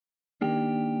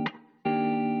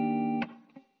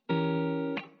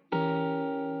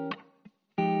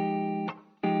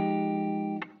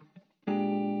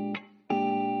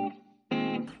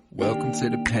Welcome to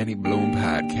the Penny Bloom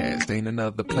Podcast. Ain't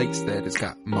another place that has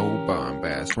got more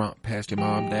bombast. Romp past your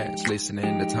mom, dad's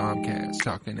listening to Tomcast.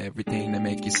 Talking everything that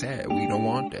make you sad. We don't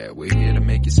want that. We're here to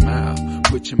make you smile.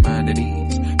 Put your mind at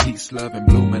ease. Peace, love, and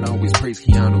bloom, and always praise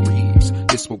Keanu Reeves.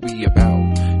 This what we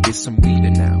about. Get some weed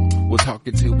and now. We'll talk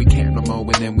until we can't no more,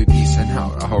 and then we peacing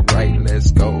out. Alright,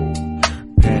 let's go.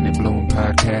 Penny Bloom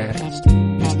Podcast.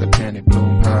 It's the Penny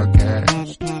Bloom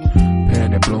Podcast.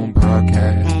 Penny Bloom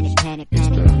Podcast. It's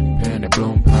the Penny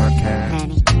Bloom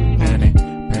Podcast.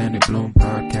 Penny Bloom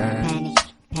Podcast.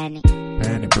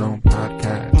 Penny Bloom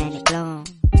Podcast.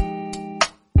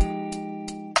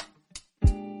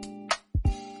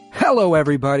 Hello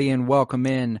everybody and welcome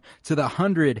in to the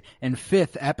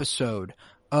 105th episode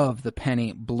of the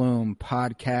Penny Bloom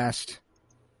Podcast.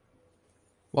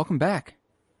 Welcome back.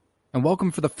 And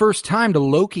welcome for the first time to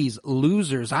Loki's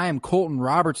Losers. I am Colton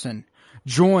Robertson,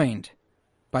 joined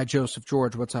by Joseph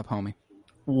George. What's up, homie?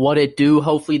 What it do?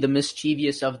 Hopefully the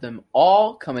mischievous of them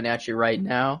all coming at you right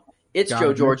now. It's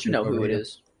Joe George. You know who it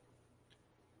is.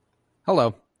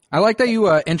 Hello. I like that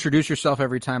you introduce yourself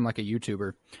every time like a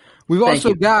YouTuber. We've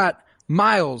also got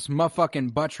Miles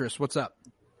motherfucking Buttress. What's up?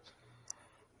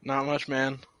 Not much,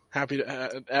 man. Happy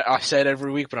to. I say it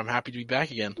every week, but I'm happy to be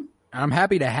back again. I'm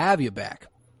happy to have you back.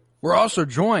 We're also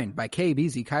joined by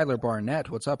KBZ Kyler Barnett.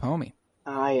 What's up, homie?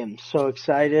 I am so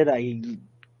excited. I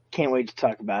can't wait to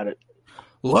talk about it.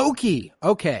 Loki.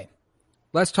 Okay,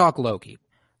 let's talk Loki.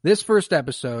 This first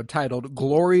episode titled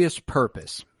Glorious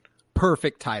Purpose.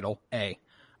 Perfect title, A.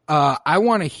 I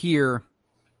want to hear,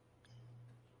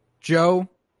 Joe,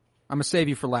 I'm going to save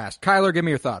you for last. Kyler, give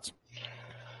me your thoughts.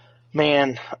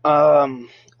 Man,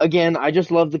 again, I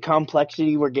just love the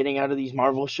complexity we're getting out of these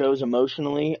Marvel shows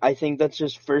emotionally. I think that's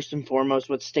just first and foremost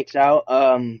what sticks out.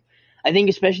 I think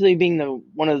especially being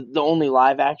one of the only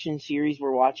live action series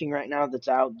we're watching right now that's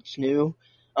out, that's new.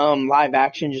 Live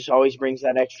action just always brings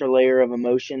that extra layer of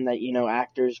emotion that,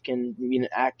 actors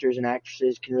and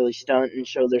actresses can really stunt and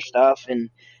show their stuff. And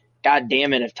God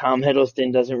damn it, if Tom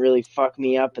Hiddleston doesn't really fuck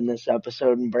me up in this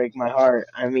episode and break my heart.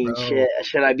 I mean, shit,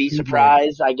 should I be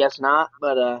surprised? I guess not,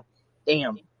 but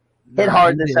damn. Hit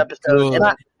hard this episode.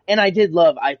 And I did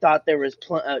love, I thought there was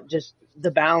just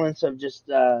the balance of just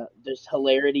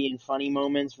hilarity and funny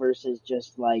moments versus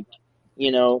just like,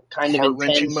 kind of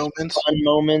intense, fun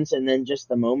moments, and then just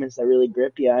the moments that really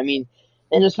grip you. I mean,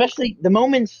 and especially the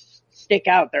moments stick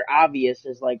out. They're obvious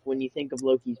as like when you think of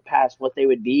Loki's past, what they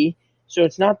would be. So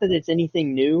it's not that it's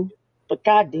anything new, but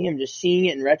goddamn, just seeing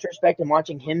it in retrospect and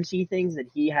watching him see things that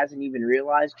he hasn't even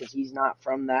realized because he's not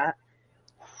from that.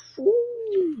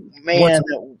 Ooh, man,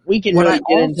 we can really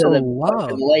get into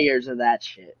the layers of that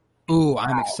shit. Ooh,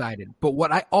 I'm excited. But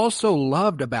what I also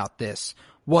loved about this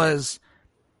was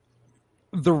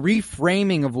the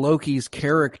reframing of Loki's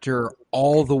character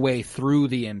all the way through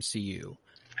the MCU.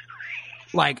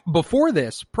 Like, before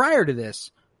this, prior to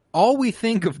this, all we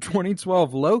think of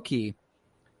 2012 Loki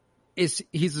is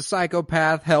he's a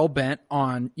psychopath hell-bent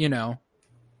on,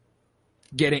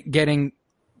 getting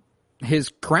his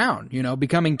crown,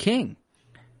 becoming king.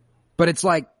 But it's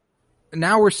like,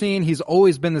 now we're seeing he's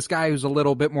always been this guy who's a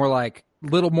little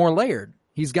more layered.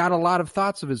 He's got a lot of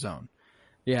thoughts of his own.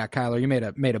 Yeah, Kyler, you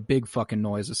made a big fucking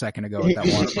noise a second ago with that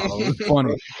water bottle. It was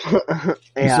funny.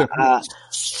 Yeah,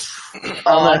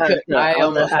 I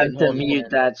almost have to mute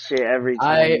that shit every time.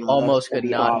 I almost could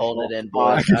not hold it in,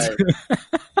 boy.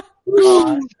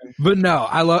 But no,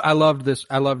 I loved this.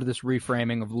 I loved this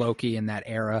reframing of Loki in that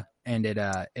era, and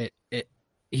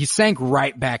he sank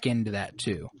right back into that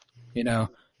too.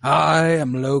 I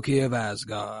am Loki of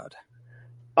Asgard.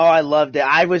 Oh, I loved it.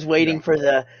 I was waiting for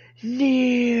the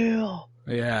Neil.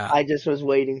 Yeah. I just was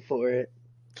waiting for it.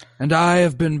 And I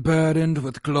have been burdened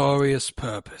with glorious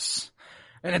purpose.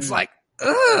 And it's like,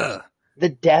 ugh. The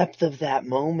depth of that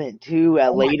moment, too,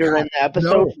 later in the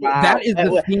episode. No, wow. That is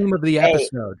the theme of the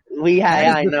episode.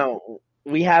 I know.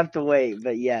 We have to wait,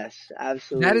 but yes,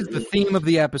 absolutely. That is the theme of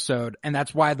the episode, and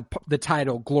that's why the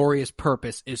title, Glorious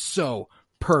Purpose, is so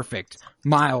perfect.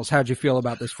 Miles, how'd you feel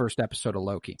about this first episode of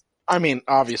Loki? I mean,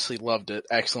 obviously loved it.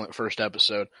 Excellent first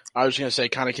episode. I was going to say,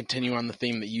 kind of continue on the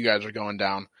theme that you guys are going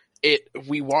down.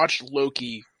 We watched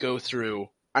Loki go through,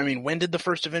 I mean, when did the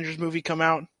first Avengers movie come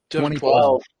out?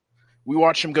 2012. We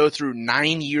watched him go through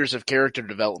 9 years of character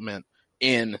development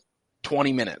in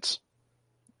 20 minutes.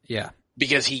 Yeah.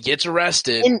 Because he gets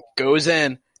arrested, goes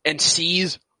in, and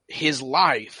sees his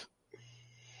life.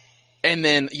 And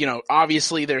then,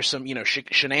 obviously there's some,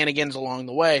 shenanigans along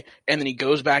the way, and then he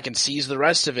goes back and sees the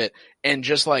rest of it, and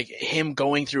just like him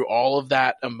going through all of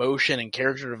that emotion and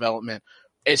character development,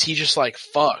 is he just like,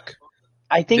 fuck,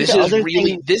 I think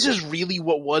this is really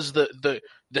what was the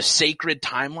sacred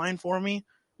timeline for me,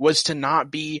 was to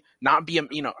not be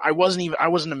I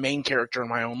wasn't a main character in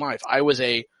my own life. I was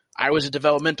a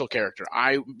developmental character.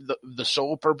 The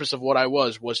sole purpose of what I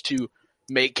was to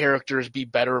make characters be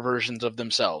better versions of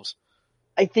themselves.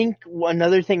 I think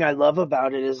another thing I love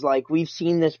about it is, like, we've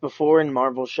seen this before in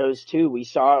Marvel shows too. We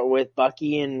saw it with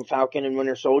Bucky and Falcon and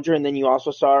Winter Soldier, and then you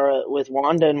also saw it with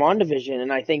Wanda and WandaVision.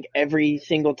 And I think every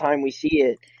single time we see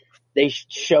it, they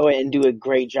show it and do a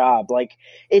great job. Like,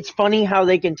 it's funny how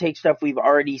they can take stuff we've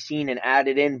already seen and add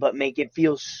it in, but make it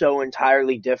feel so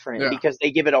entirely different because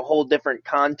they give it a whole different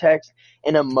context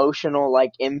and emotional,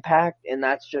 like, impact. And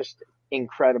that's just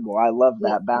incredible. I love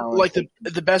that balance. Like,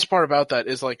 the best part about that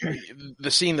is, like, the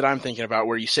scene that I'm thinking about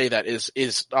where you say that is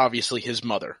obviously his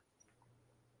mother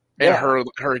and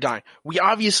her dying. We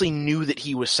obviously knew that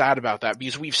he was sad about that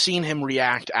because we've seen him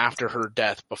react after her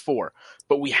death before,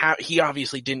 but he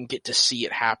obviously didn't get to see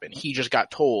it happen. He just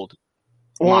got told.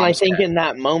 Well, I think in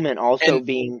that moment also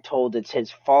being told it's his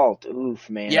fault. Oof,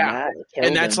 man. Yeah.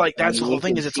 And that's him. Like, that's the whole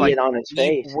thing is, it's like, on his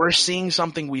face. We're seeing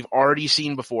something we've already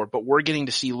seen before, but we're getting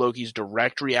to see Loki's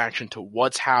direct reaction to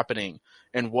what's happening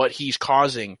and what he's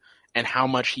causing and how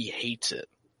much he hates it.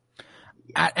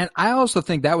 And I also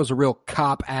think that was a real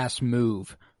cop-ass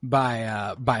move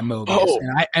by Mobius. Oh,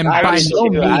 and I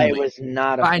was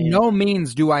not a fan. No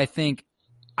means do I think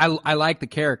I like the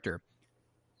character.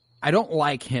 I don't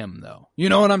like him, though. You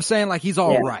know what I'm saying? Like, he's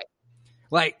all right.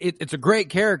 Like, it's a great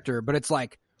character, but it's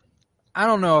like, I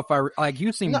don't know if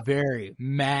you seem very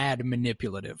mad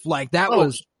manipulative. Like, that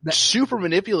was super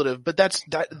manipulative, but that's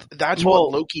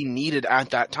what Loki needed at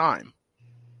that time.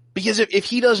 Because if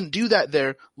he doesn't do that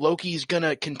there, Loki's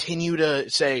gonna continue to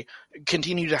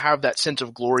have that sense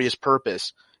of glorious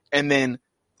purpose, and then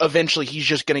eventually he's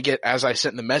just gonna get, as I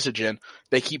sent the message in,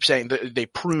 they keep saying that they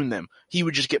prune them. He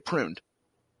would just get pruned.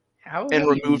 And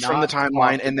removed from the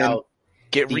timeline and then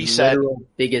get reset. The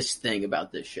biggest thing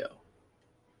about this show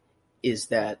is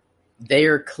that they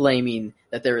are claiming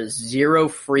that there is zero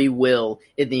free will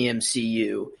in the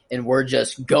MCU and we're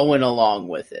just going along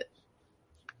with it.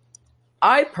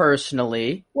 I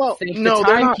personally think the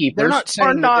timekeepers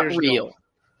are not real.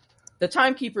 The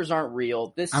timekeepers aren't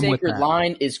real. This sacred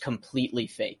line is completely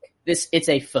fake. It's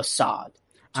a facade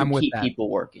to keep people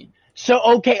working. So,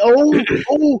 okay,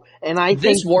 and I think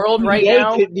this world right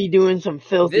now could be doing some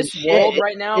filthy shit. This world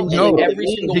right now, every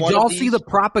single did one y'all of these, see the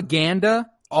propaganda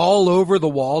all over the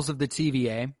walls of the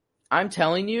TVA? I'm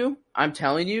telling you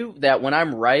that when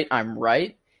I'm right,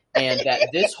 and that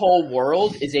this whole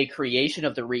world is a creation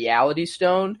of the Reality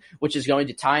Stone, which is going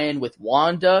to tie in with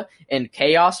Wanda and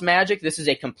Chaos Magic. This is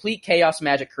a complete Chaos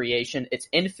Magic creation. It's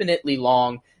infinitely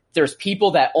long. There's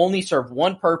people that only serve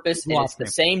one purpose, and it's the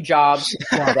same jobs.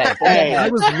 I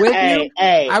was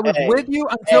with you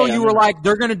until you were like,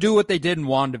 they're going to do what they did in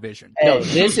WandaVision. No,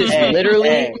 this is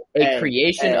literally a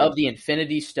creation of the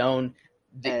Infinity Stone,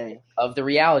 of the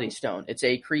Reality Stone. It's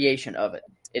a creation of it.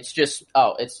 It's just,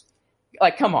 it's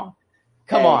like, come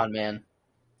on, man.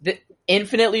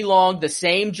 Infinitely long, the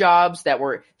same jobs that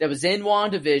was in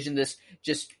WandaVision. This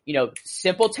just,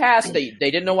 simple task. They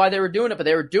didn't know why they were doing it, but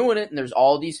they were doing it. And there's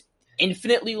all these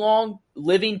infinitely long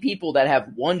living people that have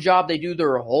one job they do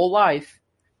their whole life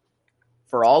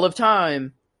for all of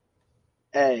time.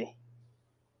 Hey,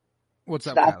 what's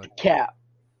up? Stop the cap.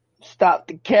 Stop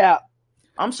the cap.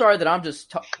 I'm sorry that I'm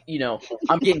just,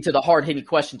 I'm getting to the hard hitting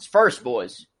questions first,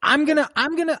 boys. I'm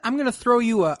gonna throw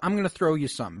you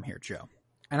something here, Joe,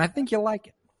 and I think you'll like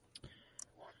it.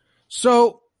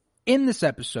 So, in this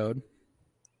episode,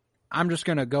 I'm just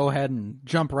going to go ahead and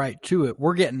jump right to it.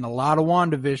 We're getting a lot of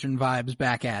WandaVision vibes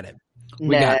back at it.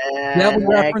 We got Devil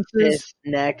references.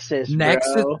 Nexus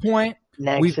point.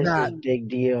 Nexus is a big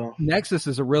deal. Nexus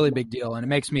is a really big deal, and it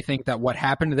makes me think that what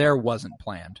happened there wasn't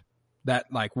planned. That,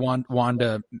 like,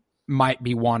 Wanda might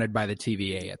be wanted by the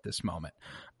TVA at this moment.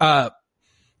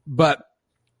 But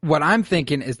what I'm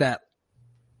thinking is that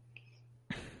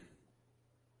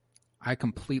I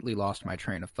completely lost my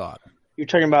train of thought. You're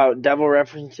talking about Devil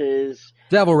references.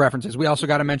 Devil references. We also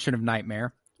got a mention of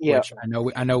Nightmare, which I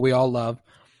know we all love.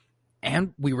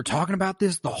 And we were talking about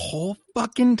this the whole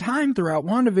fucking time throughout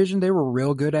WandaVision. They were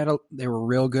real good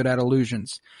at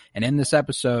illusions. And in this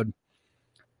episode,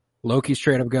 Loki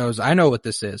straight up goes, "I know what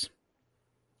this is.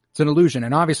 It's an illusion."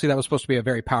 And obviously that was supposed to be a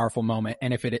very powerful moment.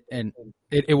 And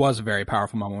it was a very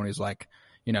powerful moment when he's like,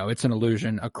 it's an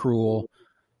illusion, a cruel,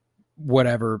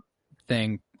 whatever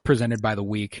thing presented by the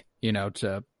weak,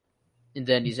 to. And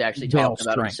then he's actually talking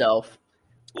about himself.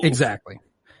 Exactly.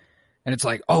 And it's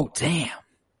like, oh, damn.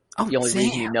 Oh, the only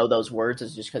reason you know those words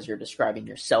is just because you're describing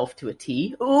yourself to a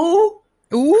T. Ooh.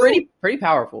 Ooh. Pretty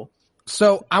powerful.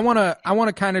 So I want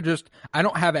to kind of just, I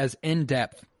don't have as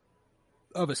in-depth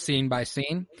of a scene by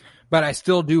scene, but I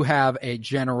still do have a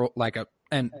general,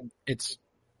 and it's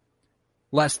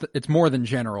it's more than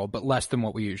general, but less than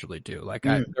what we usually do. Like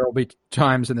there will be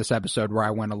times in this episode where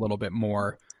I went a little bit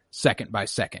more second by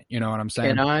second. You know what I'm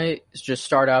saying? Can I just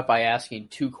start out by asking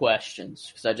 2 questions?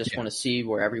 Because I just want to see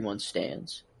where everyone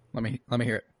stands. Let me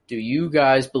hear it. Do you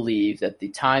guys believe that the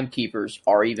timekeepers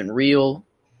are even real?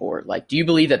 Or do you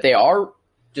believe that they are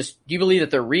do you believe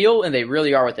that they're real and they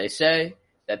really are what they say?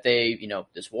 That they,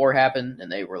 this war happened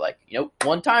and they were like,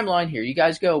 one timeline, here you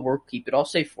guys go, we'll keep it all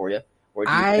safe for you. Or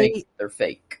do you think they're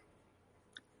fake?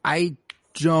 I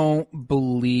don't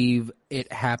believe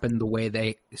it happened the way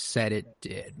they said it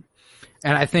did.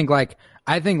 And I think the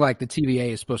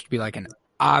TVA is supposed to be like an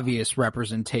obvious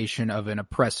representation of an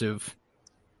oppressive,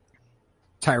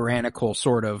 tyrannical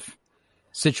sort of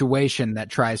situation that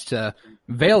tries to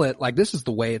veil it like this is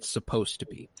the way it's supposed to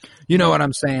be. You know what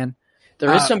I'm saying?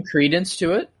 There is some credence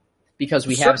to it because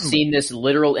we have seen this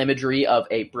literal imagery of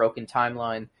a broken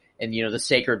timeline and, the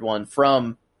sacred one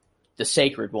from the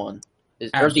sacred one.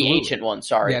 Or the ancient one,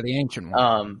 sorry. Yeah, the ancient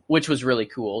one. Which was really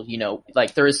cool.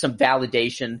 There is some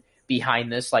validation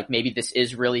behind this. Like maybe this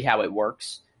is really how it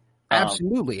works.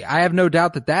 Absolutely. I have no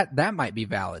doubt that might be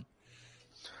valid.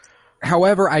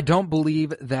 However, I don't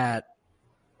believe that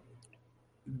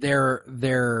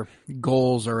their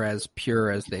goals are as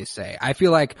pure as they say. I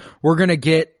feel like we're going to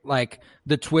get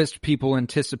the twist people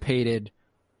anticipated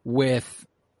with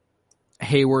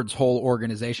Hayward's whole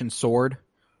organization, SWORD.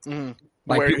 Mm-hmm.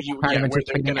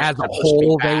 As a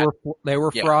whole they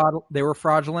were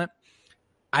fraudulent.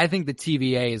 I think the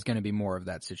TVA is going to be more of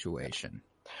that situation.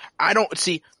 I don't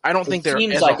think they're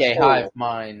seems like a hive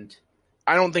mind.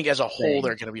 I don't think as a whole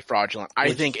they're going to be fraudulent.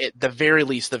 I think at the very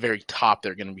least, the very top,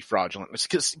 they're going to be fraudulent.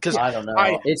 Because I don't know.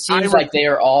 It seems like they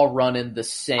are all running the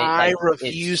same. I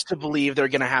refuse to believe they're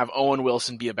going to have Owen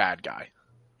Wilson be a bad guy.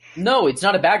 No, it's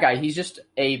not a bad guy. He's just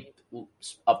a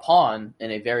pawn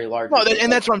in a very large. No,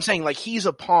 and that's what I'm saying. He's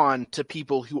a pawn to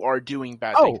people who are doing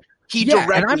bad things. He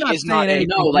directly is not.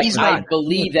 I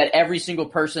believe that every single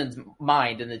person's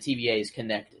mind in the TVA is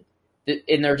connected,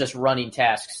 and they're just running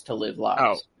tasks to live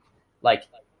lives.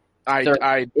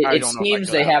 It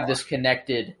seems they have this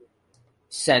connected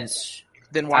sense.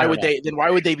 Then why would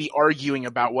they be arguing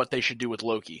about what they should do with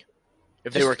Loki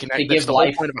if they were connected? To give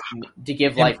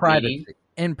life meaning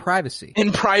in privacy.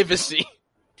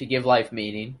 To give life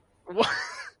meaning.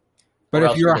 But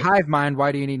if you're a hive mind,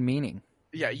 why do you need meaning?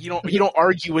 Yeah, you don't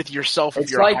argue with yourself.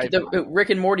 It's like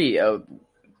Rick and Morty.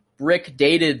 Rick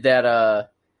dated that.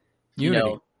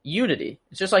 Unity.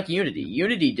 It's just like Unity.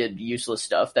 Unity did useless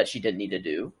stuff that she didn't need to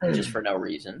do just for no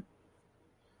reason.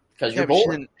 Because you're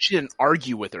bored. She didn't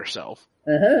argue with herself.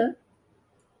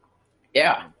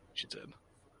 Yeah, she did.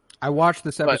 I watched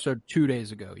this episode 2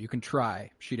 days ago. You can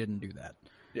try. She didn't do that.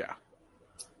 Yeah,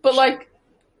 but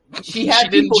she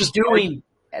had people doing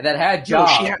that had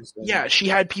jobs. She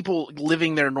had people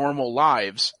living their normal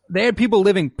lives. They had people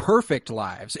living perfect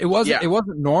lives. It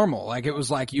wasn't normal. It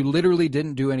was you literally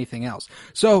didn't do anything else.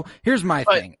 So here's my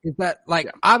thing: is that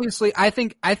obviously I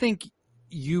think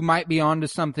you might be onto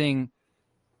something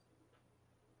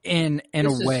in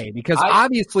a way because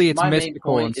obviously it's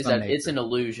mystical. My main point is that it's an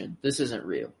illusion. This isn't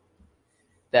real.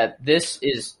 That this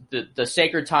is the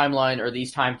sacred timeline or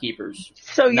these timekeepers.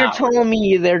 So you're telling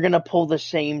me they're going to pull the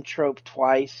same trope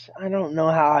twice? I don't know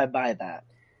how I buy that.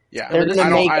 Yeah, they're going to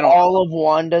make all of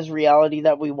Wanda's reality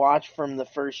that we watched from the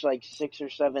first 6 or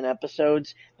 7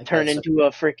 episodes turn into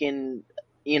a freaking,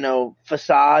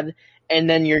 facade. And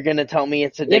then you're going to tell me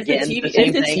it's if the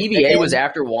TVA was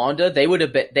after Wanda, they would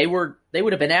have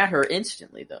been at her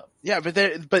instantly though. Yeah,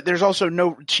 but there's also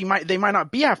they might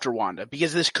not be after Wanda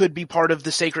because this could be part of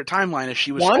the sacred timeline if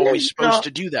she was always supposed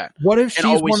to do that. What if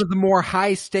she's one of the more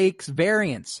high stakes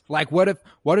variants? What if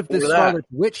this Scarlet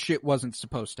Witch shit wasn't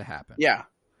supposed to happen? Yeah.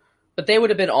 But they would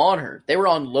have been on her. They were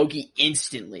on Loki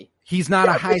instantly. He's not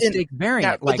a high stakes variant.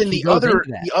 Yeah, but then the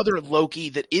other Loki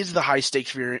that is the high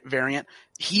stakes variant,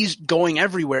 he's going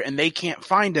everywhere and they can't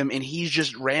find him, and he's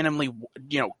just randomly,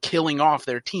 killing off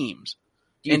their teams.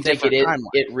 Do you think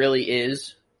it really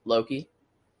is Loki?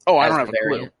 Oh, I don't have a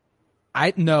clue.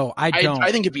 I don't.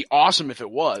 I think it'd be awesome if it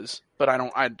was, but I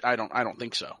don't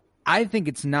think so. I think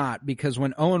it's not, because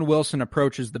when Owen Wilson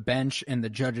approaches the bench in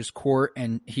the judge's court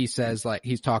and he says,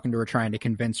 he's talking to her, trying to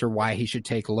convince her why he should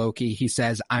take Loki, he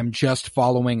says, "I'm just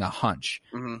following a hunch."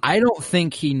 Mm-hmm. I don't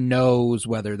think he knows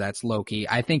whether that's Loki.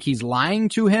 I think he's lying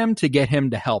to him to get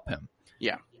him to help him.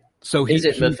 Yeah. So is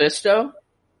it Mephisto?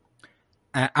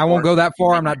 I won't go that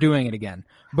far. I'm not doing it again.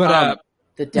 But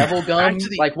The devil gum?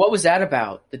 Like, what was that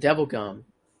about? The devil gum.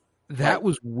 That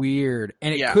was weird.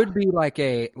 And it could be like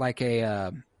a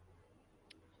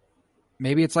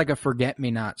maybe it's like a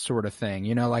forget-me-not sort of thing.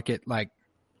 You know,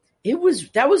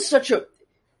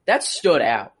 that stood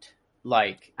out.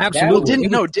 Like, absolutely.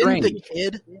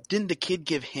 Didn't the kid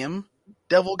give him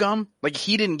devil gum? Like,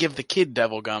 he didn't give the kid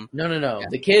devil gum. No. Yeah.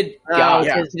 The kid got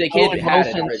it. The kid had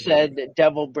it. Said that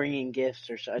devil bringing gifts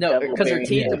or something. No, because her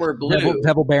teeth were blue.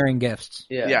 Devil bearing gifts.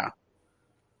 Yeah.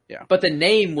 But the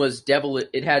name was devil.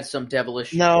 It had some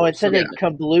devilish. No, it said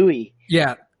kablooey.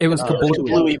 Yeah, it was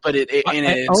kablooey. But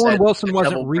Owen Wilson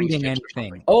wasn't reading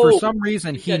anything. For some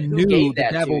reason, he knew the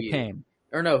devil came.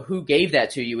 Or no, who gave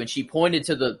that to you? And she pointed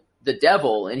to the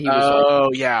devil, and he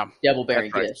was devil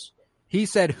bearing gifts. He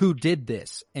said, "Who did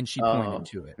this?" And she pointed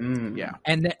to it. Yeah.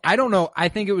 And I don't know. I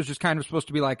think it was just kind of supposed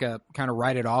to be like a kind of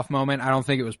write it off moment. I don't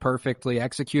think it was perfectly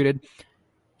executed.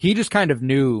 He just kind of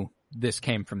knew this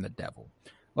came from the devil.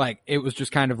 Like, it was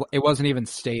just kind of, it wasn't even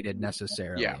stated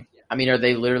necessarily. Yeah. I mean, are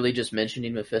they literally just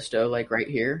mentioning Mephisto, like, right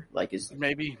here? Like,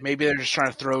 maybe they're just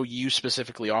trying to throw you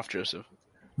specifically off, Joseph.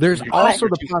 There's also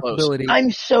the possibility. I'm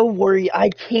so worried. I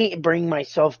can't bring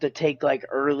myself to take like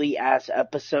early ass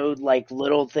episode, like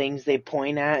little things they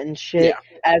point at and shit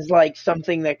as like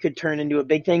something that could turn into a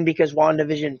big thing, because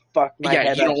WandaVision fucked my head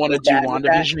up. You don't want to do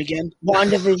WandaVision again?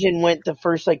 WandaVision went the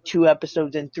first like 2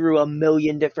 episodes and threw a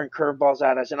million different curveballs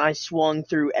at us, and I swung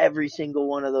through every single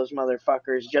one of those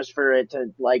motherfuckers just for it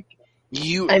to like.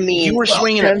 You were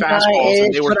swinging at fastballs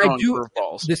and they were throwing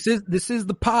curveballs. This is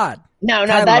the pod. No,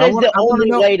 Tyler, that is the only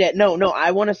way to. No,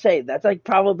 I want to say that's like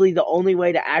probably the only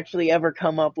way to actually ever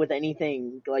come up with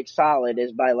anything like solid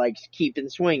is by like keeping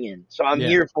swinging. So I'm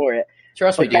here for it.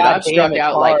 Trust me, dude. I've struck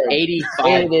out like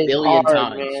 85 billion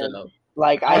times. So.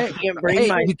 Like, I can't bring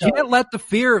myself. You can't let the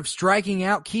fear of striking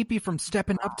out keep you from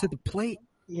stepping up to the plate.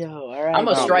 Yo, all right. I'm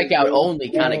a strikeout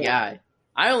only kind of guy.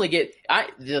 I only get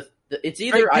it's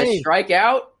either I strike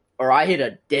out or I hit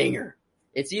a dinger.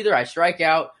 It's either I strike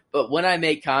out, but when I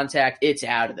make contact, it's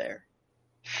out of there.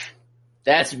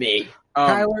 That's me.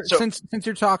 Tyler, since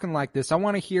you're talking like this, I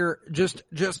want to hear just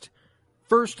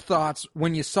first thoughts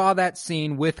when you saw that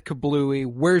scene with Kablooey.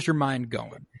 Where's your mind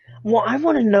going? Well, I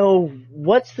want to know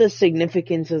what's the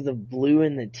significance of the blue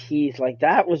in the teeth. Like,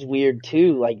 that was weird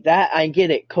too. Like, that, I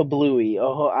get it, Kablooey.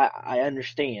 Oh, I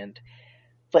understand.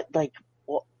 But like,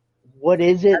 what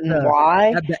is it and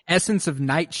why? Had the Essence of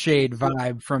Nightshade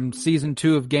vibe from season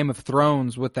 2 of Game of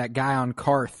Thrones with that guy on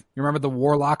Karth. You remember the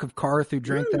Warlock of Karth who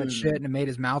drank that shit and it made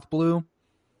his mouth blue?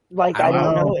 Like, I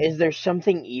don't know. Is there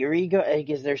something eerie?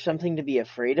 Is there something to be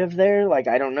afraid of there? Like,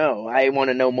 I don't know. I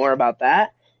want to know more about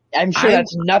that. I'm sure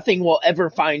that's nothing we'll ever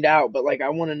find out, but like, I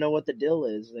want to know what the deal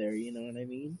is there. You know what I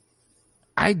mean?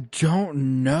 I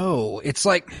don't know. It's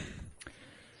like,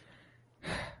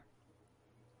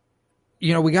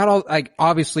 you know, we got all, like,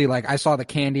 obviously, like, I saw the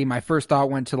candy. My first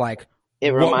thought went to, like, it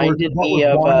reminded me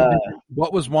of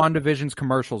what was WandaVision's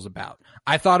commercials about?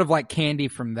 I thought of, like, candy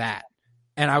from that.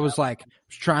 And I was, like,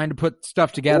 trying to put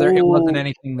stuff together. It wasn't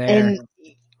anything there.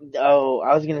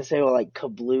 I was going to say, well, like,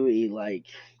 Kablooey, like,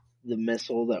 the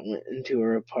missile that went into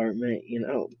her apartment, you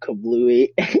know,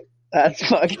 Kablooey. That's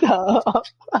fucked up.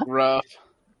 Rough.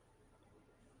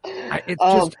 I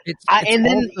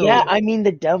mean,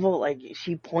 the devil, like,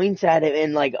 she points at it,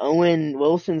 and like Owen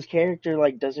Wilson's character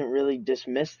like doesn't really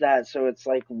dismiss that, so it's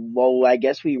like, well, I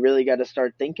guess we really got to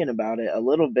start thinking about it a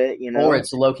little bit, you know. Or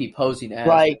it's Loki posing as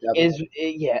like the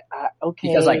devil. Okay,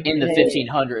 because like in the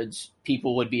 1500s,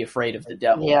 people would be afraid of the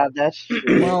devil. Yeah, that's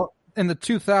true. Well, in the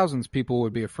 2000s, people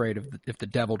would be afraid of if the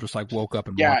devil just like woke up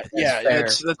and walked.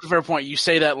 That's a fair point. You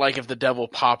say that like if the devil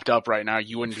popped up right now,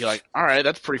 you wouldn't be like, all right,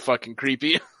 that's pretty fucking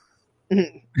creepy.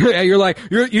 Yeah,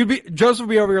 Joseph would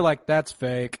be over here like, that's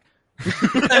fake.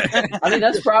 I mean,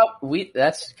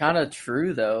 that's kind of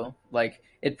true though. Like,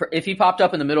 if he popped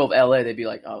up in the middle of LA, they'd be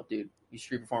like, oh, dude, you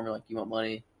street performer, like, you want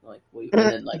money? Like, wait, and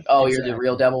then like, oh, you're the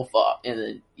real devil, fuck, and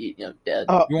then dead.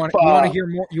 You want to hear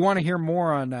more? You want to hear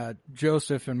more on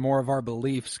Joseph and more of our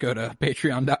beliefs? Go to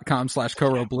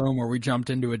patreon.com/CoroBloom, where we jumped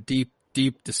into a deep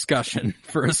discussion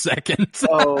for a second.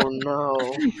 Oh no!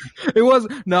 It was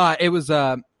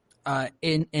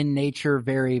in nature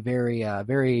very, very,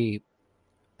 very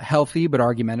healthy but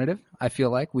argumentative. I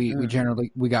feel like we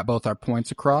generally got both our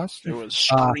points across. There was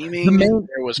screaming.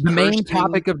 The main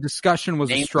topic of discussion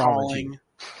was astrology.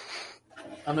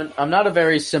 I'm not a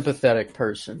very sympathetic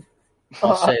person.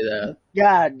 I'll say that.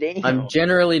 God damn. I'm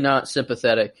generally not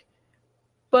sympathetic,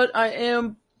 but I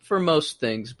am for most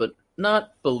things, but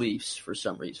not beliefs for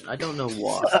some reason. I don't know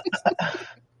why.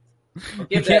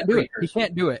 He can't do it. He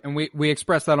can't do it. And we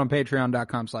express that on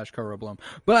patreon.com/CoroBloom.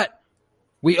 But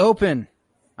We open.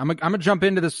 I'm gonna jump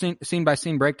into the scene by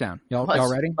scene breakdown. Y'all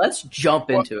ready? Let's jump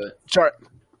into it. Sorry.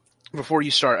 Before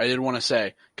you start, I did want to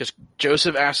say, because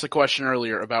Joseph asked the question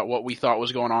earlier about what we thought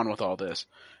was going on with all this,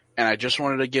 and I just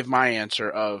wanted to give my answer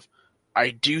of,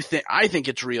 I think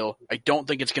it's real. I don't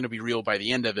think it's going to be real by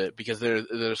the end of it, because there's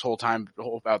this whole time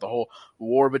about the whole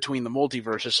war between the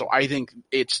multiverses. So I think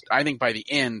by the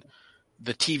end,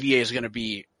 the TVA is going to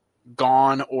be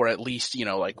gone, or at least,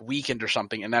 like weakened or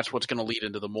something, and that's what's going to lead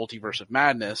into the multiverse of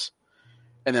madness.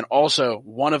 And then also,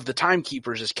 one of the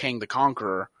timekeepers is Kang the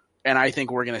Conqueror, and I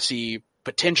think we're going to see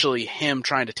potentially him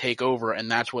trying to take over,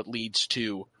 and that's what leads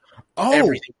to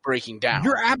everything breaking down.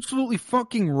 You're absolutely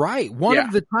fucking right. One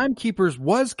of the timekeepers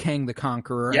was Kang the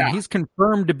Conqueror, and he's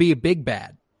confirmed to be a big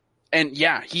bad. And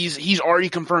he's already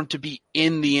confirmed to be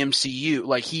in the MCU.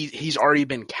 Like he's already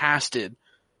been casted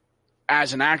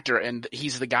as an actor, and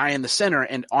he's the guy in the center,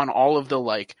 and on all of the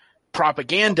like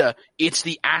propaganda, it's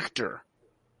the actor.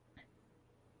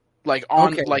 Like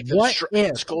on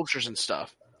the sculptures and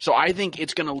stuff. So I think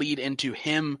it's going to lead into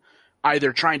him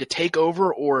either trying to take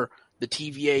over, or the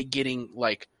TVA getting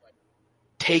like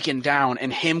taken down,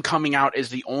 and him coming out as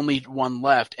the only one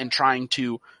left and trying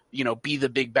to, be the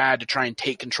big bad to try and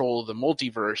take control of the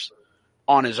multiverse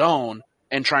on his own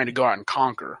and trying to go out and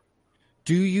conquer.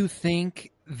 Do you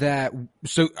think that,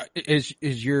 so is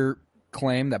your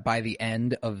claim that by the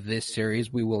end of this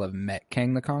series we will have met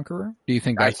Kang the Conqueror? Do you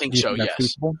think that's, I think so, yes.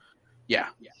 Feasible? Yeah.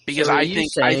 Because so I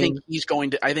think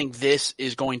this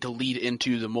is going to lead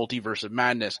into the multiverse of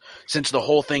madness, since the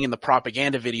whole thing in the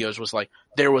propaganda videos was like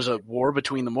there was a war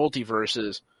between the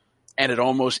multiverses and it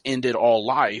almost ended all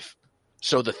life.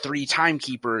 So the three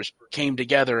timekeepers came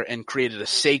together and created a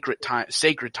sacred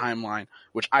timeline,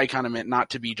 which I kind of meant not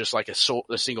to be just like a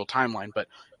single timeline, but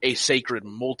a sacred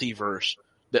multiverse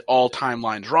that all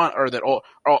timelines run, or that all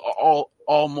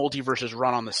multiverses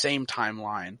run on the same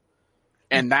timeline.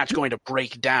 And that's going to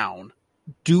break down.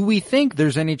 Do we think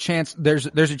there's any chance? There's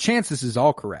a chance this is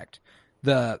all correct.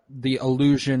 The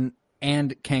illusion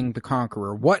and Kang the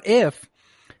Conqueror. What if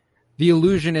the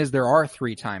illusion is there are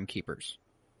three timekeepers,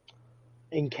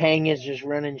 and Kang is just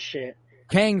running shit?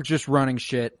 Kang's just running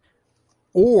shit,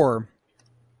 or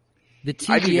the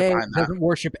TVA doesn't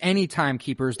worship any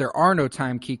timekeepers. There are no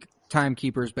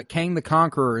timekeepers, but Kang the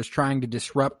Conqueror is trying to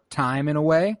disrupt time in a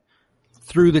way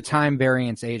through the Time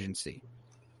Variance Agency.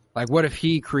 Like, what if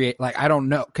he I don't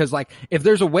know. Because, if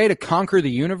there's a way to conquer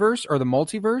the universe or the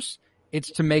multiverse,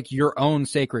 it's to make your own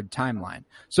sacred timeline.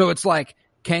 So it's like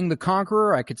Kang the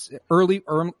Conqueror, I could say,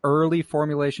 early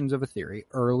formulations of a theory.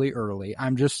 Early.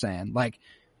 I'm just saying,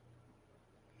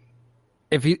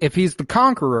 if he's the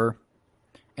Conqueror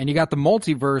and you got the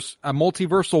multiverse, a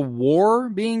multiversal war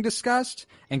being discussed,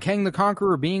 and Kang the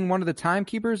Conqueror being one of the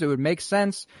timekeepers, it would make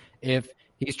sense if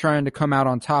he's trying to come out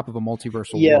on top of a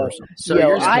multiversal war or something.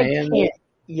 So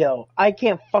I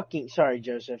can't fucking, sorry,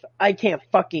 Joseph, I can't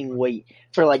fucking wait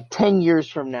for 10 years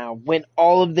from now, when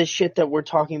all of this shit that we're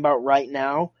talking about right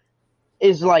now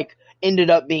is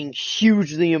ended up being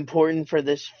hugely important for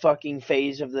this fucking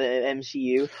phase of the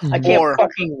MCU. I can't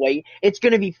fucking wait. It's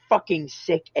gonna be fucking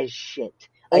sick as shit.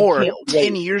 Or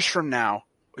 10 years from now,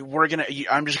 one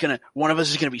of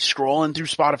us is gonna be scrolling through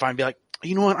Spotify and be like,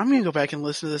 you know what? I'm going to go back and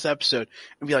listen to this episode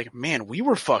and be like, man, we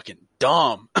were fucking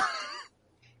dumb.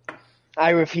 I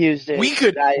refused it. We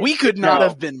could not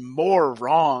have been more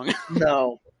wrong.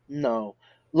 No.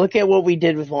 Look at what we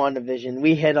did with WandaVision.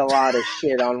 We hit a lot of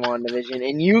shit on WandaVision,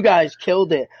 and you guys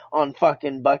killed it on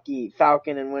fucking Bucky,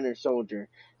 Falcon, and Winter Soldier.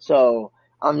 So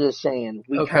I'm just saying,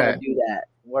 we kind of do that.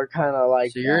 We're kind of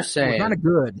like. So you're saying kind of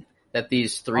good that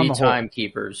these three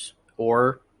timekeepers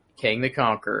or Kang the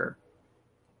Conqueror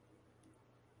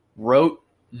wrote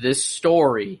this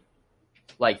story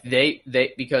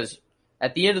because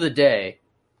at the end of the day,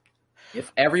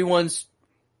 if everyone's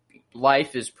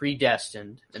life is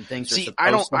predestined and things are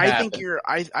supposed to happen,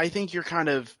 I think you're kind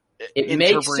of it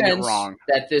makes sense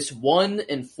that this 1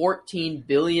 in 14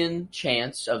 billion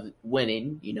chance of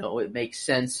winning, it makes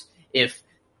sense if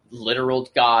literal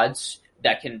gods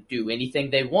that can do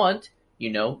anything they want,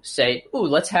 say, ooh,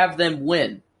 let's have them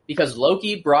win. Because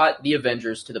Loki brought the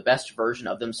Avengers to the best version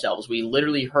of themselves. We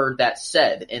literally heard that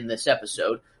said in this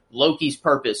episode. Loki's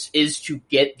purpose is to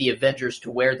get the Avengers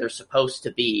to where they're supposed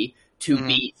to be to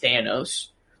beat Thanos.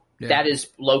 Yeah. That is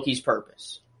Loki's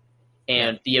purpose.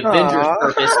 And the Avengers'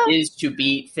 purpose is to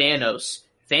beat Thanos.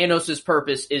 Thanos'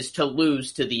 purpose is to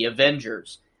lose to the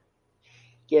Avengers.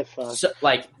 Get fucked. So,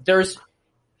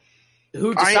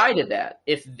 who decided that?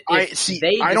 If I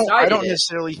don't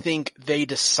necessarily think they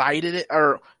decided it,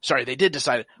 or sorry, they did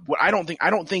decide it. What I don't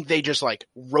think they just like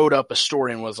wrote up a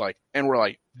story and were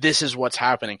like, this is what's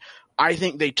happening. I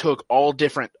think they took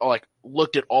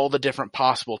looked at all the different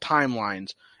possible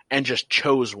timelines and just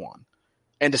chose one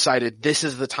and decided this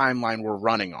is the timeline we're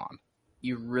running on.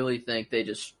 You really think they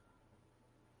just?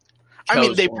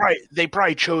 They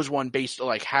probably chose one based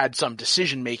had some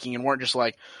decision making and weren't just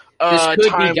like. This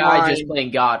could be a guy just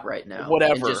playing God right now.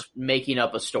 Whatever. And just making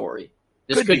up a story.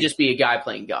 This could just be a guy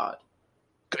playing God.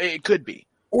 It could be.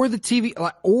 Or the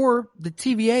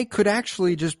TVA could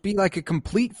actually just be like a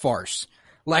complete farce.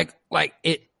 Like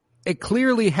it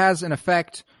clearly has an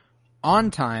effect on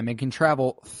time and can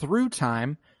travel through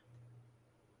time.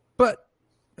 But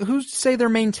who's to say they're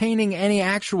maintaining any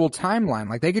actual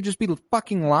timeline? Like they could just be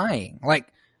fucking lying. Like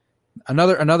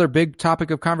Another big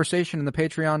topic of conversation in the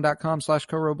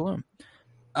patreon.com/CoroBloom.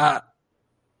 I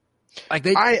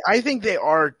think they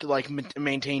are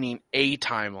maintaining a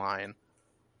timeline.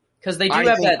 Because they do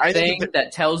have that thing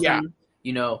that tells them,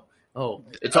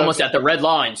 it's almost at the red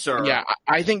line, sir. Yeah,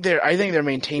 I think they're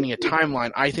maintaining a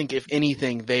timeline. I think if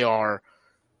anything, they are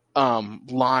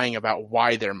lying about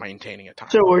why they're maintaining a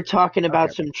timeline. So we're talking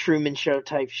about some Truman Show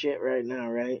type shit right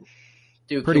now, right?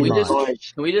 Dude, can we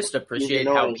just appreciate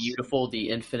how beautiful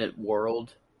the infinite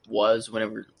world was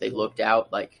whenever they looked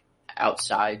out,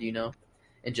 outside,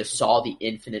 and just saw the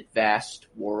infinite vast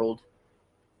world?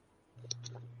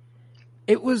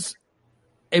 It was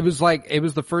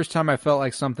the first time I felt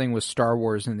like something was Star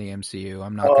Wars in the MCU.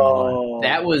 I'm not gonna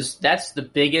lie. That's the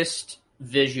biggest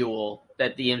visual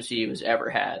that the MCU has ever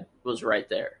had, was right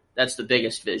there. That's the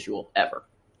biggest visual ever.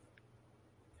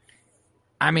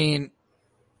 I mean,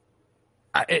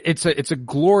 it's a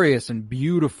glorious and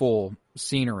beautiful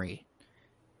scenery,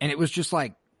 and it was just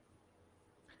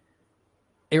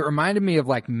it reminded me of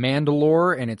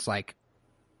Mandalore and its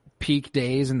peak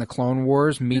days in the Clone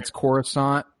Wars meets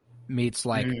Coruscant meets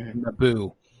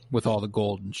Naboo with all the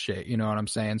gold and shit. You know what I'm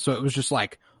saying? So it was just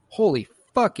holy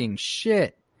fucking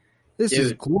shit, this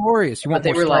is glorious. You want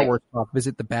more Star Wars stuff?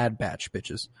 Visit the Bad Batch,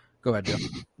 bitches. Go ahead, Joe.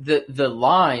 The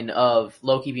line of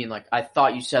Loki being like, "I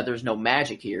thought you said there's no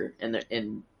magic here,"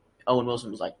 and Owen Wilson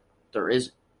was like, "There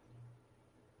is."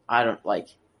 I don't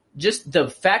just the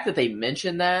fact that they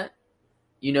mentioned that,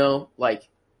 I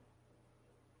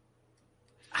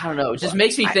don't know. It just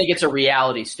makes me think it's a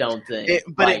Reality Stone thing.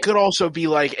 It could also be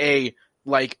to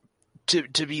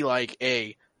be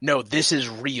no, this is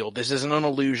real. This isn't an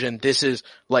illusion. This is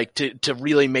to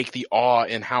really make the awe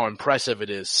and how impressive it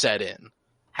is set in.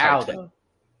 How though?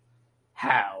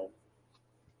 How?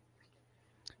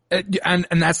 And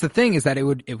that's the thing, is that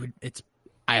it's.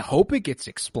 I hope it gets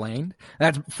explained.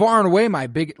 That's far and away my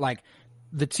big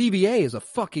the TVA is a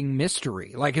fucking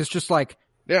mystery. It's just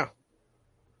yeah.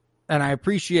 And I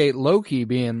appreciate Loki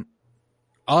being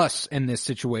us in this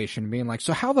situation, being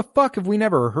so how the fuck have we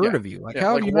never heard of you?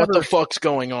 How do you what the fuck's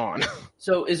going on?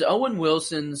 So is Owen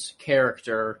Wilson's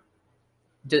character?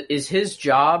 Is his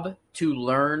job to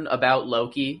learn about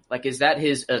Loki? Is that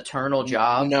his eternal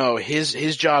job? No,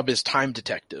 his job is time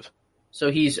detective. So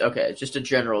he's just a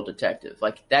general detective.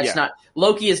 That's not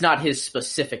Loki is not his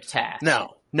specific task.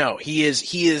 No, he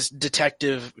is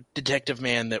detective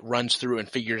man that runs through and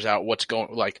figures out what's going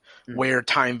where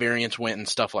time variance went and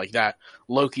stuff like that.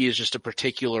 Loki is just a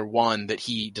particular one that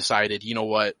he decided, you know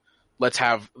what? Let's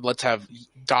have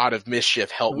God of Mischief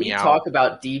help me out. Talk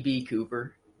about DB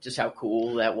Cooper. Just how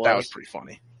cool that was. That was pretty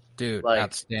funny. Dude,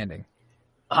 outstanding.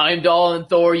 Heimdall and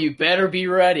Thor, you better be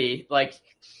ready.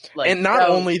 And not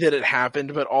only that it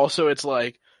happened, but also it's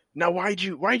now why'd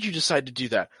you decide to do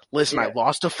that? Listen, I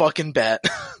lost a fucking bet.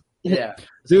 Yeah.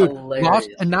 Dude,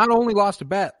 not only lost a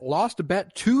bet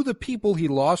to the people he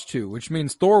lost to, which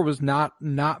means Thor was not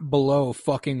below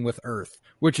fucking with Earth,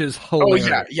 which is hilarious.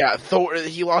 Oh yeah. Thor,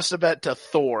 he lost a bet to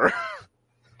Thor.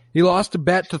 He lost a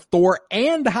bet to Thor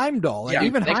and Heimdall.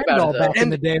 Even Heimdall back in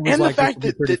the day was and the fact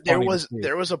that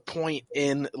there was a point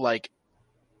in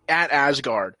at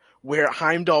Asgard where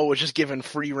Heimdall was just given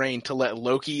free reign to let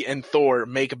Loki and Thor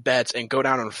make bets and go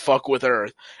down and fuck with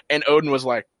Earth, and Odin was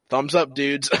like, "Thumbs up,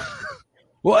 dudes."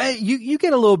 Well, you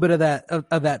get a little bit of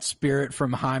that spirit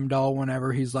from Heimdall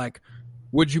whenever he's like,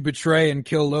 "Would you betray and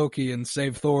kill Loki and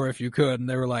save Thor if you could?" And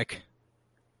they were like,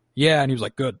 "Yeah," and he was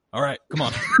like, "Good, all right, come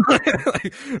on."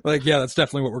 Yeah, that's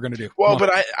definitely what we're gonna do. Well, but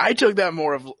I took that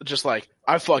more of just I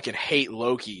fucking hate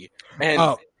Loki,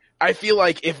 and I feel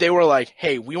like if they were like,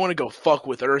 "Hey, we want to go fuck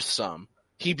with Earth some,"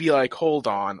 he'd be like, "Hold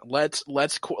on, let's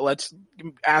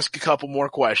ask a couple more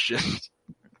questions."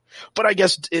 But I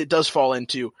guess it does fall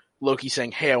into Loki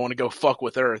saying, "Hey, I want to go fuck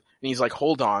with Earth," and he's like,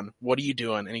 "Hold on, what are you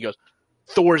doing?" And he goes,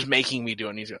 "Thor's making me do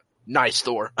it." And he's like, "Nice,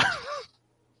 Thor."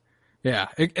 Yeah,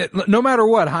 no matter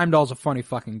what, Heimdall's a funny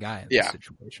fucking guy in this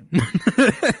situation.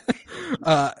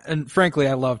 And frankly,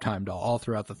 I loved Heimdall all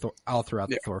throughout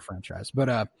the Thor franchise.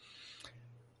 But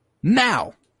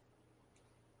now,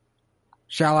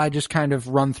 shall I just kind of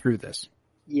run through this?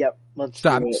 Yep. Let's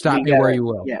stop me where you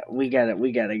will. Yeah, we gotta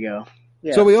go.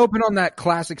 Yeah. So we open on that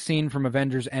classic scene from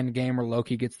Avengers Endgame where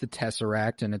Loki gets the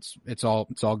Tesseract, and it's all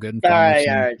good and fun. All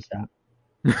right, stop.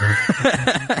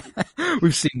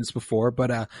 We've seen this before,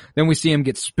 but then we see him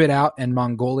get spit out in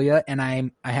Mongolia, and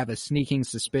I have a sneaking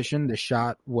suspicion the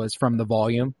shot was from the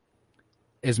volume,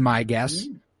 is my guess.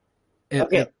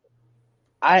 Okay.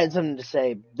 I had something to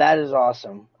say. That is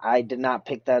awesome. I did not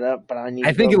pick that up, but I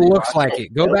think it looks like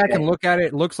it. Go back and look at it.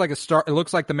 It looks like it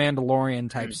looks like the Mandalorian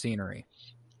type scenery.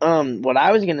 What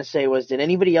I was gonna say was, did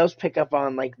anybody else pick up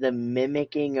on like the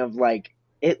mimicking of like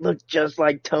it looked just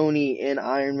like Tony in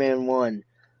Iron Man 1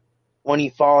 when he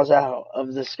falls out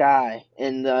of the sky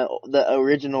in the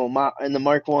original in the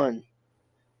Mark 1,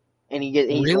 and he's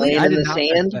laying in the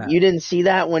sand. You didn't see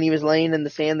that when he was laying in the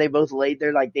sand? They both laid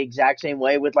there like the exact same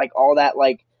way with like all that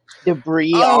like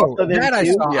debris off of him. That I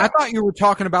saw. Yeah. I thought you were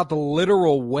talking about the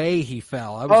literal way he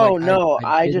fell.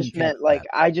 I just meant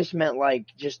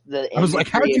just the imagery. I was like,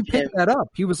 how did you pick that up?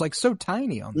 He was like so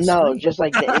tiny on the screen. Just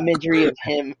like the imagery of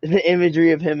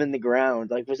him, in the ground,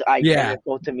 like was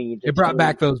identical to me. It brought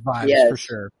back those vibes for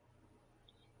sure.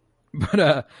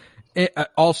 But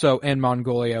also in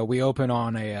Mongolia, we open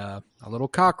on a little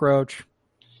cockroach.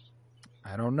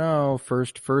 I don't know.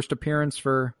 First appearance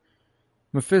for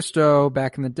Mephisto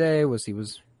back in the day was he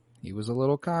was a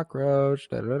little cockroach.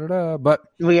 But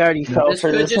we already fell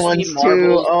for this one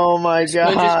too. Oh my god!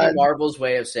 This could just be Marvel's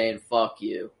way of saying "fuck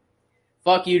you,"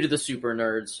 to the super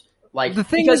nerds. Like the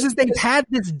thing is they've had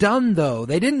this done though.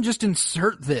 They didn't just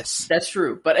insert this. That's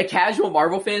true, but a casual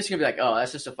Marvel fan is gonna be like, "Oh,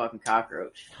 that's just a fucking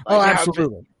cockroach." Like,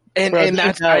 absolutely. And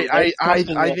that's I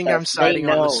think I'm siding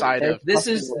on the side of this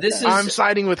is I'm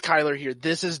siding with Kyler here.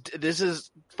 This is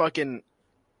fucking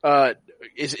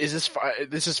this is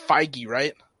Feige,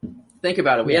 right? Think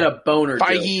about it. We had a boner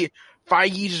Feige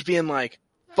just being like,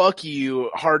 "Fuck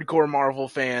you, hardcore Marvel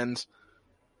fans.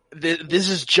 This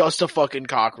is just a fucking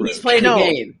cockroach." He's playing the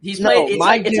game. It's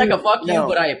like a fuck you,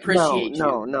 but I appreciate you.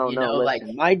 No.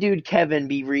 Listen, my dude Kevin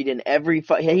be reading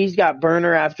he's got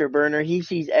burner after burner. He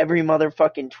sees every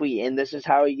motherfucking tweet, and this is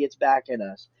how he gets back at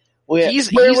us. He's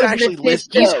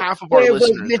half of our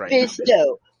listeners right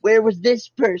now. Where was this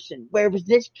person? Where was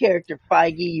this character,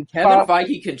 Feige? Kevin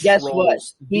Feige controls Guess what?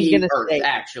 He's gonna Earth, say,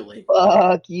 actually.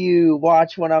 Fuck you.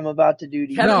 Watch what I'm about to do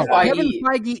to you. Kevin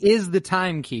Feige is the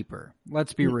timekeeper.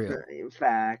 Let's be real.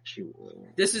 Factual.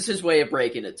 This is his way of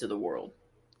breaking it to the world.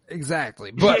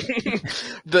 Exactly. But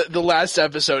the last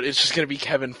episode is just going to be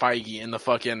Kevin Feige and the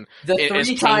fucking... The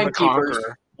three timekeepers.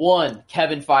 1,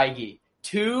 Kevin Feige.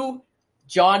 2,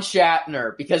 John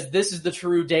Shatner, because this is the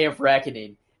true day of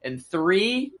reckoning. And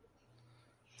 3,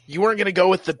 you weren't going to go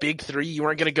with the big 3. You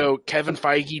weren't going to go Kevin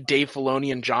Feige, Dave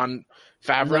Filoni, and Jon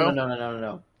Favreau.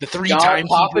 No. The 3 timekeepers.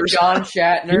 Papa John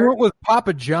Shatner. You went with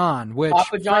Papa John, which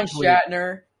Papa John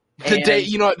Shatner.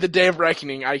 The day of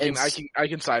reckoning. I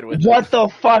can side with. What the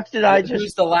fuck did I just?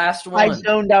 Who's the last one? I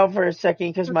zoned out for a second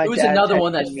because my. Who's dad another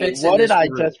one that fits? What in did I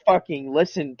group? just fucking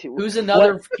listen to? Who's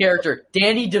another character?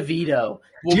 Danny DeVito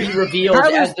will be revealed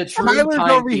as the true Tyler's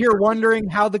timekeeper. over here wondering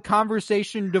how the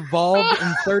conversation devolved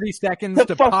in 30 seconds the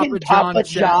to fucking Papa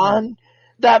John.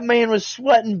 That man was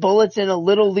sweating bullets in a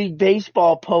Little League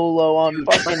baseball polo on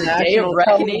fucking the national day of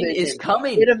reckoning television. is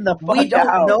coming. Get him the fuck we don't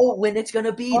out. know when it's going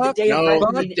to be. The day of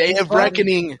reckoning. The day of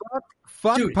reckoning.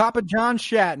 Fuck Dude. Papa John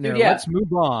Shatner. Dude, yeah. Let's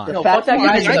move on. No, fuck that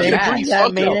guy to the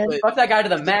max. max. Fuck that guy to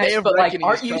the max. But like,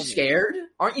 aren't you coming. scared?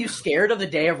 Aren't you scared of the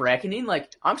day of reckoning?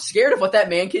 Like, I'm scared of what that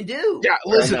man can do. Yeah,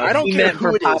 listen, I don't care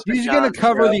who it is. He's going to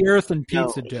cover the earth in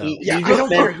pizza dough. I don't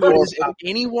care who it is. If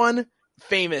anyone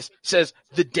famous says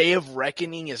the day of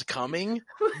reckoning is coming,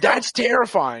 that's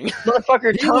terrifying.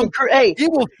 Motherfucker, Tom Cruise. Hey, he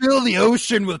will fill the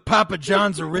ocean with Papa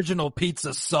John's original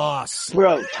pizza sauce.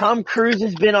 Bro, Tom Cruise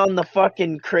has been on the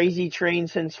fucking crazy train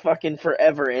since fucking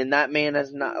forever, and that man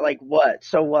has not, like, what?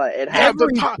 So what?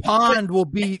 Every pond will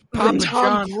be Papa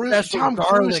John's special Tom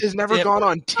garlic Cruise has never dip. gone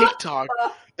on TikTok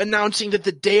announcing that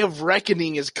the day of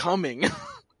reckoning is coming.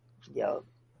 Yo.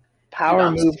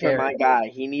 Power move for my guy.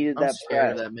 He needed I'm that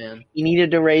scared press. of that man. He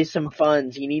needed to raise some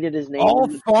funds. He needed his name. All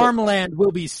farmland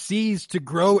will be seized to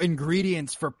grow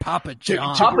ingredients for Papa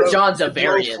John. Papa John's a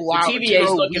variant. The TVA is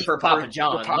looking wheat for Papa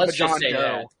John. Papa Let's John just say dough.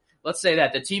 that. Let's say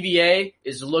that the TVA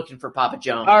is looking for Papa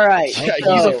Jones. All right. Yeah,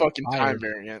 so, he's a fucking time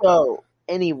variant. So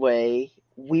anyway,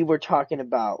 we were talking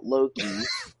about Loki.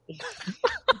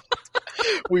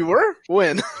 We were?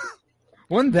 When?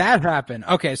 When that happened?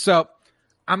 Okay, so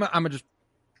I'm gonna just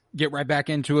get right back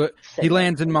into it. He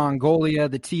lands in Mongolia.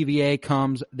 The TVA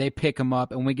comes. They pick him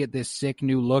up, and we get this sick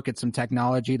new look at some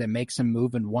technology that makes him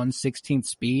move in 1/16th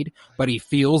speed, but he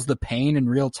feels the pain in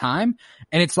real time.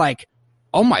 And it's like,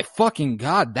 oh my fucking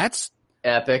God, that's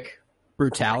epic.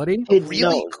 Brutality.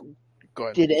 Go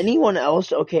ahead. Did anyone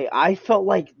else? Okay, I felt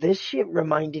like this shit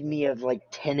reminded me of like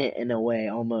Tenet in a way,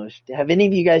 almost. Have any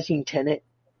of you guys seen Tenet?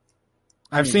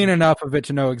 I've seen enough of it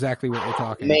to know exactly what you're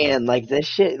talking about. Man, like this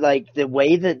shit, like the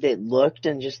way that it looked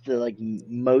and just the like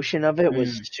motion of it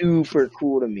was super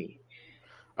cool to me.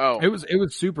 Oh, it was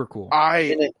super cool.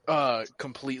 I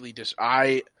completely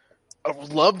I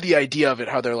love the idea of it.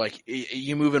 How they're like,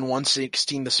 you move in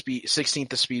 16th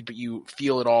the speed, but you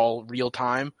feel it all real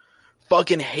time.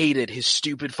 Fucking hated his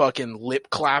stupid fucking lip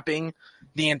clapping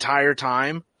the entire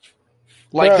time.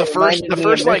 Like the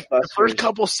first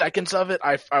couple seconds of it,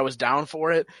 I was down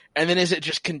for it, and then as it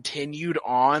just continued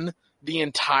on the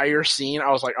entire scene,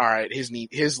 I was like, all right,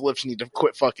 his lips need to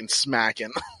quit fucking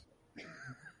smacking.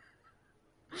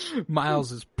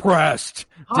 Miles is pressed.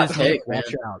 Hot Disney, take, man.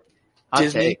 watch out. Hot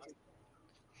Disney, take.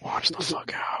 watch the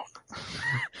fuck out.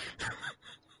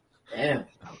 Damn.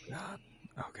 Oh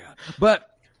god. But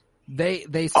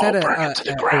they set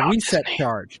a reset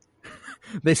charge.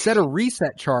 They set a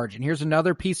reset charge, and here's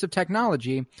another piece of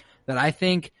technology that I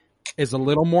think is a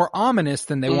little more ominous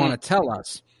than they want to tell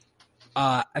us.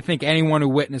 I think anyone who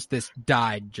witnessed this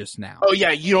died just now. Oh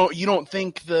yeah, you don't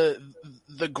think the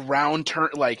ground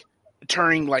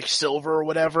turning like silver or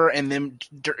whatever, and then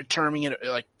terming it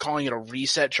like calling it a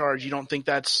reset charge? You don't think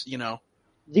that's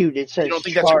Dude, it says you don't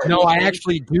think charge. that's No, I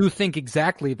actually do think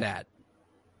exactly that.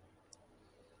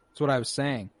 That's what I was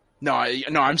saying. No,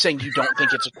 I'm saying you don't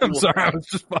think it's a cool I'm sorry, I was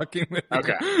just fucking with you.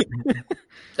 Okay.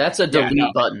 That's a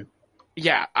delete button.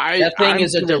 Yeah, That thing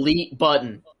is a delete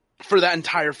button. For that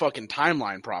entire fucking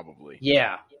timeline, probably.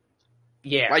 Yeah.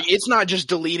 Yeah. Like, it's not just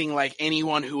deleting, like,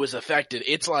 anyone who was affected.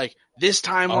 It's like, this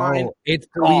timeline. Oh, it's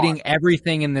deleting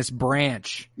everything in this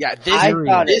branch. Yeah,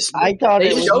 I thought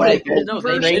it was like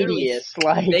they radius.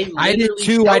 Like I did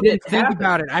too. I didn't think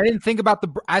about it. I didn't think about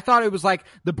I thought it was like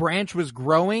the branch was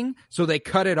growing, so they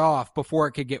cut it off before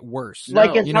it could get worse.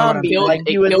 like a You know what zombie, I'm like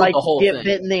it you would killed like the whole get thing.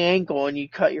 bit in the ankle and you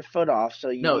cut your foot off. So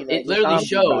you it literally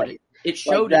showed. It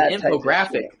showed that an type of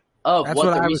infographic shit. of That's what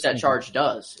what the I was reset thinking. charge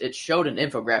does. It showed an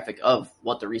infographic of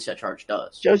what the reset charge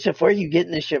does. Joseph, where are you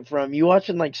getting this shit from? You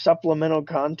watching like supplemental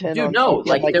content? Dude, on no,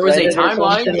 fucking, like there was a Reddit or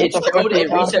timeline. something? It What the fuck showed are you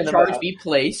a reset talking charge about? be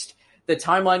placed. The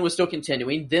timeline was still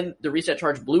continuing. Then the reset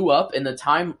charge blew up, and the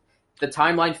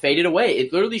timeline faded away.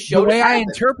 It literally showed. The way it I happen.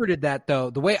 interpreted that, though,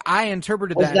 the way I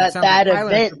interpreted Was that, it that sounds like Tyler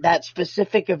event, that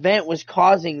specific event was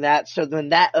causing that, so when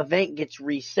that event gets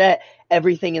reset,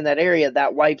 everything in that area,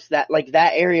 that wipes that, like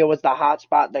that area was the hot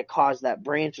spot that caused that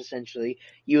branch essentially.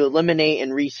 You eliminate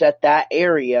and reset that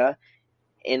area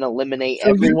and eliminate So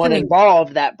you're everyone saying-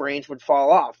 involved, that branch would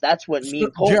fall off. That's what me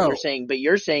and Colton Joe- were saying, but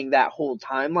you're saying that whole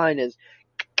timeline is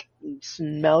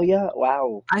smell ya?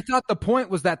 Wow. I thought the point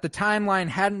was that the timeline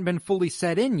hadn't been fully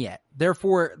set in yet.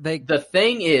 Therefore, The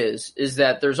thing is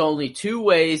that there's only two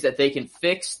ways that they can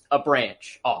fix a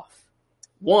branch off.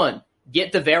 One,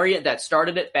 get the variant that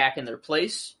started it back in their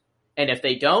place, and if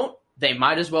they don't, they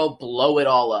might as well blow it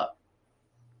all up.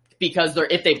 Because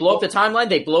if they blow up the timeline,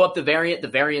 they blow up the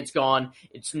variant's gone,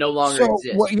 it's no longer so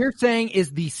exists. what you're saying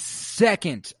is the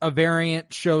second a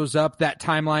variant shows up, that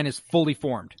timeline is fully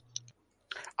formed.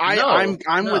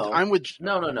 I'm with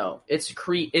No.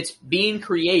 It's being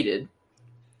created.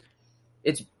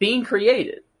 It's being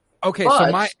created. Okay, But-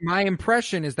 so my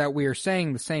impression is that we are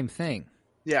saying the same thing.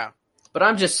 yeah. But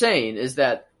I'm just saying is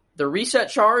that the reset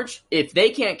charge, if they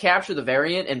can't capture the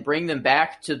variant and bring them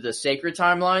back to the sacred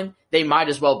timeline, they might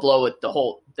as well blow the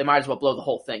whole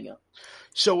thing up.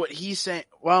 So what he's saying,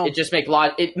 well, It just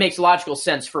makes logical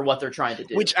sense for what they're trying to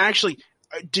do. which actually,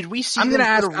 did we see I'm going to them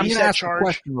ask put a reset a charge?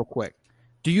 question real quick.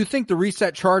 Do you think the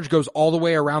reset charge goes all the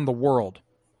way around the world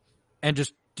and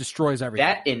just destroys everything?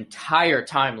 that entire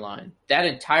timeline, that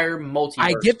entire multiverse.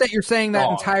 I get that you're saying that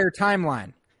gone. entire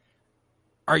timeline.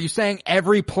 Are you saying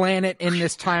every planet in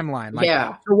this timeline? Like,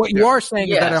 Yeah. So what you are saying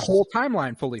is that a Yes. whole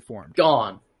timeline fully formed.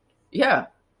 Gone. Yeah,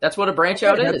 that's what a branch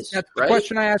out That's is. the right?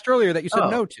 question I asked earlier that you said Oh.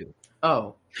 no to.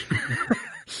 Oh.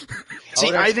 See,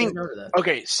 would I actually think, remember that.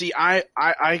 okay, see, I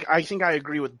think I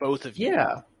agree with both of you.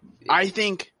 Yeah. I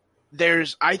think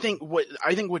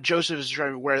what Joseph is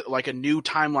trying, where like a new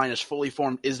timeline is fully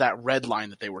formed, is that red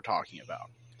line that they were talking about.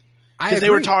 Because they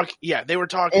were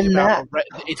talking about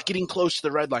it's getting close to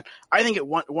the red line. I think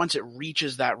once it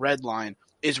reaches that red line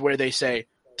is where they say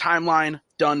timeline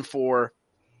done for,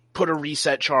 put a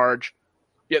reset charge.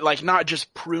 Like not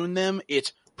just prune them,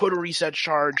 it's put a reset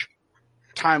charge,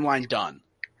 timeline done.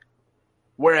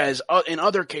 Whereas in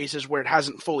other cases where it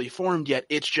hasn't fully formed yet,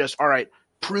 it's just, all right,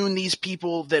 prune these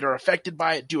people that are affected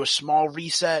by it, do a small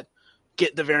reset,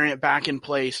 get the variant back in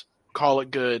place, call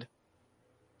it good,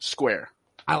 square.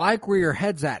 I like where your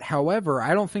head's at. However,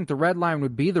 I don't think the red line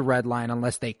would be the red line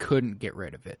unless they couldn't get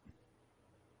rid of it.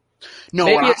 No,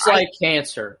 maybe it's like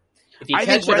cancer. If you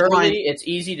catch it early, it's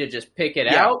easy to just pick it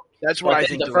out. That's what I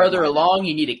think. The further along,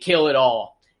 you need to kill it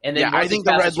all. And then I think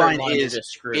the red line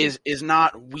is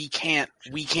not we can't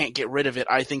get rid of it.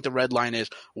 I think the red line is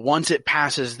once it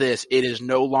passes this, it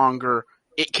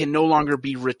can no longer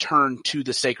be returned to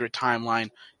the sacred timeline.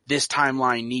 This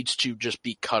timeline needs to just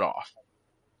be cut off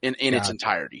in its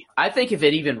entirety. I think if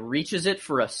it even reaches it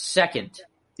for a second,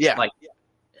 like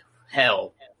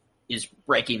hell is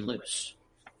breaking loose.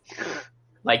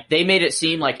 Like they made it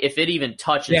seem like if it even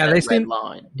touches that red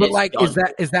line, but like is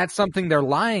that something they're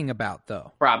lying about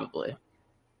though? Probably.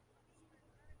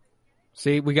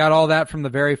 See, we got all that from the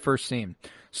very first scene.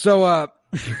 So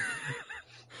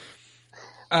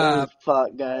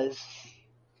fuck, guys.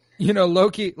 You know,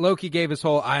 Loki gave his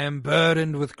whole "I am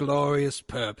burdened with glorious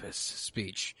purpose"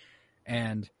 speech,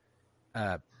 and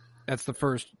that's the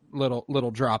first little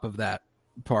drop of that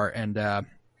part. And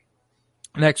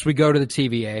next, we go to the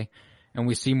TVA, and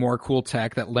we see more cool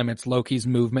tech that limits Loki's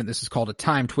movement. This is called a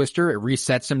time twister. It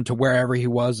resets him to wherever he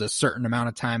was a certain amount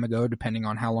of time ago, depending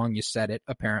on how long you set it.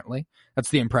 Apparently, that's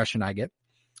the impression I get.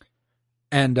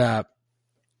 And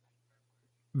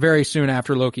very soon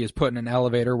after, Loki is put in an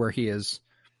elevator where he is,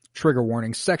 trigger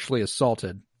warning, sexually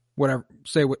assaulted. Whatever,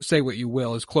 say what you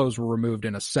will. His clothes were removed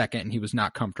in a second, and he was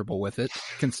not comfortable with it.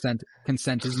 Consent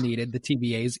is needed. The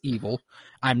TVA is evil.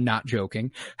 I'm not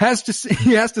joking. He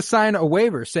has to sign a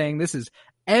waiver saying this is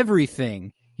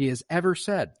everything he has ever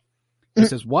said. He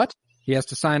says what? He has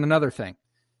to sign another thing.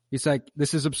 He's like,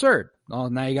 this is absurd. Oh,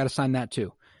 now you got to sign that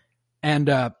too. And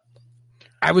I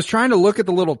was trying to look at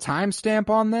the little timestamp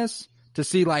on this to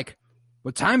see like,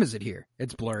 what time is it here?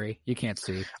 It's blurry. You can't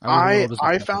see.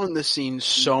 I found this scene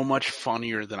so much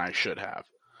funnier than I should have.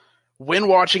 When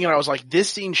watching it, I was like, this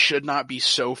scene should not be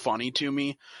so funny to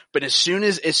me. But as soon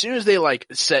as they like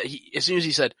said, as soon as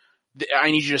he said, I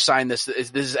need you to sign this.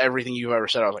 This is everything you've ever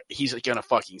said. I was like, he's gonna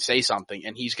fucking say something,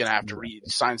 and he's gonna have to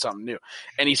sign something new.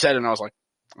 And he said it, and I was like,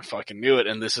 I fucking knew it,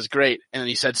 and this is great. And then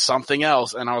he said something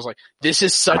else, and I was like, this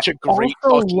is such a great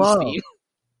fucking scene.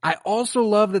 I also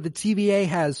love that the TVA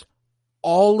has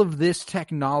all of this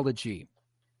technology,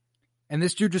 and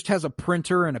this dude just has a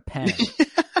printer and a pen.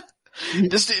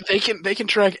 They can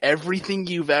track everything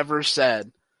you've ever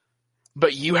said,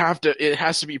 but it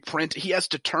has to be printed. He has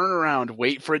to turn around,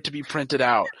 wait for it to be printed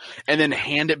out, and then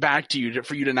hand it back to you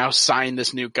for you to now sign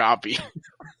this new copy.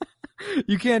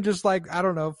 You can't just like, I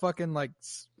don't know, fucking like.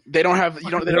 They don't have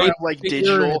like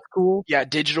digital,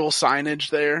 digital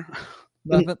signage there.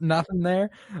 Nothing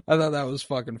there. I thought that was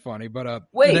fucking funny, but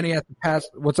wait. Then he has to pass.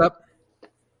 What's up?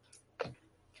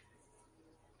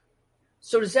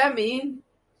 So does that mean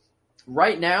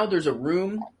right now there's a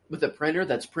room with a printer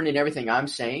that's printing everything I'm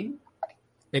saying?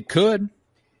 It could.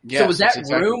 Yeah, so is that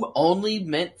room only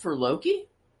meant for Loki?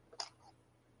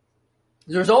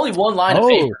 There's only one line of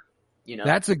paper. You know?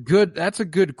 That's a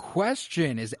good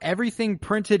question. Is everything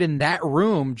printed in that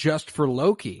room just for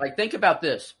Loki? Like, think about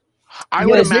this. I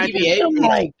would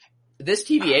imagine this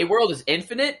TVA world is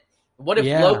infinite. What if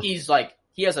Loki's like,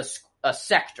 he has a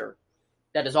sector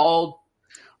that is all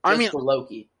for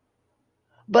Loki?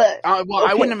 But I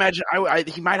wouldn't imagine.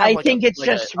 He might have.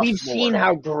 We've seen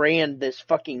how grand this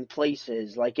fucking place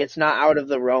is. Like, it's not out of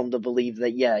the realm to believe that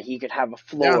he could have a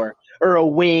floor or a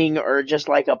wing or just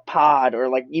like a pod or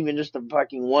like even just a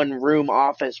fucking one room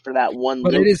office for that one.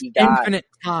 But it is infinite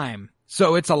time,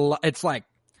 so it's like.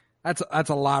 That's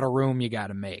a lot of room you got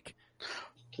to make.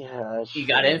 Yeah, you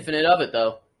got infinite of it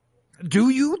though. Do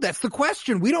you? That's the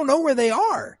question. We don't know where they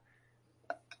are.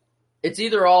 It's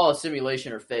either all a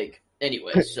simulation or fake,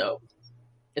 anyway. So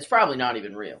it's probably not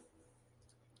even real.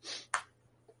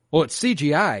 Well, it's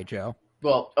CGI, Joe.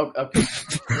 Well, okay.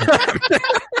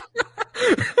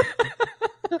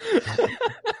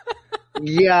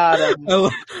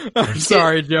 I'm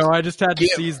sorry, Joe. I just had to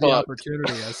seize the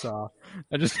opportunity I saw.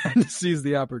 I just had to seize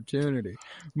the opportunity.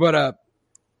 But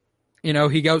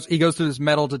he goes to this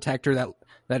metal detector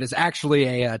that is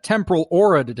actually a temporal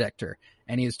aura detector,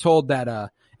 and he is told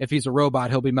that if he's a robot,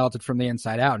 he'll be melted from the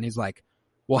inside out. And he's like,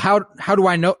 "Well, how do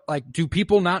I know? Like, do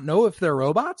people not know if they're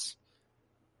robots?"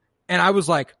 And I was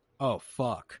like, oh,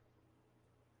 fuck.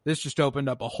 This just opened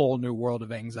up a whole new world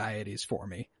of anxieties for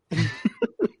me.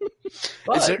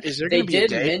 But is there they gonna be a did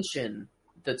day? mention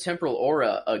the temporal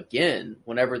aura again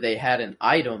whenever they had an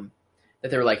item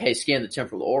that they were like, hey, scan the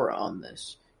temporal aura on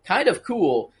this. Kind of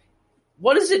cool.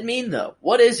 What does it mean, though?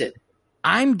 What is it?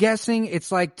 I'm guessing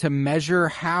it's like to measure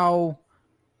how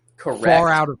Correct. far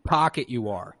out of pocket you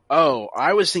are. Oh,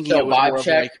 I was thinking So it was vibe more of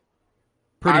check? like.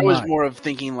 Pretty I was much. more of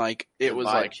thinking like it was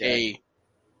Vibe like check.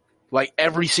 like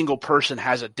every single person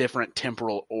has a different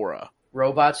temporal aura.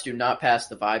 Robots do not pass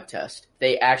the vibe test.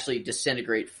 They actually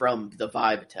disintegrate from the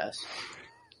vibe test.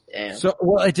 Damn. So,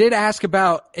 well, it did ask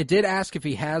if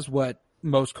he has what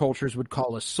most cultures would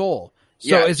call a soul. So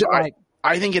Yeah, is it so like,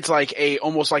 I think it's like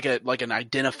almost like an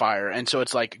identifier, and so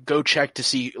it's like go check to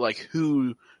see like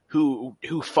who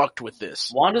fucked with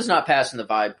this. Wanda's not passing the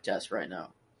vibe test right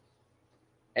now.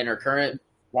 In her current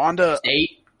Wanda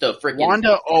state, the freaking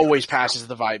Wanda always passes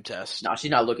the vibe test. No,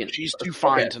 she's not looking. She's too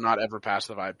fine Okay. to not ever pass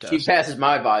the vibe test. She passes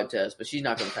my vibe test, but she's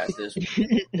not going to pass this one.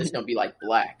 It's going to be like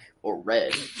black or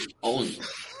red only.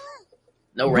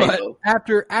 No but rainbow.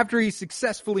 after he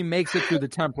successfully makes it through the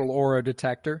temporal aura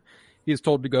detector, he is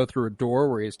told to go through a door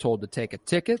where he is told to take a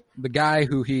ticket. The guy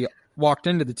who he walked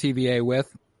into the TVA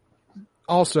with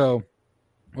also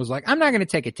was like, I'm not going to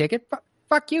take a ticket.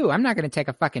 Fuck you. I'm not going to take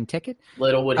a fucking ticket.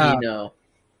 Little would he know.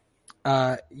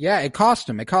 Yeah, it cost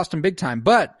him. It cost him big time.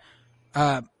 But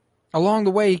along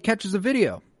the way, he catches a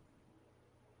video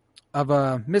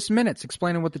of Miss Minutes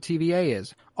explaining what the TVA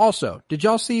is. Also, did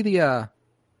y'all see the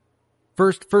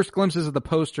first glimpses of the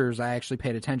posters I actually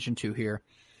paid attention to here,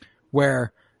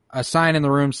 where a sign in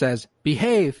the room says,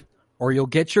 behave or you'll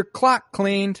get your clock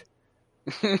cleaned.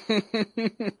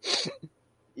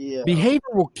 Yeah. Behavior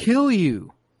will kill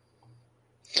you.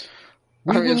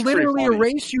 We I mean, will it's pretty literally funny.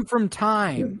 erase you from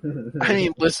time. I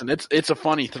mean, listen, it's a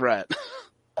funny threat.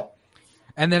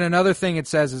 And then another thing it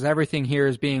says is everything here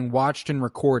is being watched and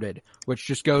recorded, which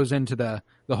just goes into the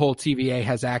whole TVA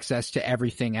has access to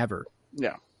everything ever.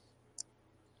 Yeah.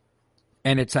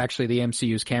 And it's actually the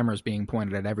MCU's cameras being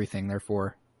pointed at everything.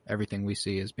 Therefore, everything we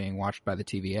see is being watched by the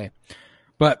TVA.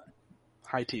 But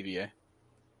Hi, TVA.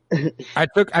 I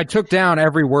took down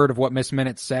every word of what Miss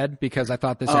Minutes said because I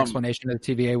thought this explanation of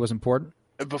the TVA was important.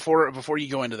 Before you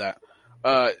go into that,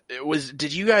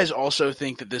 did you guys also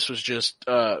think that this was just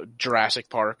Jurassic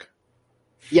Park?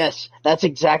 Yes, that's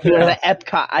exactly what the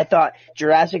Epcot. I thought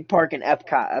Jurassic Park and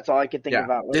Epcot. That's all I could think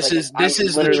about. This Like, is I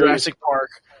the literally- Jurassic Park.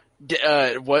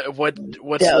 What's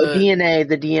the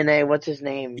the DNA. What's his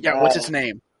name? Yeah, what's its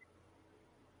name?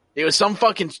 It was some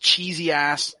fucking cheesy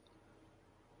ass.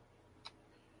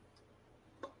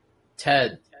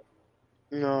 Ted.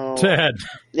 No, Ted,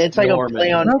 it's like Norman. a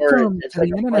play on words. welcome It's to like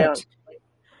the a play on. internet.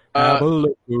 Have a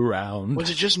look around. Was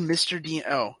it just Mr. D?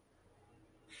 Oh,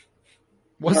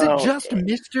 Was No. it just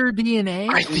Mr. DNA?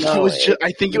 I think No, it was just.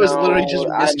 I think it was literally just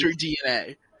no, Mr.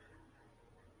 DNA.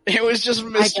 It was just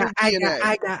Mr. DNA.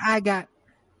 I got.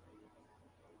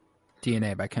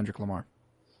 DNA by Kendrick Lamar.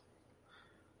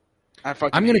 I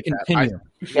fucking I'm going to hate that.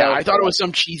 continue. I thought it was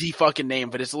some cheesy fucking name,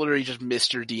 but it's literally just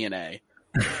Mr. DNA.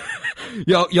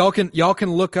 Y'all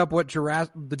can look up what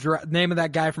the name of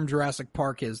that guy from Jurassic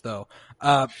Park is, though.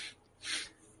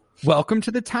 Welcome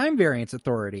to the Time Variance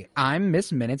Authority. I'm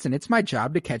Miss Minutes, and it's my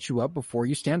job to catch you up before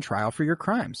you stand trial for your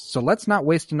crimes. So let's not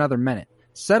waste another minute.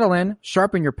 Settle in,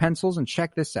 sharpen your pencils, and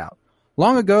check this out.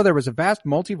 Long ago, there was a vast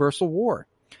multiversal war.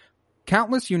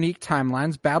 Countless unique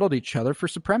timelines battled each other for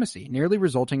supremacy, nearly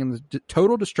resulting in the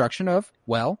total destruction of,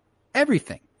 well,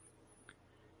 everything.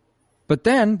 But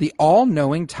then, the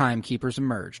all-knowing timekeepers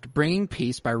emerged, bringing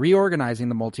peace by reorganizing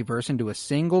the multiverse into a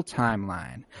single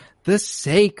timeline. The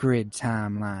sacred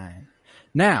timeline.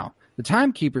 Now, the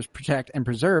timekeepers protect and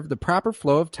preserve the proper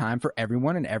flow of time for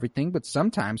everyone and everything, but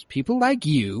sometimes people like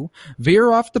you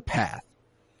veer off the path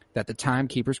that the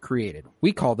timekeepers created.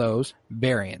 We call those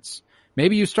variants.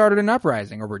 Maybe you started an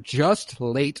uprising or were just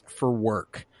late for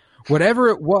work. Whatever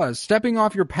it was, stepping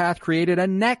off your path created a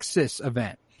nexus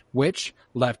event, which,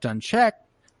 left unchecked,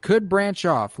 could branch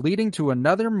off, leading to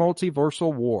another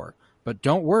multiversal war. But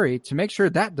don't worry, to make sure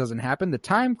that doesn't happen, the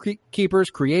Timekeepers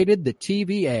created the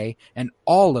TVA and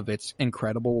all of its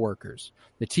incredible workers.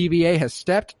 The TVA has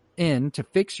stepped in to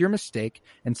fix your mistake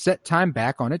and set time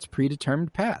back on its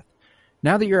predetermined path.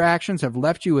 Now that your actions have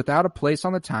left you without a place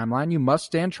on the timeline, you must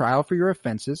stand trial for your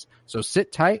offenses, so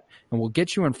sit tight and we'll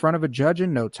get you in front of a judge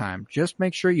in no time. Just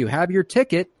make sure you have your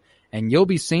ticket and you'll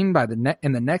be seen by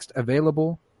in the next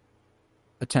available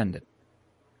attendant.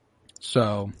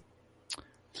 So,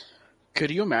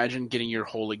 Could you imagine getting your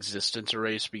whole existence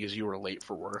erased because you were late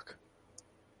for work?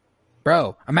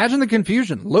 Bro, imagine the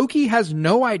confusion. Loki has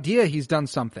no idea he's done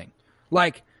something.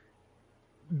 Like,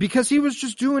 because he was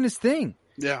just doing his thing.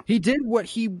 Yeah. He did what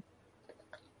he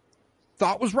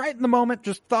thought was right in the moment,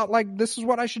 just thought like, this is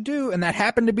what I should do. And that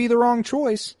happened to be the wrong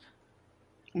choice.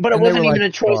 But it wasn't even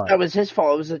a choice that was his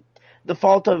fault. It was the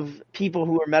fault of people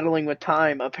who were meddling with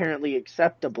time, apparently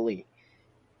acceptably.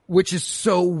 Which is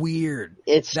so weird.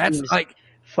 Was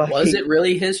it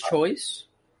really his choice?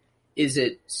 Is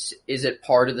it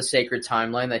part of the sacred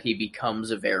timeline that he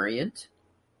becomes a variant?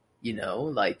 You know,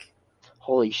 like,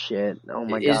 holy shit! Oh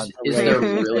my god! Is there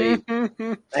really?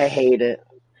 I hate it.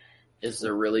 Is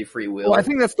there really free will? Well, I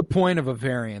think that's the point of a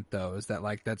variant, though, is that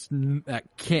like that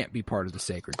can't be part of the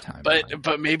sacred timeline.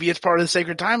 But maybe it's part of the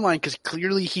sacred timeline because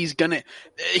clearly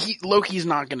Loki's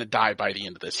not gonna die by the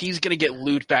end of this. He's gonna get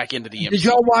looped back into the MCU. Did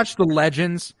y'all watch the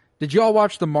Legends? Did y'all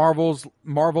watch the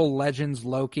Marvel Legends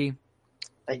Loki?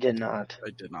 I did not.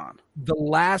 The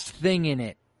last thing in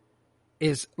it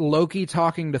is Loki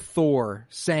talking to Thor,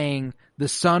 saying, "The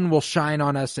sun will shine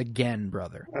on us again,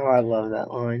 brother." Oh, I love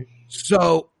that line.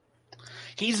 So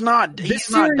he's not dying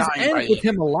ends with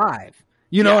him alive.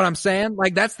 You know what I'm saying?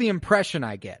 Like, that's the impression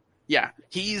I get. Yeah,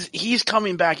 he's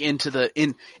coming back into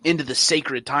the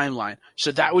sacred timeline.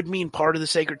 So that would mean part of the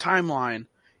sacred timeline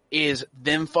is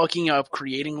them fucking up,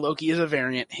 creating Loki as a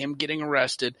variant, him getting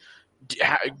arrested,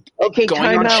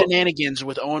 going on shenanigans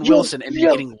with Owen Wilson, and then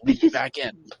getting looped back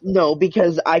in. No,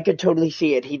 because I could totally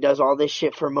see it. He does all this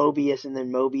shit for Mobius, and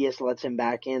then Mobius lets him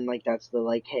back in. Like, that's the,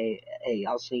 like, hey,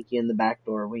 I'll sneak you in the back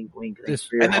door, wink, wink,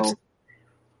 for your home.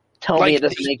 Tell me it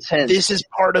doesn't make sense. This is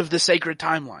part of the sacred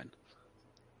timeline.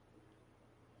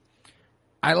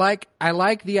 I like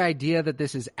the idea that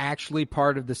this is actually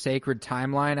part of the sacred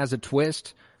timeline as a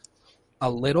twist, a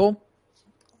little.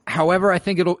 However, I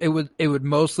think it would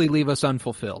mostly leave us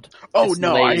unfulfilled. Oh,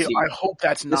 no, I hope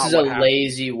that's not. This is a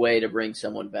lazy way to bring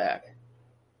someone back.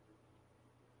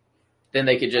 Then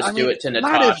they could just do it to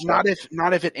Natasha.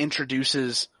 Not if it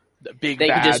introduces the big. They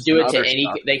could just do it to any.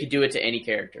 Stuff. They could do it to any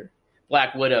character.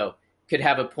 Black Widow could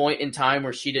have a point in time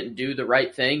where she didn't do the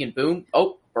right thing, and boom,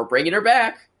 we're bringing her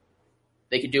back.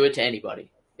 They could do it to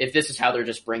anybody. If this is how they're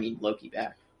just bringing Loki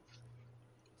back.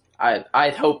 I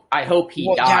hope he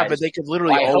dies. Yeah, but they could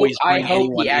literally always bring anyone. I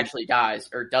hope he actually dies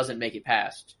or doesn't make it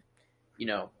past. You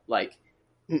know, like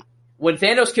when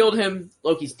Thanos killed him,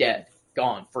 Loki's dead,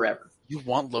 gone forever. You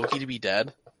want Loki to be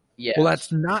dead? Yeah. Well,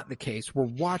 that's not the case. We're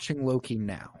watching Loki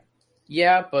now.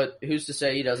 Yeah, but who's to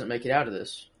say he doesn't make it out of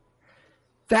this?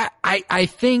 That I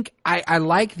think I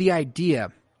like the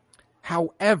idea.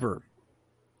 However,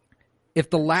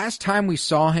 if the last time we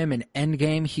saw him in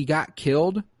Endgame he got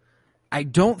killed, I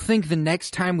don't think the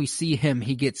next time we see him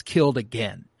he gets killed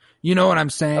again. You know what I'm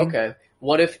saying? Okay.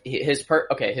 What if his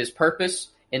purpose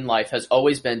in life has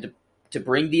always been to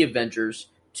bring the Avengers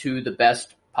to the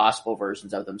best possible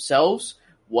versions of themselves?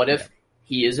 What if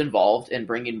he is involved in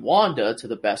bringing Wanda to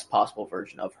the best possible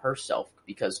version of herself?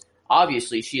 Because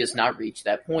obviously she has not reached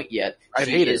that point yet.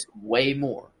 She is way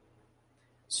more.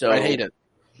 So I'd hate it.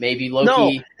 Maybe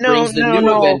Loki brings the new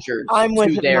Avengers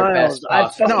to their best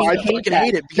possible. I fucking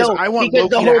hate it because I want Loki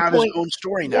to have his own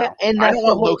story now. Yeah, and I don't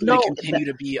want Loki to continue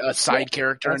to be a side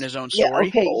character in his own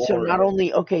story. Yeah,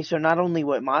 so not only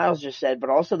what Miles just said, but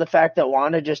also the fact that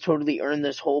Wanda just totally earned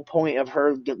this whole point of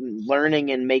her learning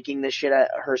and making this shit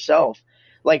herself.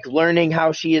 Like learning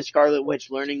how she is Scarlet Witch,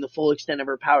 learning the full extent of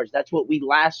her powers. That's what we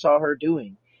last saw her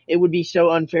doing. It would be so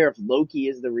unfair if Loki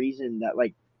is the reason that,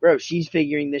 like, bro, she's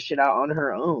figuring this shit out on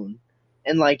her own.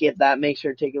 And, like, if that makes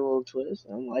her take a little twist,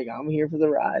 I'm here for the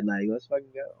ride. Like, let's fucking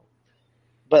go.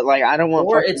 But, like, I don't want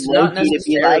Loki to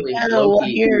be like, oh, well,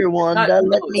 here, Wanda,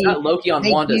 it's not Loki on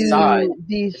Wanda's side.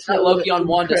 It's not Loki on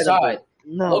Wanda's side.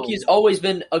 No. Loki's always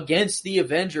been against the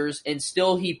Avengers, and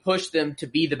still he pushed them to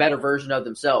be the better version of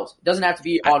themselves. It doesn't have to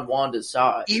be on Wanda's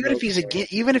side. Even if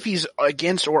he's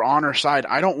against or on her side,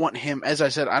 I don't want him, as I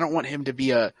said, I don't want him to be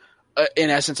in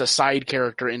essence, a side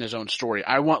character in his own story.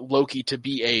 I want Loki to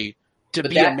be a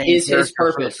main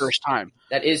character for the first time.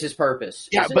 That is his purpose.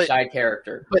 Yeah, a side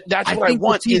character. But that's what I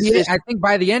want. I think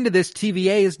by the end of this,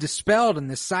 TVA is dispelled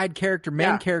and this side character,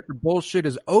 main character bullshit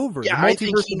is over. Yeah, I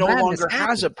think he no longer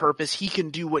has a purpose. He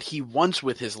can do what he wants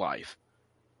with his life.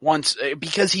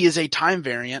 Because he is a time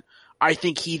variant, I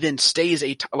think he then stays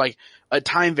a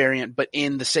time variant, but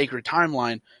in the sacred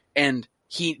timeline, and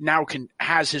he now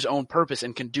has his own purpose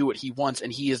and can do what he wants,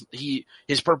 and his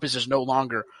purpose is no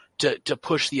longer to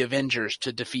push the Avengers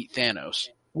to defeat Thanos.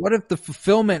 What if the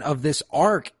fulfillment of this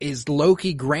arc is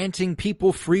Loki granting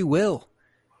people free will?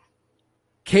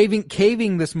 Caving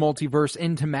this multiverse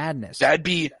into madness. That'd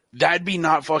be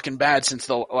not fucking bad since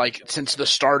the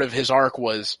start of his arc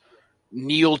was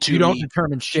Neil to you don't me,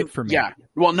 determine shit for me. Yeah.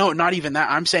 Well, no, not even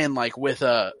that. I'm saying like with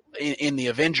in the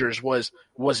Avengers was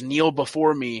Neil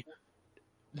before me.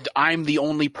 I'm the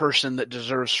only person that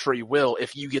deserves free will.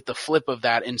 If you get the flip of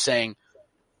that and saying,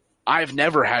 I've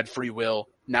never had free will,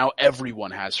 now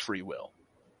everyone has free will.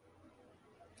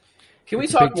 Can we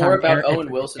talk more about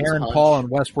Owen Wilson's Aaron hunch? Paul in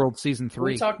Westworld season 3. Can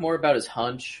we talk more about his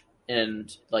hunch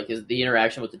and like the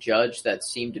interaction with the judge that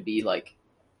seemed to be like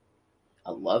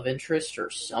a love interest or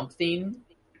something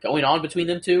going on between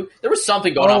them two? There was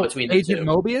something going on between them Agent two.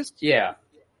 Mobius? Yeah.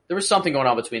 There was something going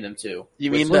on between them two.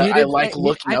 You mean that I like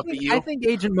looking up at you? I think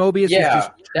Agent Mobius is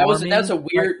just that's a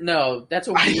weird that's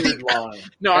a weird line.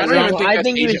 No, I don't even think I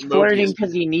think he was flirting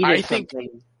because he needed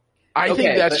something. I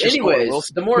think that's just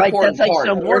anyways, the more important part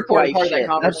of that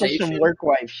conversation. That's like some work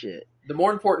wife shit. The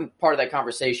more important part of that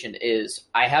conversation is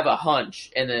I have a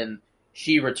hunch, and then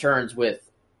she returns with,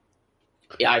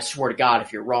 "Yeah, I swear to God,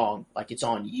 if you're wrong, like it's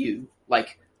on you."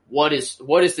 Like, what is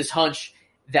this hunch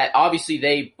that obviously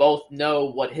they both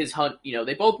know what his hunch? You know,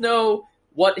 they both know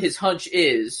what his hunch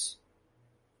is.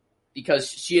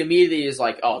 Because she immediately is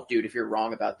like, "Oh, dude, if you're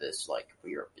wrong about this, like,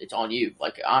 it's on you.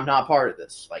 Like, I'm not part of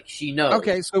this." Like, she knows.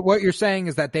 Okay, so what you're saying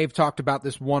is that they've talked about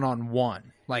this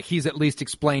one-on-one. Like, he's at least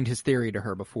explained his theory to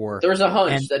her before. There's a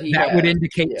hunch that he would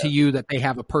indicate to you that they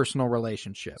have a personal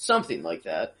relationship. Something like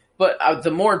that. But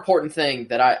the more important thing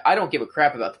that I don't give a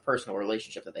crap about the personal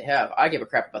relationship that they have. I give a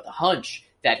crap about the hunch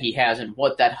that he has and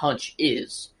what that hunch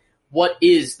is. What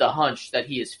is the hunch that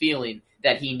he is feeling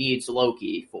that he needs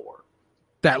Loki for?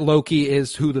 That Loki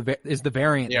is the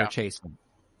variant they're chasing.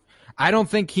 I don't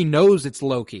think he knows it's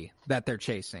Loki that they're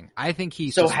chasing. I think he.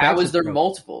 So how is there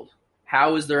multiple?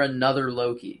 How is there another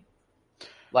Loki?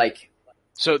 Like,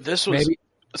 so this was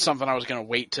something I was going to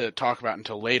wait to talk about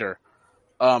until later.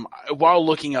 While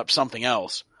looking up something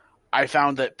else, I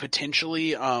found that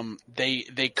potentially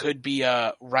they could be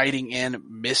writing in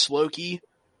Miss Loki,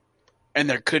 and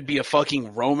there could be a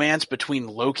fucking romance between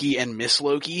Loki and Miss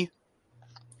Loki.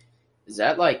 Is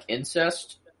that like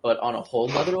incest, but on a whole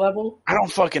other level? I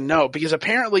don't fucking know, because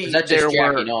apparently is that just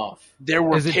jacking off? There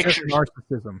were pictures. Just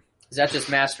narcissism? Is that just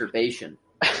masturbation?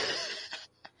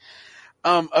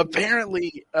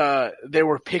 Apparently, there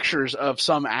were pictures of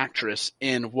some actress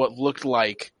in what looked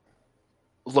like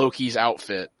Loki's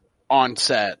outfit on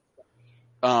set.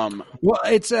 Well,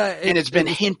 it's been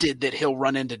hinted that he'll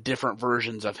run into different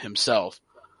versions of himself,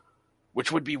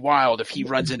 which would be wild if he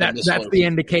runs into Miss Loki. That's the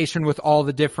indication with all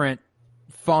the different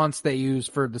fonts they use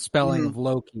for the spelling of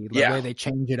Loki, the way they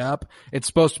change it up. It's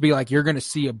supposed to be like you're going to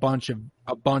see a bunch of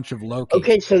Loki.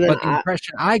 Okay, so then but the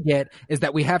impression I get is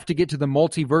that we have to get to the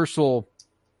multiversal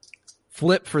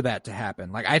flip for that to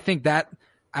happen. Like I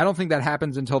don't think that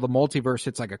happens until the multiverse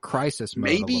hits like a crisis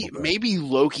mode. Maybe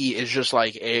Loki is just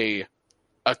like a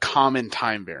common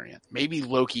time variant. Maybe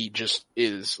Loki just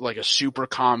is like a super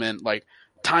common like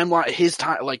timeline. His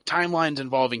time like timelines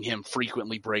involving him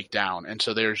frequently break down, and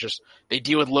so they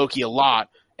deal with Loki a lot,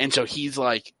 and so he's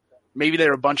like maybe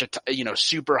there are a bunch of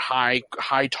super high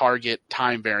target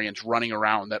time variants running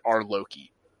around that are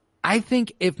Loki. I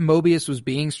think if Mobius was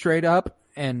being straight up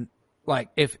and like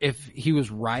if he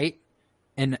was right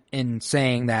in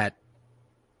saying that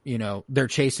they're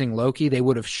chasing Loki, they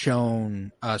would have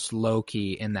shown us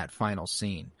Loki in that final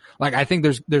scene. Like I think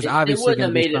there's obviously they wouldn't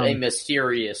have made it a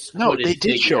mysterious. No, they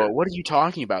did show it. What are you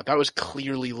talking about? That was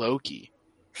clearly Loki.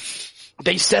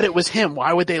 They said it was him.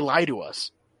 Why would they lie to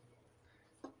us?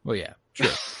 Well, yeah,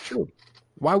 true.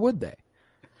 Why would they?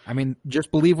 I mean,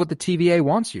 just believe what the TVA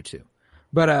wants you to.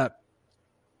 But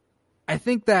I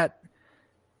think a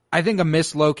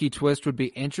Miss Loki twist would be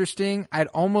interesting. I'd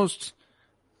almost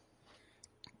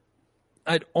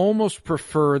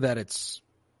prefer that it's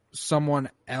someone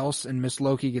else and Miss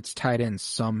Loki gets tied in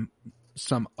some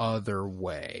other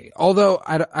way. Although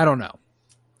I don't know.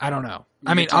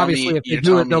 I mean, obviously, if they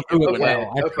do it, they'll do it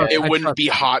well. It wouldn't be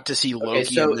hot to see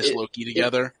Loki and Miss Loki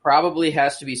together. It probably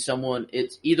has to be someone.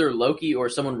 It's either Loki or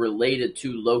someone related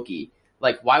to Loki.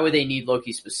 Like, why would they need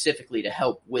Loki specifically to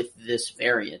help with this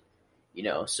variant?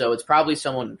 So it's probably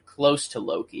someone close to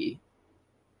Loki.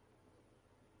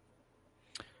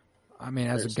 I mean,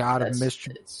 as a god of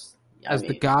mischief,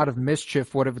 the god of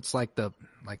mischief, what if it's like the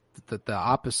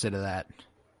opposite of that,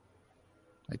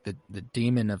 like the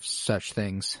demon of such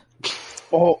things?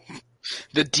 Oh,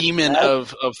 the demon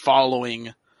of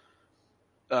following,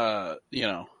 of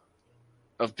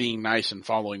being nice and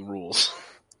following rules.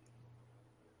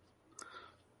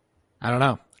 I don't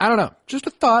know. Just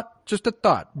a thought,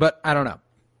 but I don't know.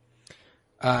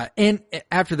 And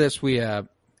after this, Loki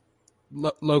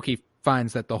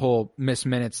finds that the whole Miss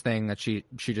Minutes thing that she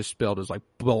just spilled is like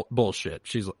bullshit.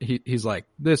 He's like,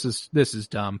 this is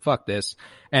dumb. Fuck this.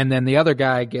 And then the other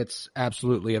guy gets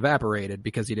absolutely evaporated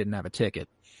because he didn't have a ticket.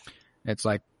 It's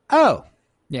like, oh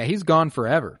yeah, he's gone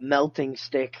forever. Melting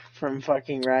stick from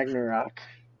fucking Ragnarok.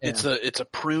 Yeah. It's a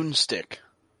prune stick.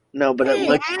 No, but it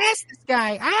looks.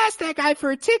 I asked that guy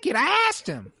for a ticket. I asked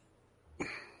him.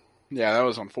 Yeah, that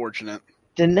was unfortunate.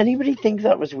 Didn't anybody think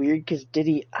that was weird? Because did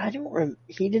he?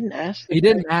 He didn't ask. He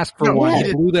didn't ask for one.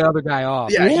 He blew the other guy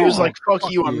off. Yeah, he was like,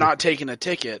 "Fuck you! I'm not taking a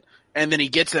ticket." And then he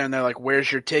gets there, and they're like, "Where's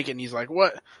your ticket?" And he's like,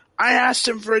 "What? I asked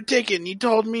him for a ticket, and he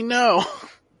told me no."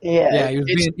 Yeah, he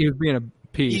was being a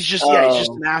piece. He's just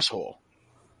an asshole.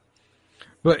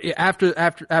 But after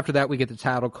that, we get the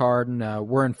title card, and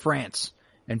we're in France.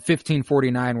 In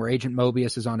 1549, where Agent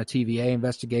Mobius is on a TVA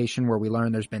investigation, where we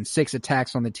learn there's been 6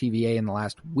 attacks on the TVA in the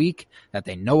last week that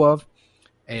they know of.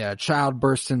 A child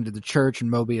bursts into the church, and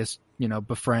Mobius,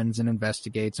 befriends and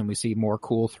investigates, and we see more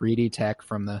cool 3D tech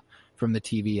from the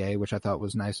TVA, which I thought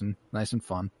was nice and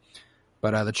fun.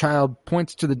 But the child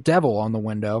points to the devil on the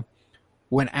window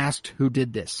when asked who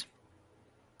did this,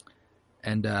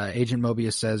 and Agent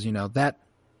Mobius says, that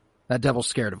devil's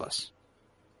scared of us.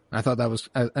 I thought that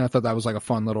was like a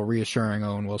fun little reassuring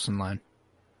Owen Wilson line.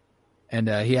 And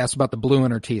he asks about the blue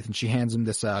in her teeth, and she hands him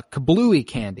this kablooey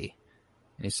candy.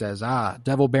 And he says,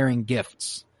 devil-bearing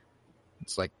gifts.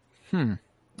 It's like, I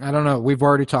don't know. We've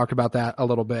already talked about that a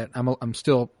little bit. I'm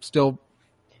still flustered.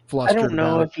 I don't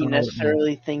know if he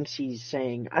necessarily thinks he's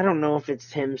saying. I don't know if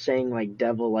it's him saying like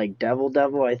devil.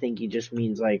 I think he just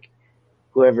means like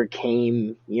whoever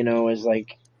came, is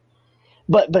like.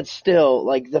 But still,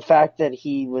 like, the fact that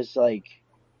he was, like,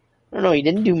 I don't know, he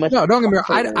didn't do much. No, don't get me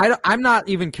wrong. I'm not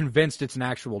even convinced it's an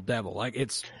actual devil. Like,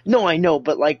 it's... No, I know,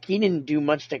 but, like, he didn't do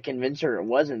much to convince her it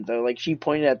wasn't, though. Like, she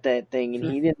pointed at that thing, and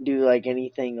he didn't do, like,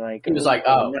 anything, like... He was like,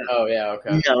 oh, yeah,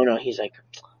 okay. No, he's like,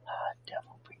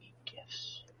 devil bringing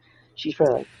gifts. She's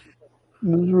probably like,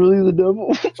 this is really the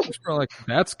devil? She's probably like,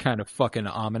 that's kind of fucking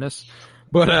ominous.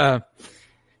 But,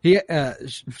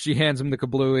 she hands him the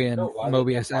kablooey, and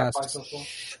Mobius asks.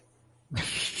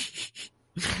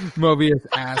 Mobius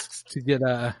asks to get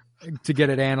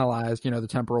it analyzed, the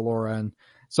temporal aura, and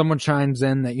someone chimes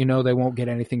in that they won't get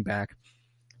anything back.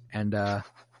 And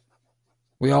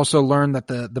we also learn that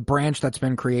the branch that's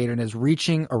been created is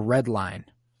reaching a red line.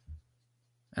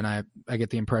 And I get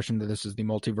the impression that this is the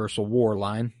multiversal war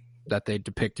line that they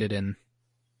depicted in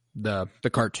the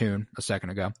cartoon a second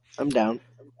ago. I'm down.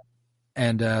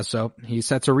 And so he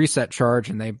sets a reset charge,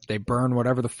 and they burn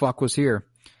whatever the fuck was here.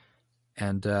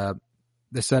 And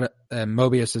they said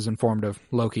Mobius is informed of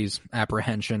Loki's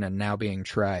apprehension and now being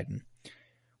tried. And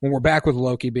when we're back with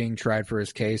Loki being tried for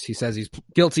his case, he says he's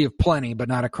guilty of plenty, but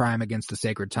not a crime against the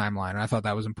sacred timeline. And I thought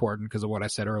that was important because of what I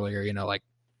said earlier. Like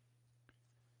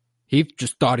he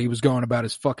just thought he was going about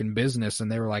his fucking business,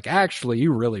 and they were like, "Actually,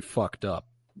 you really fucked up."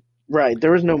 Right.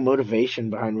 There was no motivation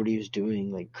behind what he was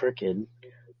doing, like crooked.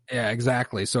 Yeah,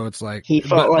 exactly. So it's like he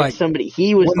felt like somebody.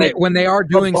 He was when they are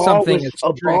doing something.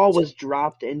 A ball was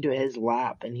dropped into his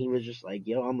lap, and he was just like,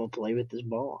 "Yo, I'm gonna play with this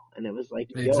ball," and it was like,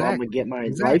 "Yo, I'm gonna get my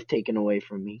life taken away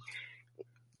from me."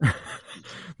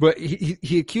 But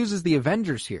he accuses the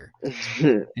Avengers here.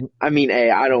 I mean, hey,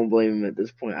 I don't blame him at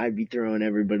this point. I'd be throwing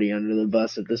everybody under the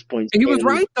bus at this point. And he was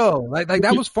right though. Like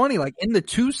that was funny. Like in the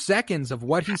 2 seconds of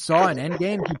what he saw in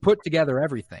Endgame, he put together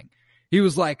everything. He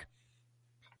was like.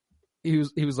 He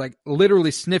was like literally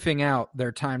sniffing out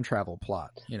their time travel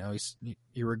plot.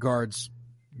 He regards,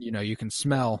 you can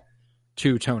smell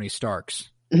 2 Tony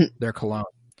Starks, their cologne.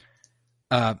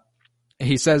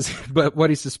 He says, but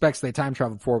what he suspects they time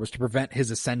traveled for was to prevent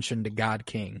his ascension to God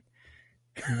King.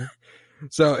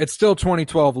 So it's still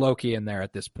 2012 Loki in there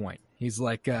at this point. He's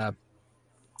like, yeah,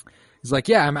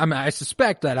 I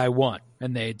suspect that I won,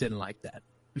 and they didn't like that.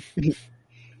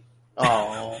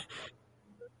 Oh.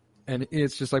 And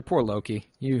it's just like, poor Loki,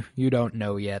 you don't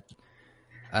know yet.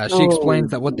 She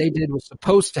explains that what they did was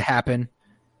supposed to happen,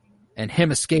 and him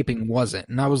escaping wasn't.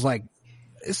 And I was like,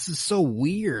 this is so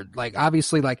weird. Like,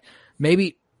 obviously, like,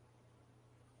 maybe,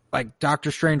 like,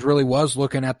 Doctor Strange really was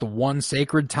looking at the one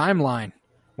sacred timeline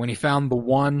when he found the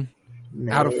one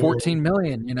out of 14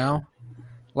 million,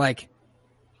 Like,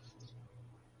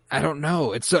 I don't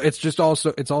know. It's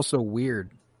also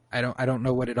weird. I don't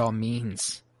know what it all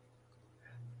means.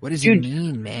 What does he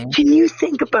mean, man? Can you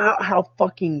think about how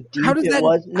fucking deep it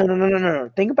was?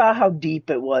 No. Think about how deep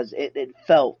it was. It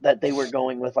felt that they were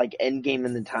going with like Endgame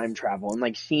and the time travel, and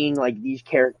like seeing like these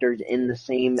characters in the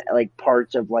same like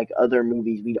parts of like other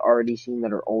movies we'd already seen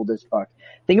that are old as fuck.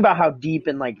 Think about how deep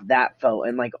and like that felt,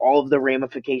 and like all of the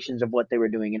ramifications of what they were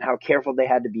doing, and how careful they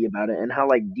had to be about it, and how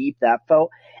like deep that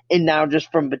felt. And now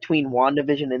just from between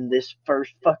WandaVision and this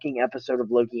first fucking episode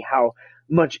of Loki, how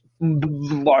much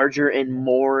larger and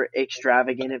more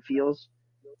extravagant it feels.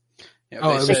 Yeah,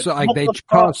 it was so, like they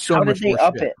caused so much more shit.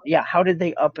 How did they up it? Yeah, how did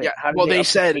they up it? Yeah,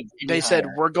 they said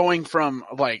we're going from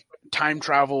like time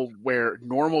travel where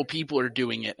normal people are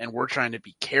doing it and we're trying to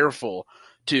be careful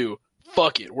to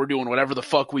fuck it, we're doing whatever the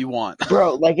fuck we want.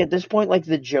 Bro, like at this point, like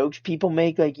the jokes people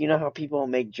make, like you know how people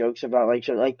make jokes about like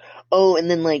shit, like, oh,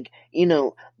 and then like, you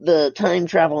know, the time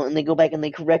travel and they go back and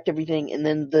they correct everything and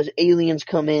then the aliens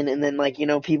come in and then like, you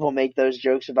know, people make those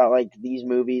jokes about like these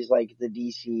movies like the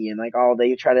DC and like all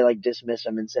they try to like dismiss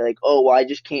them and say like, oh, well, I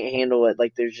just can't handle it,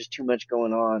 like there's just too much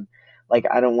going on. Like,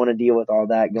 I don't want to deal with all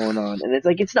that going on. And it's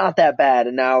like, it's not that bad.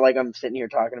 And now, like, I'm sitting here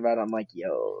talking about it. I'm like,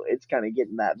 yo, it's kind of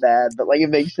getting that bad. But, like, it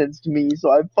makes sense to me. So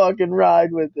I fucking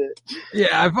ride with it.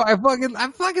 Yeah, I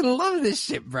fucking love this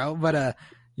shit, bro. But,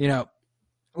 you know,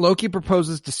 Loki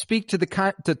proposes to speak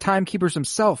to to timekeepers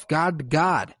himself, God to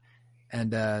God.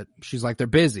 And, she's like, they're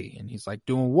busy. And he's like,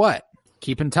 doing what?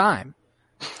 Keeping time.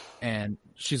 And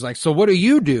she's like, so what do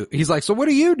you do? He's like, so what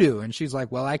do you do? And she's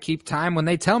like, well, I keep time when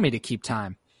they tell me to keep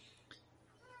time.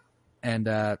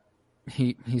 And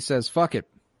he says, fuck it.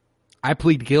 I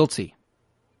plead guilty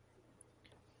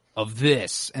of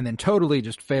this. And then totally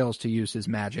just fails to use his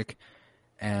magic.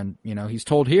 And, you know, he's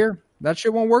told here, that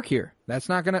shit won't work here. That's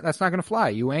not gonna fly.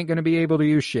 You ain't gonna be able to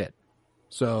use shit.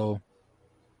 So,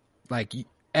 like,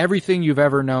 everything you've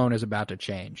ever known is about to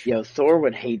change. Yo, Thor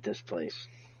would hate this place.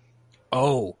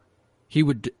 Oh, he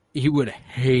would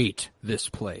hate this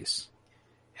place.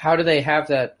 How do they have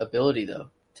that ability,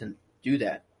 though, to do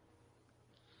that?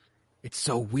 It's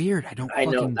so weird. I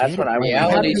know. That's what I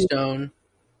Reality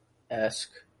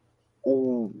Stone-esque.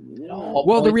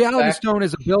 Well, the Reality Stone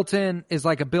is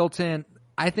like a built-in.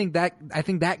 I think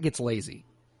that gets lazy.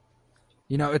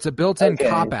 You know, it's a built-in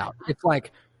cop-out. It's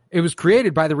like it was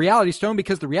created by the Reality Stone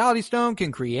because the Reality Stone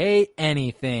can create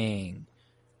anything.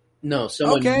 No,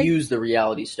 someone used the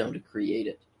Reality Stone to create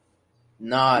it.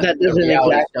 Not that doesn't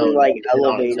exactly like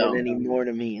elevate it anymore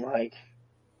to me. Like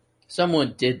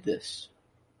someone did this.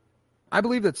 I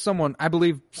believe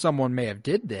someone may have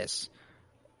did this.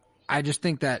 I just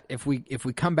think that if we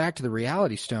come back to the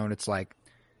Reality Stone, it's like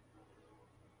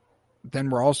then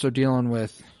we're also dealing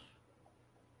with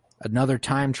another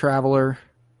time traveler.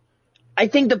 I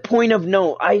think the point of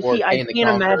I can't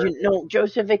imagine. No,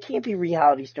 Joseph, it can't be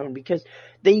Reality Stone because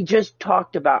they just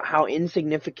talked about how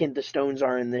insignificant the stones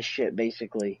are in this shit,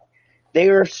 basically. They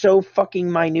are so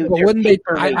fucking minute. Well, wouldn't they?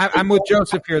 I'm with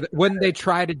Joseph here. Wouldn't they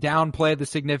try to downplay the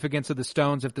significance of the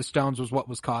stones if the stones was what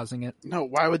was causing it? No,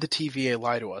 why would the TVA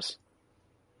lie to us?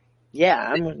 Yeah,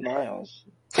 I'm with Miles.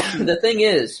 The thing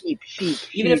is,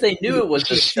 even if they knew it was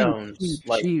the stones,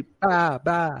 like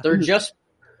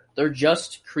they're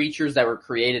just creatures that were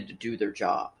created to do their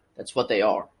job. That's what they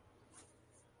are.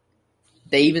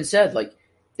 They even said like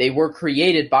they were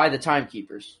created by the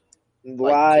timekeepers.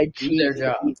 Why cheat their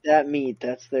job? Eat that meat.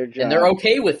 That's their job. And they're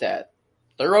okay with that.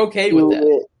 They're okay with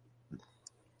that.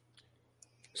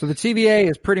 So the TVA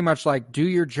is pretty much like, do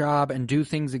your job and do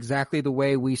things exactly the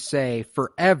way we say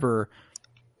forever.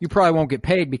 You probably won't get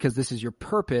paid because this is your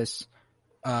purpose,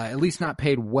 at least not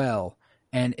paid well.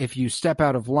 And if you step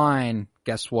out of line,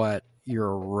 guess what? You're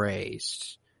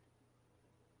erased.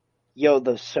 Yo,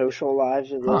 the social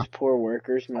lives of those poor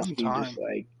workers must be just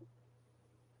like...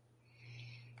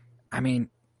 I mean,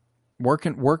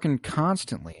 working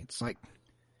constantly. It's like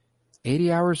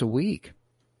 80 hours a week.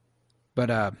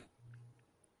 But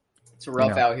it's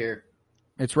rough out here.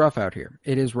 It's rough out here.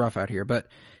 It is rough out here. But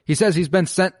he says he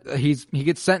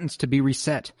gets sentenced to be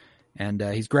reset. And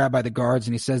he's grabbed by the guards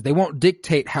and he says they won't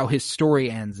dictate how his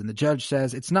story ends. And the judge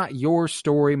says, it's not your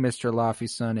story, Mr.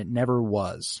 Laufey-son. It never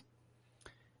was.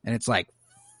 And it's like,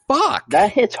 fuck.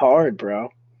 That hits hard, bro.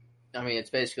 I mean, it's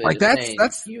basically like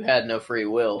that's you had no free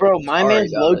will. Bro, my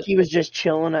man's Loki was just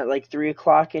chilling at like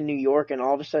 3:00 in New York, and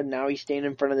all of a sudden now he's standing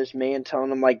in front of this man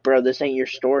telling him like, bro, this ain't your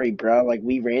story, bro. Like,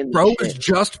 we ran this shit. Was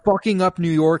just fucking up New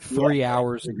York 3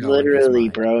 hours ago. Literally,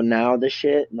 bro. Now the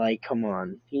shit, like, come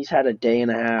on. He's had a day and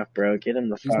a half, bro. Get him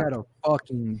the fuck. He's had a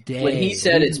fucking day. When he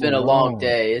said it's been a long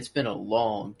day, it's been a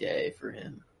long day for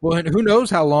him. Well, and who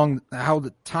knows how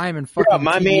the time and fucking... Yeah,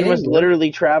 my man was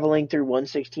literally traveling through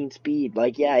 1/16 speed.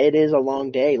 Like, yeah, it is a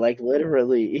long day. Like,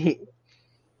 literally.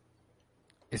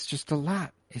 It's just a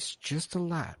lot.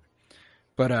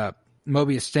 But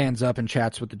Mobius stands up and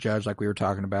chats with the judge like we were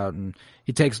talking about, and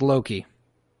he takes Loki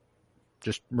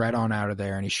just right on out of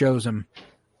there, and he shows him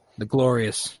the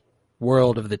glorious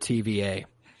world of the TVA.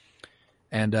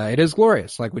 And it is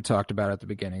glorious, like we talked about at the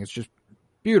beginning. It's just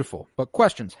beautiful. But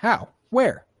questions: how?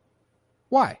 Where?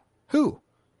 Why? Who?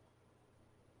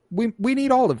 We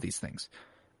need all of these things.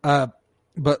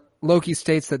 But Loki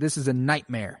states that this is a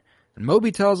nightmare. And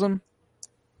Moby tells him,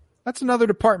 that's another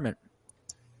department.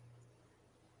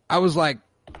 I was like,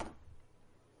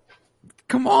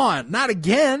 come on, not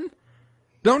again.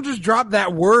 Don't just drop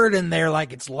that word in there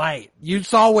like it's light. You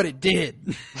saw what it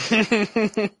did.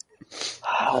 They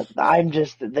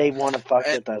want to fuck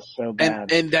with us so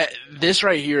bad. And that this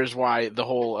right here is why the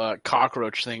whole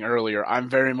cockroach thing earlier, I'm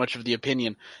very much of the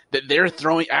opinion that they're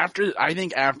throwing after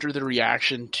the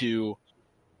reaction to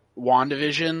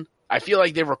WandaVision, I feel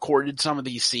like they recorded some of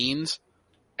these scenes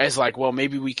as like, well,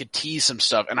 maybe we could tease some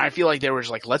stuff. And I feel like they were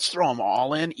just like, let's throw them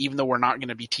all in, even though we're not going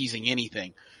to be teasing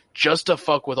anything, just to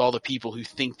fuck with all the people who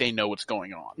think they know what's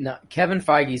going on. No, Kevin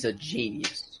Feige's a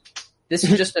genius. This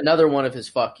is just another one of his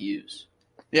fuck yous.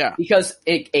 Yeah. Because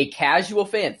a casual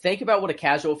fan, think about what a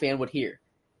casual fan would hear.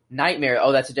 Nightmare,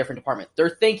 oh, that's a different department. They're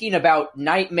thinking about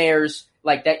nightmares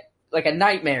like that, like a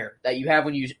nightmare that you have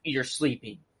when you're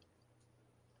sleeping.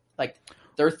 Like,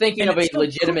 they're thinking of a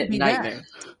legitimate nightmare.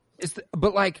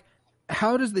 But, like,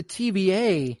 how does the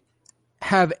TVA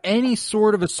have any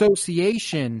sort of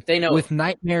association with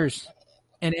nightmares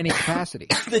in any capacity?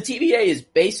 The TVA is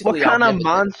basically what kind of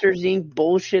Monsters Inc.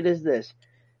 bullshit is this?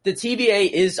 The TVA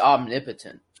is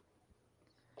omnipotent.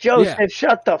 Joseph,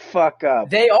 shut the fuck up.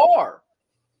 They are.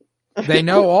 They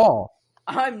know all.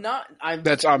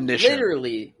 That's omniscient.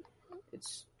 Literally,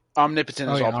 it's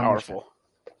omnipotent is all powerful.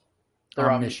 They're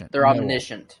omniscient. They're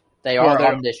omniscient. They are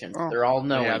omniscient. They're all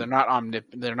knowing. Yeah, they're not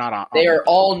omnipotent. They're not. They are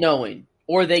all knowing,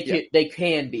 or they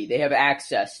can be. They have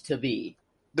access to be.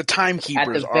 The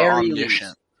timekeepers are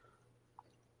omniscient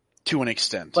to an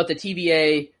extent, but the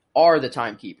TVA are the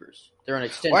timekeepers. They're an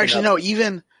extension. Well, actually,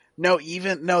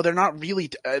 no. They're not really.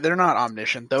 They're not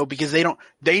omniscient though, because they don't.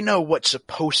 They know what's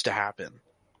supposed to happen.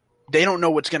 They don't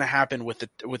know what's going to happen with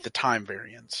the time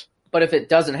variance. But if it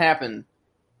doesn't happen,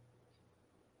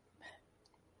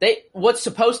 what's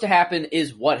supposed to happen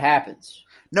is what happens.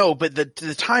 No, but the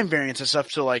time variance and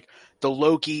stuff. So like the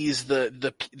Lokis, the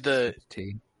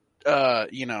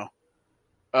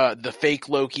fake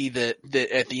Loki that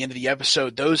at the end of the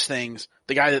episode, those things,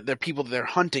 the people that they're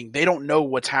hunting, they don't know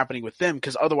what's happening with them,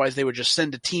 because otherwise they would just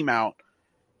send a team out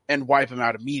and wipe them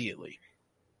out immediately.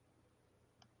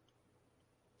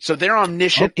 So they're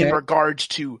omniscient in regards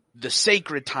to the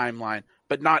sacred timeline,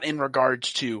 but not in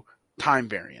regards to time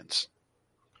variance.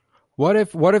 What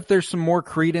if there's some more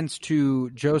credence to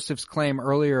Joseph's claim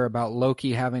earlier about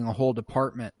Loki having a whole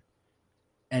department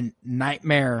and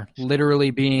Nightmare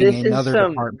literally being another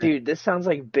department? Dude, this sounds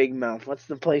like Big Mouth. What's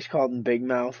the place called in Big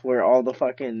Mouth where all the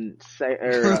fucking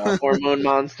hormone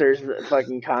monsters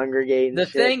fucking congregate? The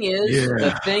thing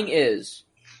is,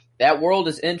 that world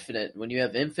is infinite. When you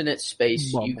have infinite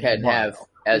space, you can have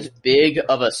as big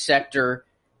of a sector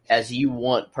as you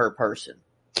want per person.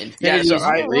 Infinity is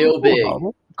real big.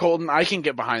 Colton, I can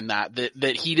get behind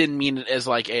that he didn't mean it as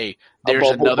like there's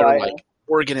another like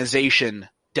organization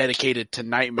dedicated to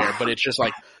Nightmare, but it's just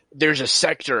like there's a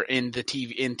sector in the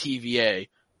TVA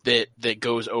that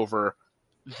goes over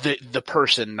the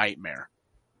person Nightmare.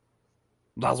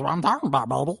 That's what I'm talking about,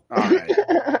 baby. All right.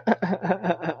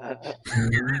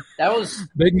 That was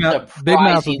Big Mouth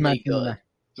was good.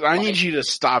 So I need you to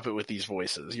stop it with these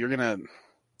voices. You're gonna.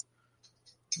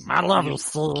 I love you,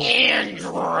 so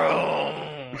Andrew.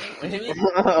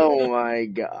 Oh my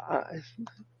gosh.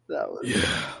 That was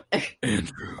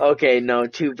Andrew. Okay, no,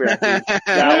 too breathy.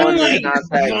 That one was not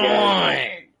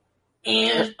that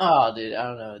good. Oh, dude, I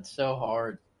don't know. It's so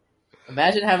hard.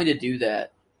 Imagine having to do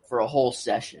that for a whole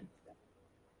session.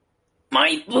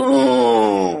 My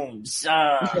boobs.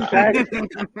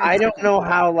 I don't know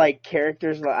how like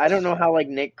characters. I don't know how like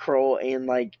Nick Kroll and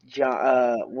like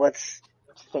John. What's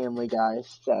Family Guy?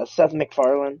 Seth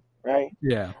MacFarlane. Right?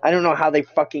 Yeah. I don't know how they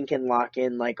fucking can lock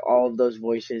in like all of those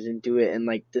voices and do it in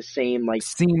like the same like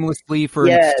seamlessly for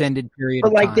an extended period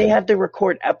of time. But like they have to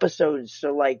record episodes,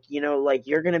 so like, you know, like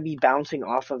you're gonna be bouncing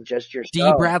off of just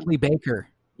yourself. D. Bradley Baker.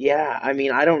 Yeah, I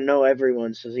mean, I don't know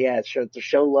everyone, so yeah,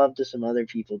 show love to some other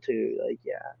people too. Like,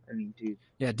 yeah, I mean, dude.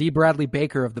 Yeah, D. Bradley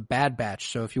Baker of the Bad Batch.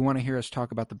 So if you want to hear us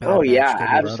talk about the Bad Batch, yeah,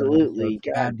 absolutely.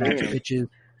 Bad Batch bitches.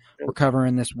 We're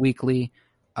covering this weekly.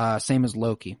 Same as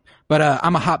Loki, but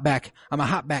I'm a hop back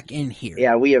in here.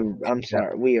 Yeah, I'm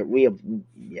sorry. We have.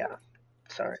 Yeah.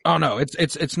 Sorry. Oh no,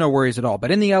 it's no worries at all.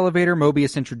 But in the elevator,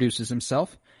 Mobius introduces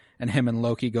himself, and him and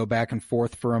Loki go back and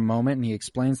forth for a moment, and he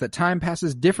explains that time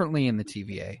passes differently in the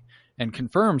TVA, and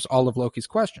confirms all of Loki's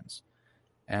questions.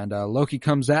 And Loki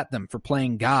comes at them for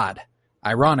playing God.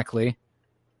 Ironically,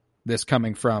 this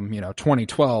coming from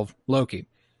 2012 Loki.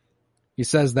 He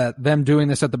says that them doing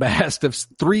this at the behest of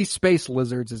 3 space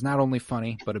lizards is not only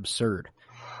funny but absurd.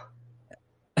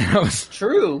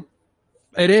 True.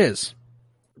 It is.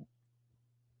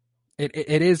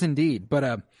 It is indeed.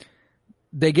 But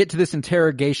they get to this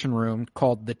interrogation room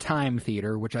called the Time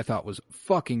Theater, which I thought was a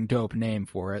fucking dope name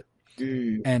for it.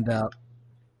 And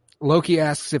Loki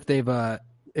asks if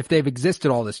they've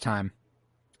existed all this time.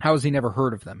 How has he never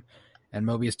heard of them? And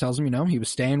Mobius tells him, he was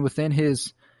staying within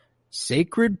his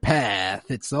sacred path.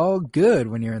 It's all good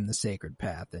when you're in the sacred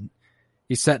path. And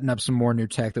he's setting up some more new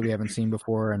tech that we haven't seen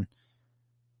before. And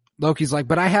Loki's like,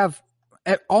 but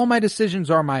all my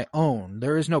decisions are my own.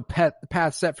 There is no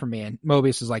path set for me. And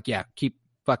Mobius is like, yeah, keep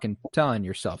fucking telling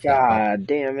yourself that. God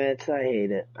damn it. I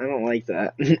hate it. I don't like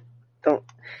that.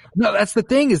 No, that's the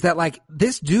thing, is that like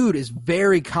this dude is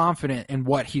very confident in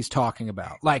what he's talking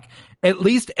about. Like at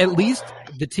least the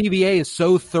TVA is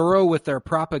so thorough with their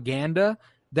propaganda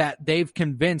that they've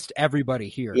convinced everybody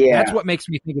here. Yeah. That's what makes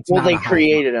me think it's well, not they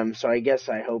created them, so I guess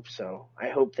I hope so. I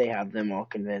hope they have them all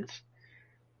convinced.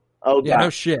 Oh, yeah, God. no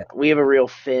shit. We have a real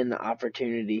Finn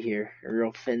opportunity here. A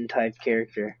real Finn type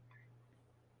character.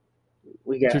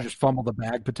 We got to just fumble the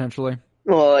bag potentially.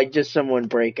 Well, like just someone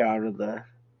break out of the.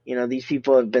 These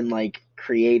people have been like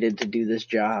created to do this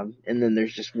job, and then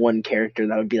there's just one character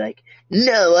that would be like,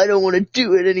 "No, I don't want to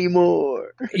do it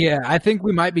anymore." Yeah, I think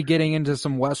we might be getting into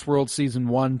some Westworld season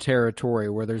 1 territory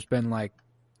where there's been like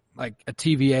a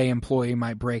TVA employee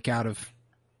might break out of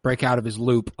his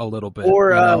loop a little bit.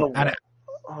 Or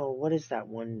what is that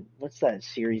one? What's that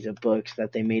series of books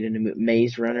that they made into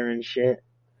Maze Runner and shit?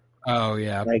 Oh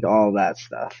yeah, like all that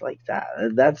stuff like that.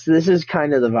 This is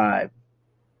kind of the vibe.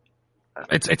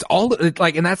 It's all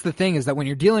like, and that's the thing, is that when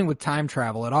you're dealing with time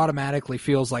travel, it automatically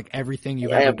feels like everything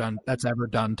you've ever done that's ever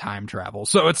done time travel.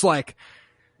 So it's like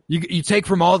you take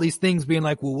from all these things being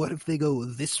like, well, what if they go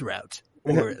this route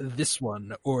or this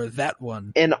one or that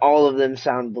one, and all of them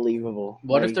sound believable.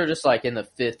 What if they're just like in the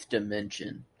 5th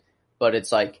dimension, but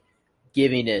it's like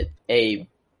giving it a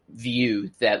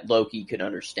view that Loki could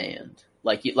understand,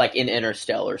 like in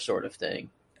Interstellar sort of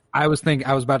thing. I was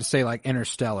about to say like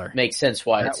Interstellar. Makes sense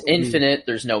why it's infinite.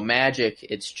 There's no magic.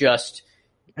 It's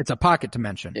a pocket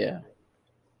dimension. Yeah.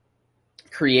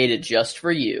 Created just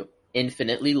for you.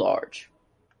 Infinitely large.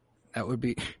 That would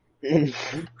be. It's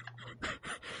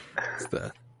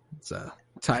a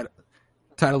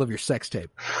title of your sex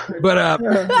tape. But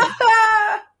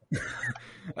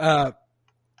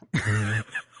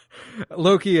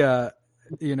Loki,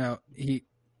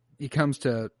 he comes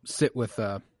to sit with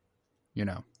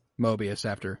Mobius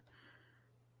after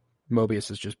Mobius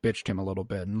has just bitched him a little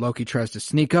bit, and Loki tries to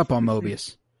sneak up on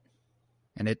Mobius,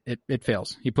 and it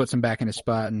fails. He puts him back in his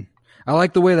spot, and I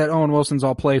like the way that Owen Wilson's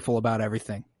all playful about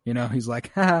everything. He's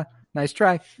like, haha, nice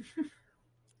try.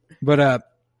 But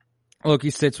Loki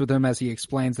sits with him as he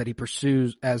explains that he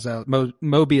pursues,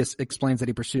 Mobius explains that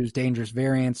he pursues dangerous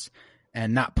variants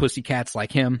and not pussycats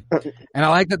like him. And I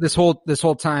like that this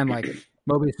whole time, like,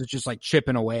 Mobius is just like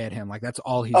chipping away at him. Like that's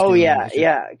all he's doing. Oh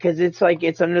yeah. Cause it's like,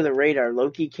 it's under the radar.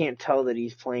 Loki can't tell that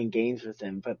he's playing games with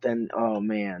him, but then, oh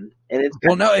man. And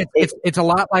it's a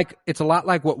lot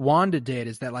like what Wanda did,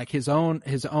 is that like his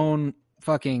own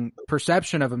fucking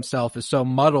perception of himself is so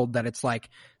muddled that it's like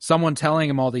someone telling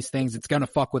him all these things, it's going to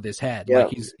fuck with his head. Yep.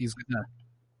 Like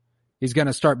he's going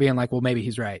to start being like, well, maybe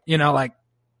he's right. Like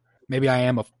maybe I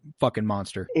am a fucking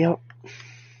monster. Yep.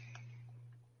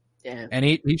 Damn. And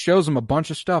he shows him a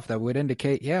bunch of stuff that would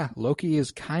indicate, yeah, Loki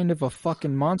is kind of a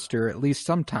fucking monster, at least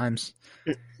sometimes.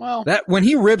 Well, that when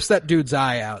he rips that dude's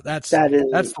eye out, that's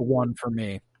the one for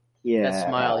me. Yeah. That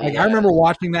smile. Like, I remember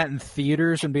watching that in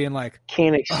theaters and being like,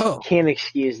 can't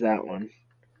excuse that one.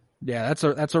 Yeah,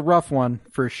 that's a rough one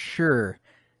for sure.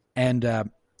 And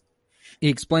he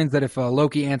explains that if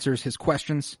Loki answers his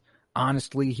questions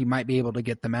honestly, he might be able to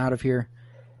get them out of here.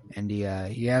 And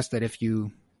he asked that if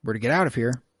you were to get out of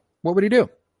here, what would he do?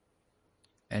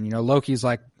 And, Loki's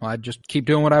like, well, I'd just keep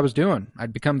doing what I was doing.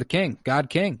 I'd become the king, God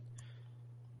King.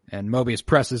 And Mobius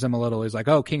presses him a little. He's like,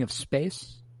 oh, king of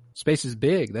space? Space is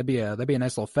big. That'd be a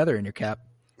nice little feather in your cap.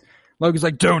 Loki's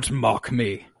like, don't mock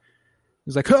me.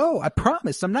 He's like, oh, I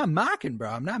promise. I'm not mocking,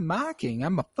 bro. I'm not mocking.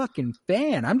 I'm a fucking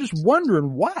fan. I'm just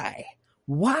wondering why.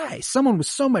 Why? Someone with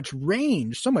so much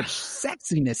range, so much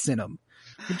sexiness in him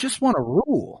would just want to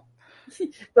rule.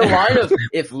 The line of,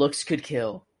 if looks could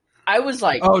kill. I was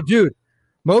like, oh, dude.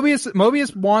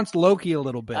 Mobius wants Loki a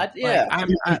little bit. Yeah,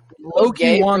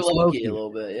 Loki wants Loki a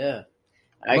little bit. Yeah,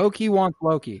 Loki wants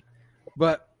Loki,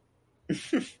 but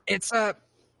it's I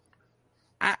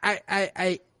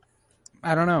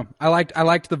don't know. I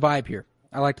liked the vibe here.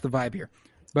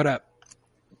 But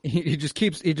he just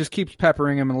keeps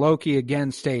peppering him, and Loki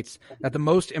again states that the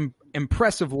most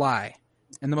impressive lie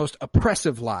and the most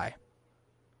oppressive lie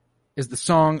is the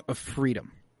song of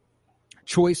freedom.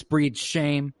 Choice breeds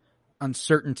shame,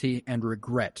 uncertainty, and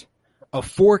regret. A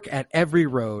fork at every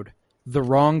road, the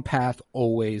wrong path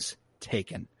always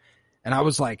taken. And I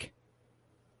was like,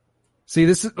 see,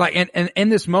 this is like, and in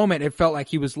this moment, it felt like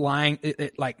he was lying.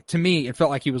 Like, to me, it felt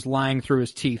like he was lying through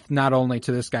his teeth, not only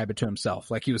to this guy, but to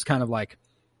himself. Like, he was kind of like,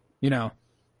 you know,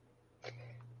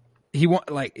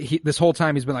 this whole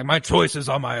time he's been like, my choice is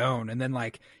on my own. And then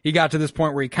like, he got to this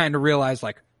point where he kind of realized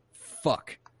like,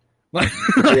 fuck. Like,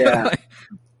 yeah.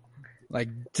 like,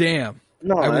 damn.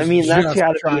 No, I mean, that's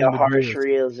got to be a harsh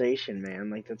realization, man.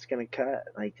 Like, that's going to cut.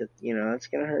 Like, you know, that's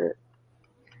going to hurt.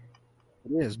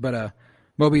 It is, but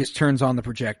Mobius turns on the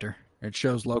projector. It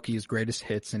shows Loki's greatest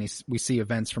hits, and we see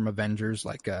events from Avengers,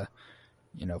 like,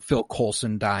 you know, Phil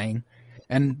Coulson dying.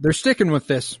 And they're sticking with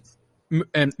this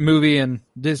movie and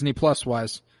Disney Plus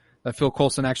wise, that Phil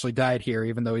Coulson actually died here,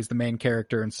 even though he's the main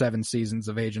character in 7 seasons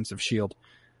of Agents of S.H.I.E.L.D.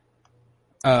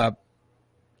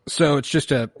 So it's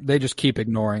just they just keep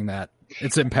ignoring that.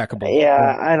 It's impeccable.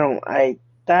 Yeah,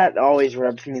 that always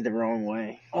rubs me the wrong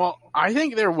way. Well, I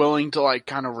think they're willing to like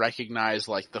kind of recognize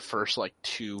like the first like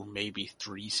 2, maybe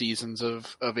 3 seasons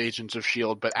of Agents of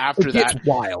S.H.I.E.L.D., but after that,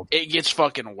 wild. It gets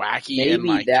fucking wacky. Maybe and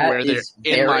like that where is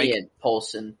variant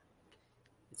Poulsen.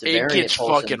 It gets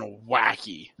fucking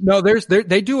wacky. No,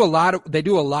 they do a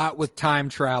lot with time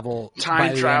travel.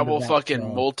 Fucking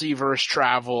multiverse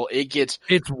travel. It's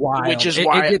wild. Which is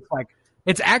why it gets like,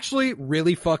 it's actually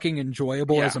really fucking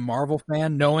enjoyable as a Marvel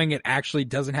fan, knowing it actually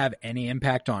doesn't have any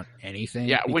impact on anything.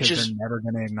 Yeah, which is they're never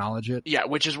going to acknowledge it. Yeah,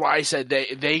 which is why I said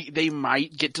they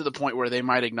might get to the point where they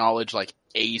might acknowledge like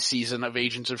a season of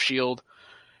Agents of S.H.I.E.L.D.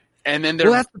 And then they're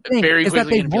that's the thing, very is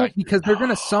quickly that they won't, like, because they're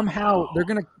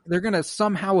gonna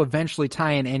somehow eventually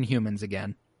tie in Inhumans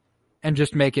again, and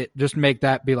just make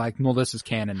that be like, no, this is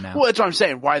canon now. Well, that's what I'm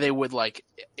saying. Why they would like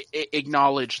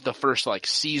acknowledge the first like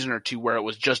season or 2 where it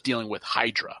was just dealing with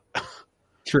Hydra.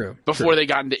 True. Before they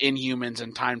got into Inhumans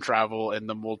and time travel and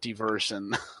the multiverse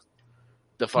and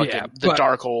the fucking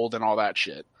Darkhold and all that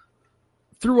shit.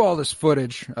 Through all this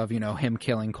footage of, you know, him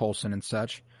killing Coulson and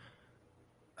such,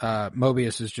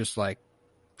 Mobius is just like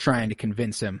trying to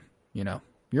convince him, you know,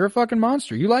 you're a fucking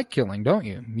monster. You like killing, don't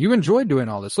you? You enjoy doing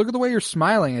all this. Look at the way you're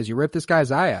smiling as you rip this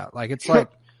guy's eye out. Like, it's like,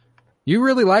 you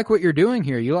really like what you're doing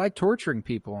here. You like torturing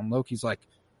people. And Loki's like,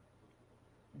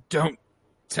 don't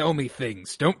tell me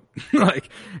things. Don't like,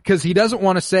 cause he doesn't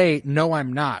want to say, no,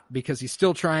 I'm not, because he's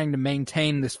still trying to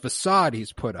maintain this facade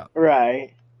he's put up.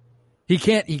 Right. He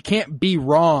can't be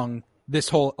wrong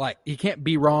he can't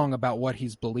be wrong about what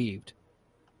he's believed.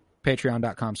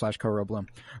 Patreon.com/CoroBloom.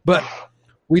 But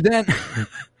we then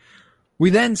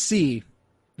see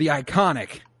the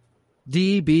iconic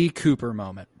D.B. Cooper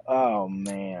moment. Oh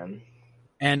man.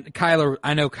 And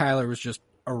I know Kyler was just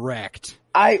erect.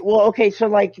 So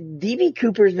like D.B.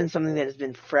 Cooper has been something that has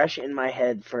been fresh in my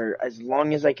head for as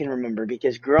long as I can remember,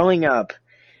 because growing up,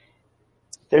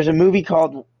 there's a movie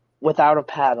called Without a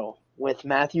Paddle with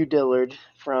Matthew Dillard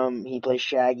he plays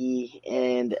Shaggy,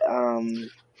 and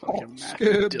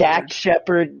Dak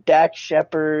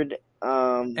Shepard,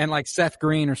 and like Seth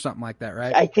Green or something like that,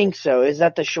 right? I think so. Is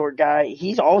that the short guy?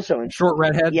 He's also in short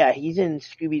redhead. Yeah, he's in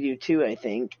Scooby-Doo 2, I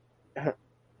think.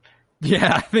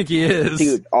 Yeah, I think he is.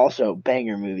 Dude, also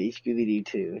banger movie, Scooby-Doo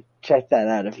 2. Check that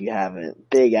out if you haven't.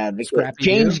 Big advocate. Scrappy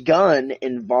James Gunn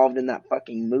involved in that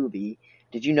fucking movie.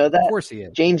 Did you know that? Of course he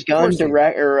is. James Gunn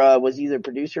was either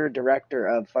producer or director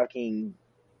of fucking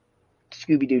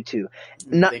Scooby-Doo 2.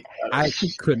 I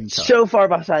couldn't tell. So far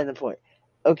beside the point.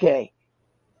 Okay.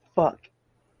 Fuck.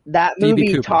 That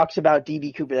movie talks about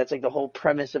D.B. Cooper. That's like the whole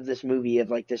premise of this movie, of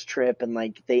like this trip, and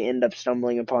like they end up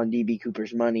stumbling upon D.B.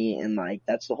 Cooper's money, and like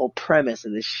that's the whole premise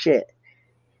of this shit.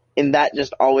 And that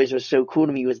just always was so cool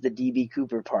to me, was the D.B.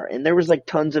 Cooper part. And there was like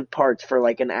tons of parts for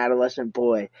like an adolescent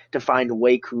boy to find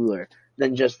way cooler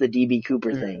than just the D.B.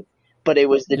 Cooper thing. But it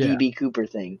was the D.B. Cooper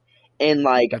thing. And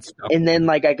like, and then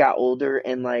like I got older,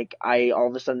 and like I all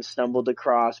of a sudden stumbled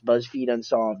across BuzzFeed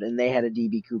Unsolved, and they had a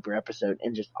D.B. Cooper episode,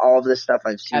 and just all of this stuff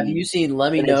I've seen. Have you seen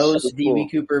Lemmy Knows' so D.B.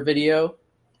 Cooper video?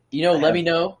 You know Lemmy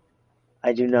Know?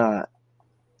 I do not.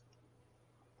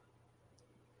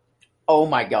 Oh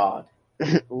my god.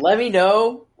 Lemmy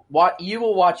Know You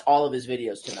will watch all of his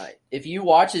videos tonight. If you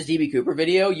watch his DB Cooper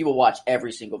video, you will watch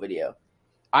every single video.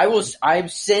 I'm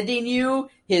sending you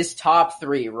his top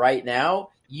 3 right now.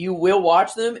 You will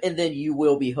watch them, and then you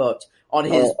will be hooked on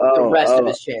the rest of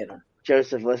his channel.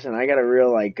 Joseph, listen, I got a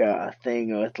real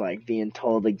thing with being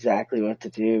told exactly what to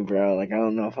do, bro. I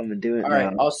don't know if I'm gonna do it. All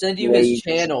right, I'll send you his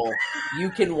channel.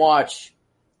 You can watch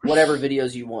whatever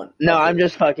videos you want. No, I'm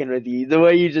just fucking with you. The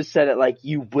way you just said it,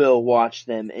 you will watch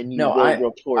them and you will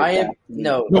report.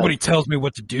 Nobody tells me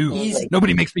what to do.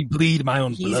 Nobody makes me bleed my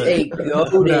own blood. He's a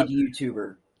goated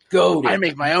YouTuber. Goated. I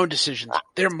make my own decisions.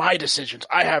 They're my decisions.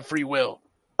 I have free will.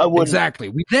 Exactly.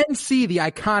 We then see the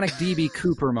iconic DB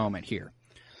Cooper moment here,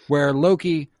 where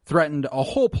Loki threatened a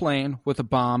whole plane with a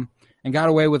bomb and got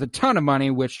away with a ton of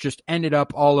money, which just ended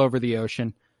up all over the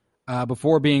ocean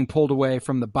before being pulled away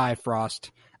from the Bifrost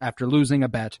after losing a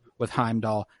bet with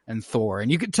Heimdall and Thor.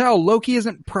 And you could tell Loki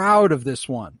isn't proud of this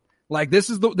one. This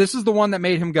is the one that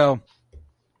made him go.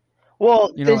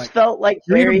 Well, this felt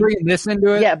very bringing this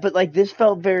into it. Yeah, but this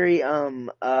felt very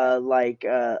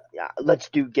let's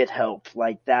get help,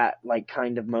 that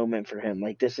kind of moment for him.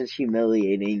 This is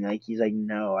humiliating. He's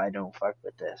no, I don't fuck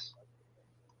with this.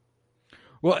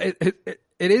 Well,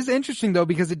 it is interesting though,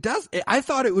 because I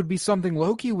thought it would be something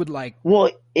Loki would like. Well,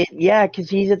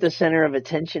 because he's at the center of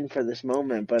attention for this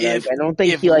moment, but I don't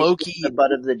think he Loki the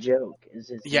butt of the joke.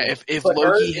 If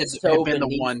Loki had been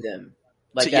the one.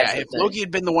 If Loki had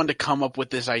been the one to come up with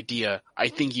this idea, I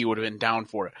think he would have been down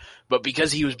for it. But because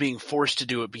he was being forced to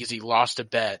do it because he lost a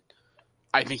bet,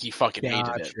 I think he fucking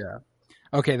hated it.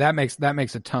 Okay, that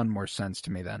makes a ton more sense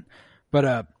to me then.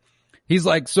 But he's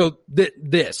like, so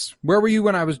this, where were you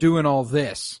when I was doing all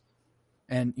this?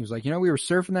 And he was like, we were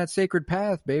surfing that sacred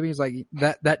path, baby. He's like,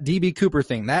 that DB Cooper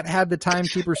thing, that had the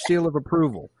timekeeper seal of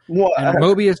approval. What? And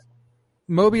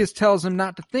Mobius tells him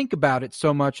not to think about it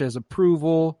so much as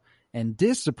approval and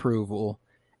disapproval,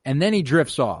 and then he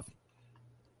drifts off.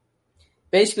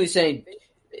 Basically saying,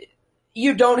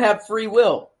 you don't have free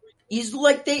will. He's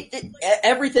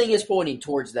everything is pointing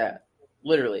towards that.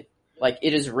 Literally.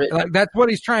 It is written. That's what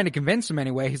he's trying to convince him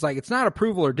anyway. He's like, it's not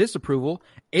approval or disapproval.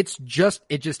 It just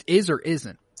is or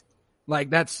isn't.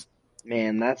 That's...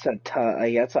 Man, that's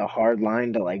a hard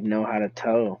line to know how to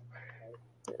toe.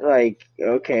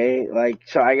 Okay,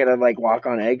 so I gotta walk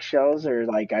on eggshells, or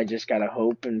I just gotta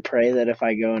hope and pray that if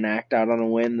I go and act out on a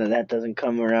whim that doesn't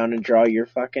come around and draw your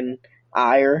fucking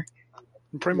ire.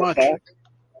 Pretty much.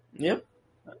 Yep.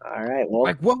 All right.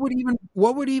 Well,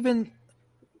 what would even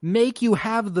make you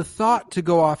have the thought to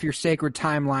go off your sacred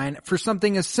timeline for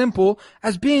something as simple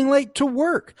as being late to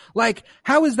work?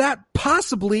 How is that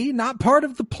possibly not part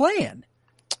of the plan?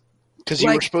 Because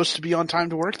you were supposed to be on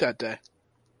time to work that day.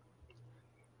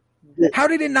 How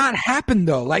did it not happen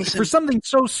though? For something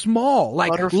so small,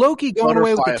 Loki going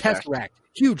away with the Tesseract,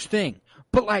 huge thing.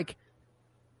 But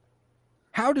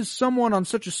how does someone on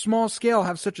such a small scale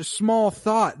have such a small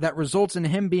thought that results in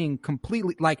him being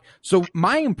completely so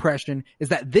my impression is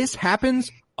that this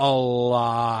happens a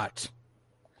lot.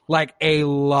 A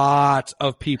lot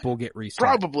of people get reset.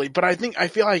 Probably, but I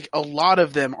feel like a lot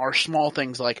of them are small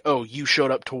things oh, you showed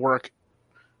up to work,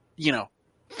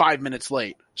 5 minutes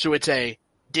late. So it's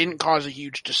didn't cause a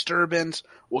huge disturbance.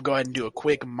 We'll go ahead and do a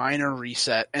quick minor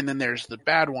reset. And then there's the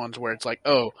bad ones where it's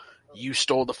oh, you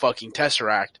stole the fucking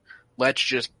Tesseract. Let's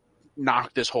just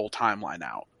knock this whole timeline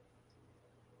out.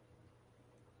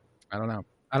 I don't know.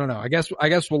 I guess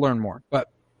we'll learn more. But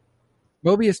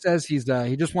Mobius says he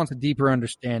just wants a deeper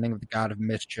understanding of the god of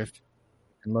mischief.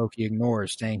 And Loki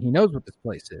ignores, saying he knows what this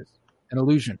place is. An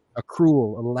illusion, a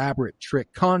cruel, elaborate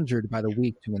trick conjured by the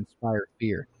weak to inspire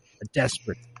fear. A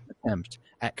desperate attempt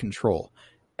at control.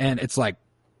 And it's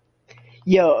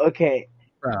yo, okay,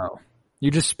 bro, you're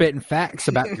just spitting facts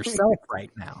about yourself right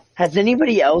now. Has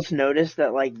anybody else noticed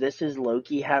that this is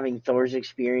Loki having Thor's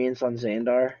experience on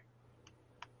Xandar?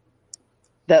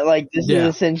 That this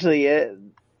is essentially it.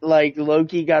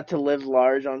 Loki got to live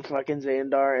large on fucking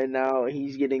Xandar, and now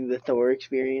he's getting the Thor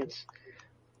experience.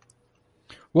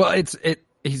 Well,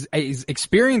 he's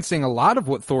experiencing a lot of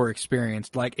what Thor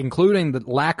experienced, including the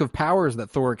lack of powers that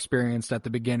Thor experienced at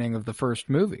the beginning of the first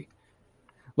movie.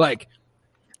 And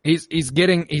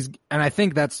I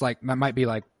think that's that might be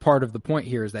part of the point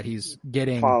here is that he's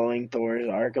following Thor's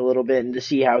arc a little bit and to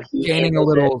see how he gaining a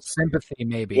little sympathy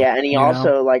maybe. Yeah, and he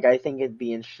also I think it'd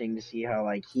be interesting to see how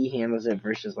he handles it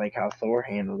versus how Thor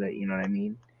handled it, you know what I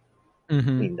mean? Mm-hmm.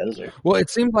 I mean, those are... Well,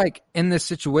 it seemed in this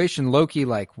situation Loki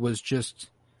was just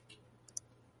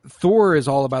Thor is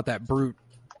all about that brute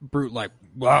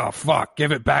wow, fuck,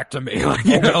 give it back to me.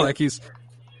 He's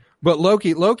But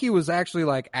Loki was actually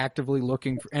like actively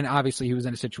looking for, and obviously he was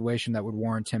in a situation that would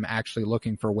warrant him actually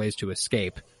looking for ways to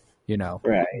escape,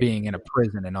 right. Being in a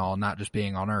prison and all, not just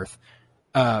being on Earth.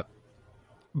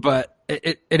 But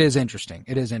it is interesting.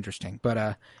 It is interesting.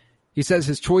 But he says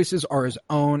his choices are his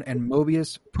own, and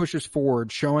Mobius pushes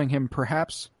forward, showing him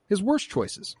perhaps his worst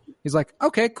choices. He's like,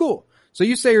 okay, cool. So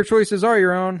you say your choices are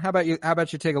your own. How about you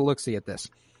take a look-see at this?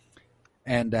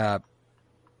 And,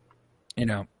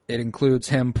 it includes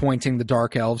him pointing the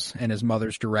Dark Elves in his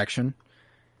mother's direction,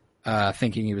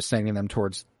 thinking he was sending them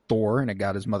towards Thor, and it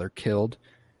got his mother killed.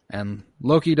 And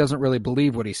Loki doesn't really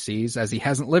believe what he sees, as he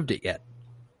hasn't lived it yet.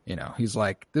 He's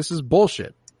like, this is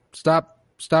bullshit. Stop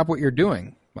what you're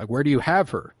doing. Like, where do you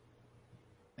have her?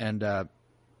 And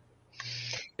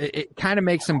it kind of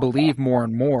makes him believe more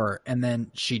and more, and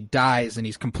then she dies, and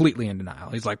he's completely in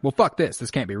denial. He's like, well, fuck this.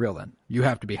 This can't be real then. You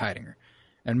have to be hiding her.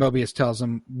 And Mobius tells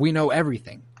him, we know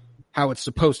everything, how it's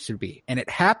supposed to be. And it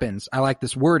happens, I like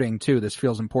this wording too, this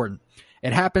feels important.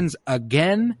 It happens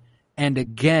again and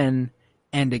again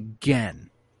and again.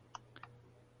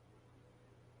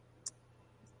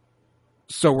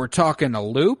 So we're talking a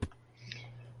loop?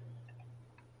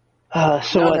 The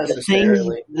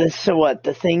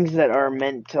things that are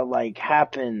meant to like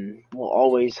happen will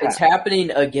always happen. It's happening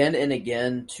again and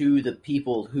again to the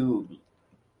people who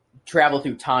travel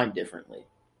through time differently.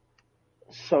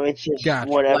 So it's just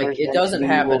whatever. Like, it doesn't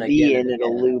happen again.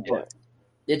 It'll loop.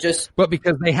 Yeah. But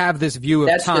because they have this view of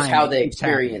time. That's just how they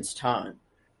experience time.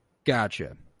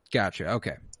 Gotcha.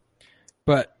 Okay.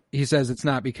 But he says it's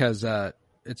not because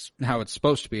it's how it's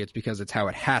supposed to be. It's because it's how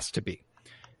it has to be.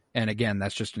 And again,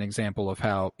 that's just an example of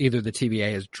how either the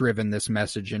TVA has driven this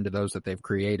message into those that they've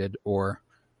created, or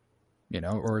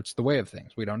it's the way of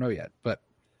things. We don't know yet. But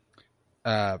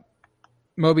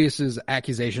Mobius's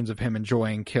accusations of him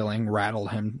enjoying killing rattle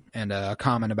him, and a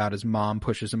comment about his mom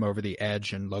pushes him over the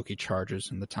edge, and Loki charges,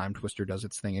 and the Time Twister does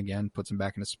its thing again, puts him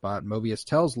back in his spot. Mobius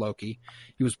tells Loki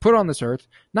he was put on this earth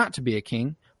not to be a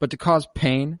king, but to cause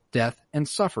pain, death, and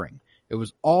suffering. It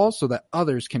was all so that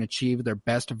others can achieve their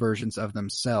best versions of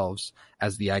themselves,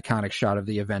 as the iconic shot of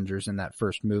the Avengers in that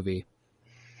first movie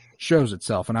shows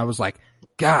itself. And I was like,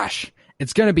 gosh,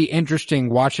 it's going to be interesting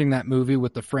watching that movie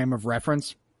with the frame of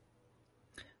reference.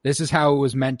 This is how it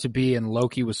was meant to be, and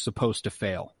Loki was supposed to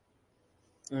fail.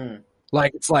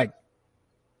 Like, it's like,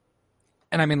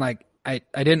 and I mean, like, I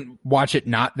didn't watch it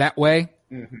not that way,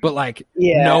 but like,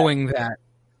 knowing that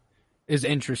is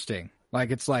interesting. Like,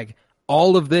 it's like,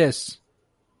 all of this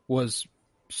was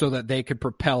so that they could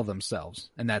propel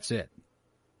themselves, and that's it.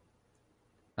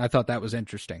 I thought that was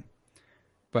interesting.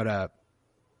 But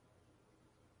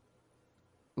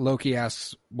Loki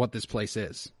asks what this place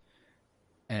is.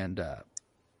 And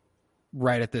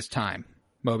right at this time,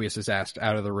 Mobius is asked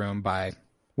out of the room by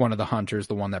one of the hunters,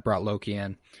 the one that brought Loki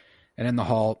in. And in the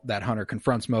hall, that hunter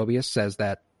confronts Mobius, says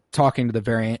that talking to the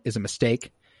variant is a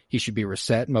mistake. He should be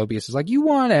reset. Mobius is like, you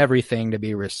want everything to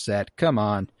be reset. Come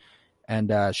on.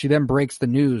 And she then breaks the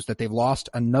news that they've lost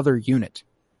another unit.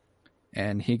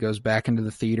 And he goes back into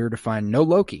the theater to find no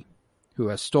Loki, who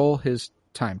has stole his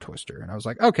Time Twister. And I was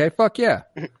like, okay, fuck yeah.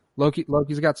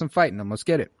 Loki's got some fight in him. Let's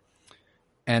get it.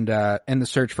 And in the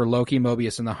search for Loki,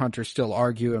 Mobius and the hunter still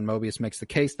argue, and Mobius makes the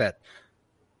case that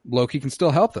Loki can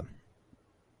still help them.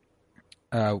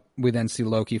 We then see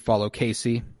Loki follow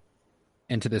Casey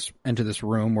into this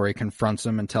room where he confronts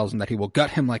him and tells him that he will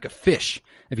gut him like a fish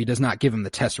if he does not give him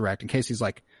the Tesseract. And Casey's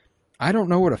like, I don't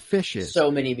know what a fish is.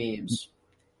 So many memes.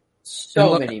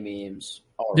 So many memes.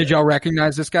 Already. Did y'all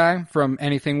recognize this guy from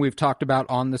anything we've talked about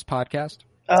on this podcast?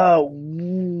 Oh,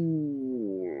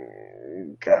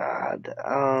 God.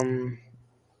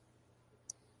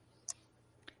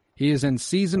 He is in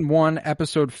season 1,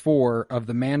 episode 4 of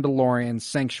The Mandalorian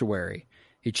Sanctuary.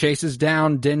 He chases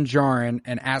down Din Djarin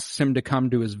and asks him to come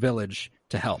to his village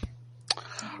to help.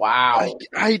 Wow.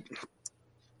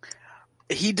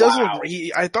 He does look,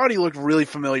 I thought he looked really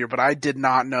familiar, but I did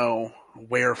not know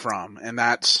where from, and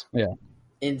that's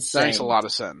insane. Makes a lot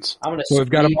of sense. So we've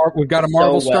got a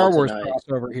Marvel Star Wars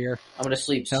crossover here. I'm going to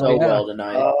sleep well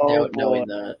tonight, knowing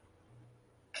that.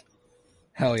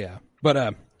 Hell yeah.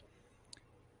 But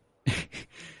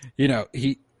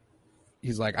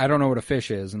he's like, I don't know what a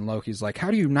fish is, and Loki's like,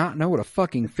 how do you not know what a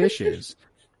fucking fish is?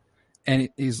 And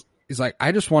he's like,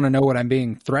 I just want to know what I'm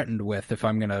being threatened with if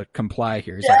I'm going to comply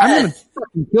here. He's like, I'm going to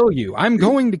fucking kill you. I'm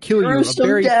going to kill you in a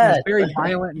very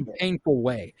violent and painful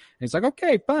way. And he's like,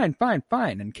 okay, fine.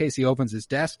 And Casey opens his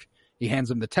desk. He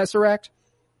hands him the Tesseract.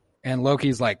 And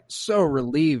Loki's like so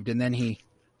relieved. And then he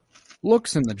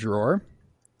looks in the drawer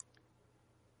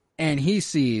and he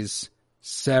sees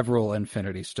several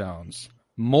Infinity Stones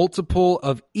multiple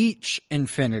of each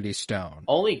Infinity Stone.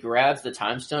 Only grabs the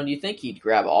Time Stone. You think he'd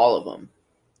grab all of them?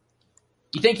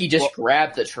 You think he just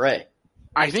grabbed the tray?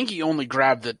 I think he only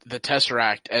grabbed the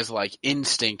Tesseract as like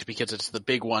instinct because it's the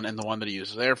big one and the one that he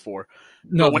was there for.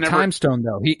 No, the Time Stone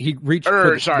though. He reached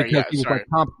for he was like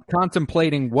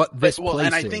contemplating what this place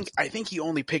and is. I think he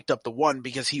only picked up the one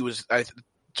because he was I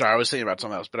was thinking about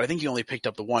something else, but I think he only picked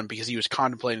up the one because he was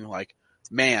contemplating like,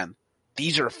 man,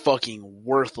 these are fucking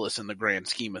worthless in the grand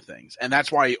scheme of things. And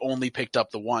that's why he only picked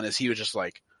up the one, is he was just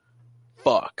like,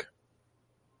 fuck.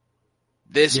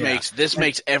 This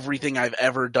makes everything I've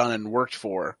ever done and worked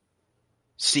for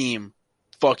seem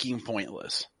fucking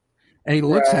pointless. And he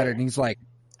looks at it and he's like,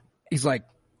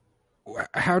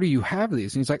 how do you have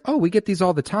these? And he's like, oh, we get these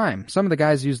all the time. Some of the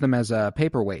guys use them as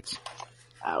paperweights.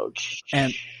 Ouch.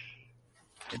 And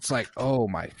it's like, oh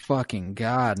my fucking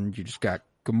God. And you just got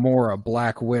Gamora,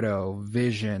 Black Widow,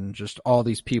 Vision, just all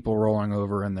these people rolling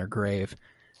over in their grave.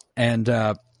 And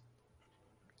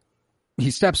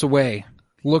he steps away,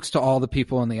 looks to all the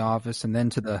people in the office, and then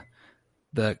to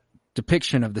the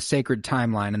depiction of the sacred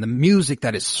timeline, and the music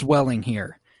that is swelling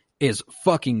here is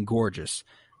fucking gorgeous.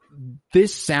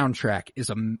 This soundtrack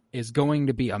is going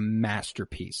to be a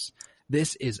masterpiece.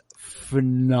 This is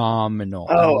phenomenal.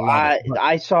 Oh,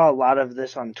 I saw a lot of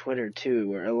this on Twitter too,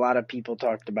 where a lot of people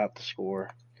talked about the score.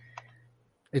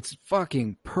 It's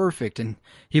fucking perfect. And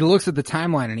he looks at the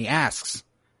timeline and he asks,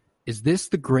 is this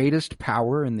the greatest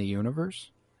power in the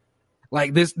universe?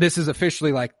 Like this is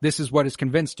officially like, this is what has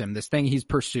convinced him. This thing he's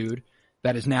pursued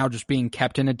that is now just being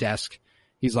kept in a desk.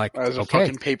 He's like, as a okay.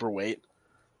 Fucking paperweight.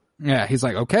 Yeah. He's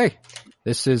like, okay,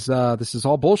 this is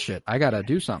all bullshit. I gotta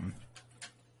do something.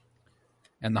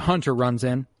 And the Hunter runs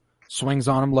in, swings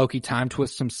on him. Loki time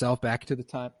twists himself back to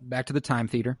the time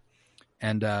theater.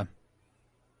 And,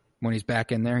 when he's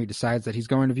back in there, he decides that he's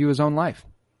going to view his own life.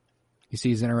 He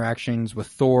sees interactions with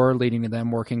Thor leading to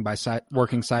them working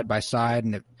side by side,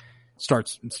 and it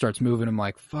starts moving him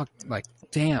like, fuck, like,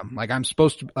 damn, like I'm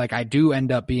supposed to, like I do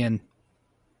end up being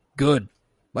good.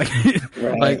 Like,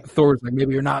 right. Like Thor's like,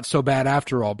 maybe you're not so bad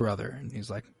after all, brother. And he's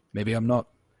like, maybe I'm not.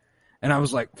 And I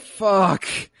was like, fuck.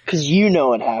 Because you know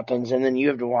what happens, and then you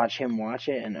have to watch him watch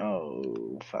it, and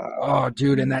oh, fuck. Oh,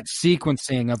 dude, and that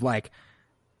sequencing of like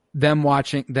them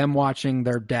watching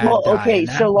their dad die.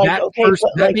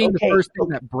 That being the first thing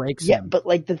that breaks him. Yeah, but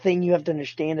like the thing you have to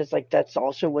understand is like that's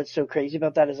also what's so crazy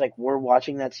about that is like we're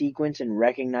watching that sequence and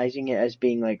recognizing it as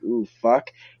being like, ooh,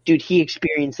 fuck. Dude, he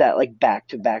experienced that like back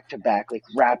to back to back, like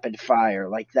rapid fire.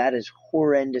 Like that is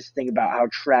horrendous thing about how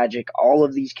tragic all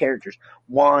of these characters,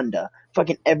 Wanda,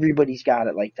 fucking everybody's got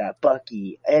it like that.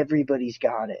 Bucky, everybody's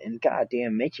got it. And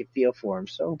goddamn, makes you feel for him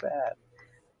so bad.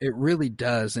 It really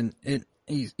does. And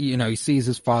he sees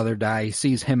his father die. He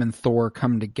sees him and Thor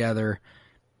come together.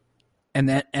 And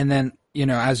then,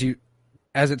 as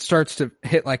it starts to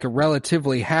hit like a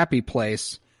relatively happy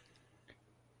place,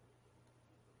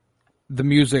 the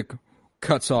music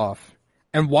cuts off.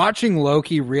 And watching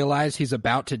Loki realize he's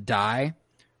about to die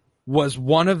was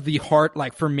one of the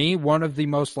one of the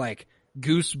most like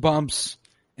goosebumps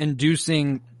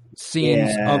inducing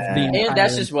scenes of the entire And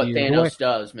that's just what Thanos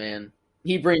does, man.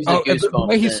 He brings the goosebumps. The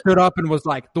way he stood up and was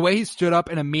like,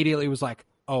 immediately was like,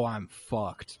 oh, I'm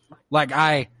fucked. Like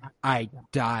I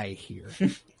die here.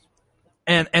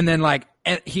 and then like,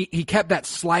 and he kept that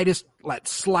slightest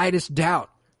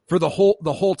doubt for the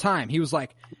whole time. He was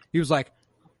like,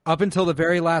 up until the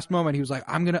very last moment, he was like,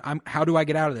 how do I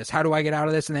get out of this? How do I get out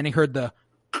of this? And then he heard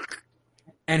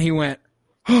and he went,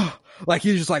 like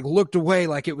he just like looked away,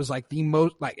 like it was like the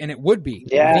most like, and it would be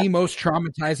the most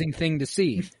traumatizing thing to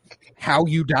see, how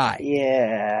you die.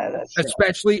 Yeah, that's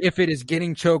especially if it is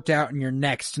getting choked out and your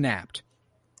neck snapped.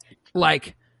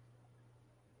 Like,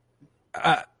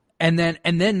 and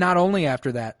then not only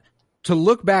after that, to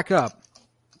look back up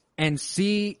and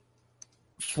see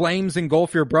flames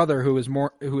engulf your brother who is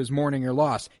mourning your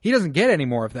loss. He doesn't get any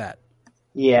more of that.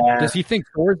 Yeah. Does he think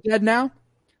Thor's dead now?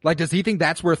 Like, does he think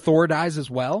that's where Thor dies as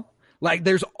well? Like,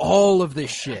 there's all of this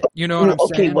shit. You know what I'm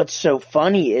saying? Okay, what's so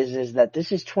funny is that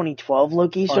this is 2012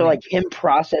 Loki, so like him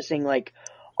processing like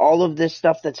all of this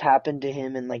stuff that's happened to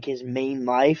him in like his main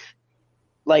life,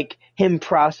 like him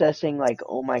processing like,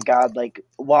 oh my God, like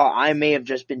while I may have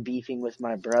just been beefing with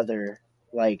my brother,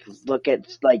 like look at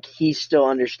like he's still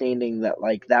understanding that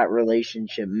like that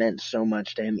relationship meant so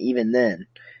much to him even then.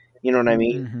 You know what I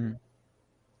mean? Mm-hmm.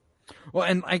 Well,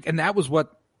 and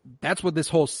that's what this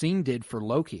whole scene did for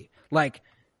Loki. Like,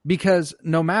 because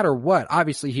no matter what,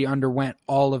 obviously he underwent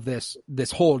all of this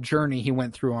whole journey he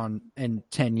went through in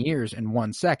 10 years in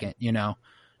 1 second,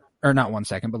 or not 1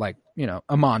 second, but like,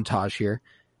 a montage here.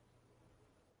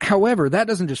 However, that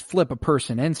doesn't just flip a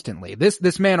person instantly.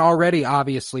 This man already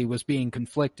obviously was being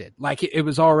conflicted. Like it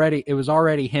was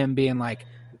already him being like,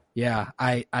 yeah,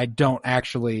 I don't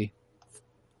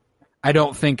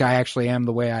think I actually am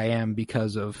the way I am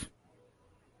because of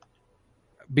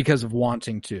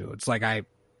wanting to. It's like I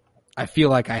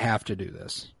feel like I have to do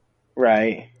this.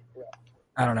 Right.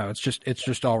 I don't know. It's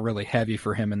just all really heavy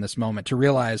for him in this moment to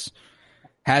realize,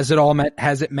 has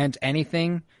it meant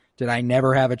anything? Did I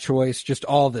never have a choice? Just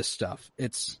all this stuff.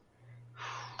 It's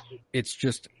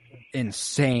just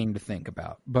insane to think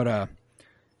about. But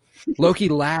Loki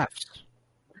laughs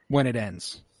when it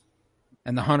ends.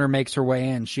 And the hunter makes her way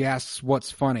in. She asks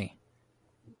what's funny.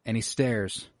 And he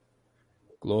stares.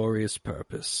 Glorious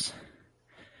purpose.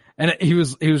 And he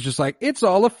was just like, it's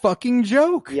all a fucking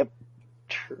joke. Yep.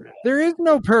 There is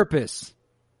no purpose.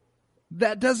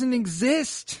 That doesn't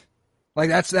exist. Like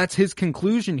that's his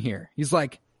conclusion here. He's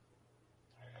like,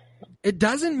 it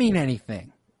doesn't mean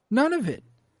anything. None of it.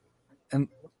 And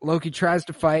Loki tries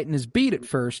to fight and is beat at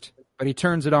first, but he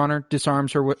turns it on her,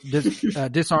 disarms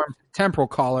disarms temporal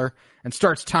collar, and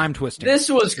starts time twisting. This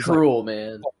was cruel,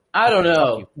 man. I don't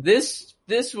know. This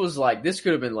was like, this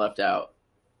could have been left out.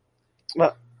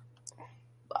 Well,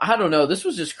 I don't know. This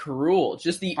was just cruel.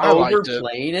 Just the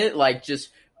overplaying it, like just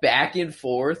back and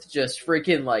forth, just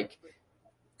freaking like,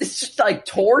 it's just like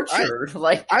tortured.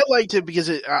 I liked it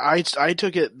because I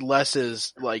took it less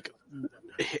as like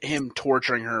him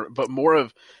torturing her, but more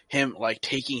of him like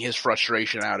taking his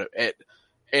frustration out of it.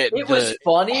 It was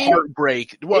funny.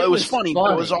 Heartbreak. Well, it was funny,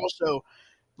 but it was also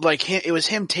like it was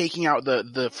him taking out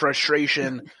the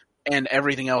frustration and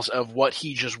everything else of what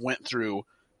he just went through,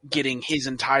 getting his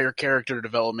entire character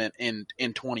development in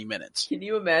 20 minutes. Can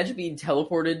you imagine being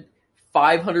teleported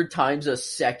 500 times a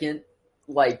second?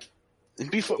 Like,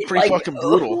 it'd be pretty fucking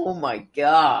brutal. Oh my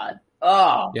god.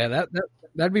 Oh. Yeah,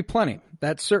 that'd be plenty.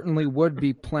 That certainly would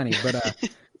be plenty. But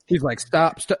he's like,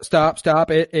 stop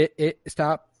it,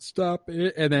 stop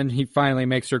it. And then he finally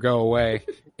makes her go away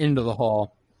into the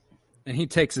hall. And he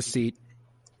takes a seat,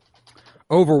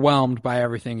 overwhelmed by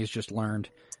everything he's just learned.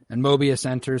 And Mobius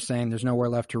enters saying there's nowhere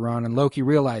left to run. And Loki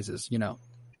realizes,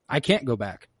 I can't go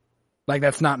back. Like,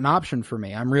 that's not an option for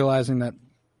me. I'm realizing that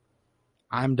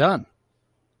I'm done.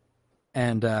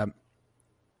 And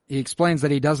he explains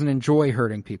that he doesn't enjoy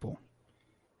hurting people.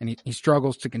 And he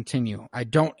struggles to continue. I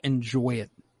don't enjoy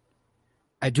it.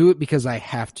 I do it because I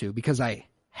have to, because I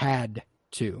had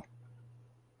to.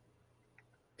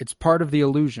 It's part of the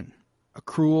illusion, a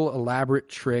cruel, elaborate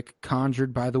trick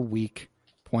conjured by the weak,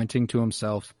 pointing to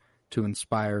himself to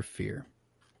inspire fear.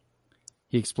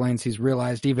 He explains he's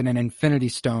realized even an Infinity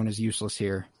Stone is useless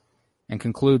here, and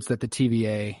concludes that the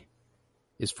TVA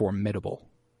is formidable.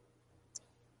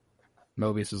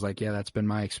 Mobius is like, yeah, that's been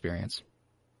my experience.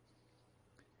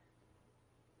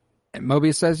 And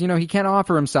Mobius says, he can't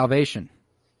offer him salvation,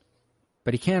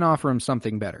 but he can offer him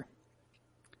something better.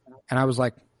 And I was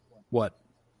like, what?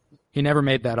 He never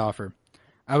made that offer.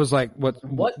 I was like, what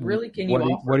really can you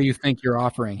offer? What do you think you're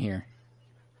offering here?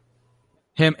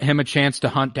 Him a chance to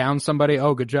hunt down somebody?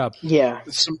 Oh, good job. Yeah.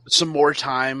 Some more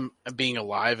time being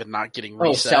alive and not getting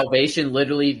reset. Salvation,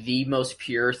 literally the most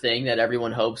pure thing that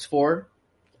everyone hopes for.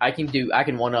 I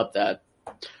can one up that.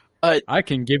 I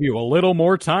can give you a little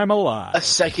more time alive. A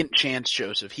second chance,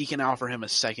 Joseph. He can offer him a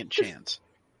second chance.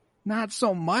 Not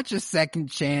so much a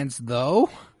second chance, though.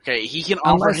 Okay, he can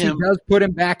offer Unless him... he does put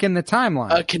him back in the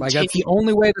timeline. Like, that's the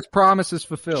only way this promise is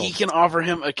fulfilled. He can offer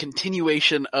him a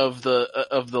continuation of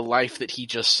the life that he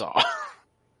just saw.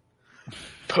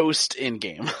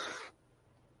 Post-Endgame.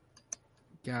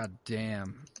 God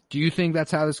damn. Do you think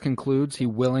that's how this concludes? He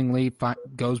willingly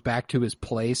goes back to his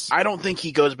place? I don't think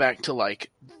he goes back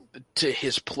to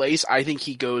his place. I think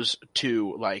he goes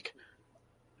to like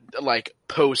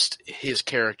post his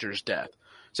character's death,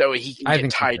 so he can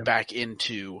get tied back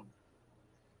into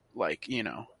in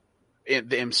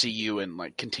the MCU and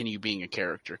like continue being a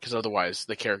character. Because otherwise,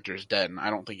 the character is dead, and I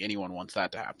don't think anyone wants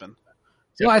that to happen.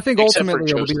 Well, I think ultimately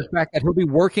it'll be the fact that he'll be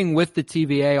working with the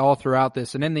TVA all throughout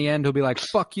this, and in the end, he'll be like,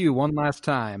 "Fuck you, one last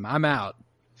time. I'm out."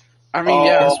 I mean,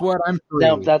 yeah. Guess what? I'm free.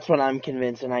 No, that's what I'm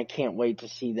convinced, and I can't wait to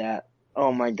see that.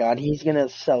 Oh my god, he's gonna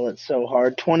sell it so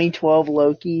hard. 2012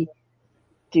 Loki,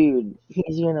 dude,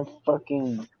 he's gonna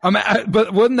fucking.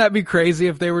 But wouldn't that be crazy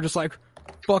if they were just like,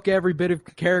 "Fuck every bit of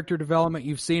character development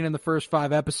you've seen in the first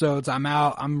 5 episodes. I'm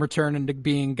out. I'm returning to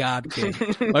being God King."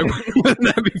 Like,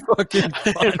 wouldn't that be fucking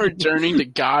fun? Returning to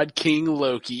God King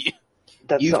Loki.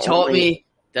 You've taught me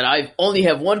that I only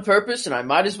have one purpose, and I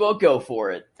might as well go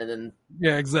for it. And then,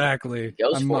 yeah, exactly.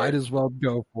 I might as well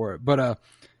go for it. But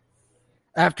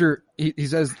after he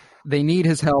says they need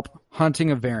his help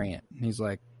hunting a variant, and he's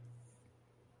like,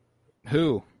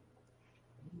 Who?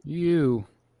 You.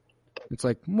 It's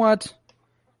like, what?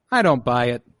 I don't buy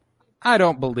it. I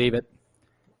don't believe it.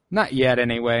 Not yet,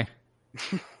 anyway.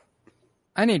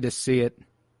 I need to see it.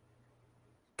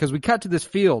 Because we cut to this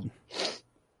field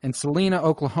in Salina,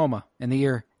 Oklahoma, in the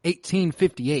year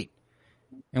 1858.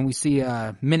 And we see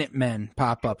Minutemen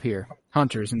pop up here,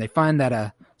 hunters, and they find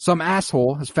that some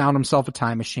asshole has found himself a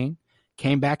time machine,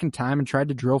 came back in time and tried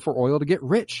to drill for oil to get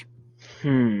rich.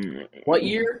 What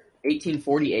year?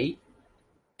 1848?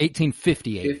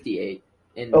 1858. 58.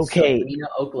 In Salina,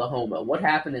 Oklahoma. What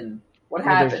happened?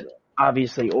 Happened?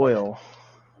 Obviously oil.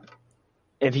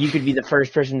 If you could be the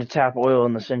first person to tap oil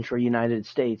in the central United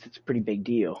States, it's a pretty big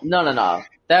deal. No.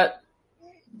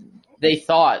 They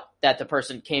thought that the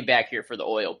person came back here for the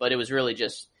oil, but it was really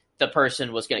just the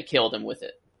person was going to kill them with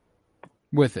it.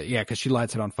 With it, yeah, because she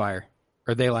lights it on fire.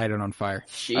 Or they light it on fire.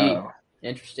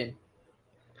 Interesting.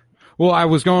 Well, I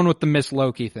was going with the Miss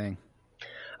Loki thing.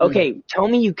 Okay, tell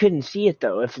me you couldn't see it,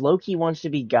 though. If Loki wants to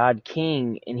be God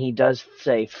King and he does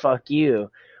say, fuck you,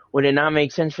 would it not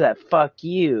make sense for that fuck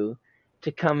you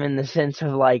to come in the sense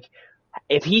of, like,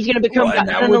 if he's going to become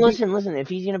listen. If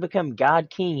he's going to become God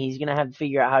King, he's going to have to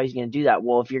figure out how he's going to do that.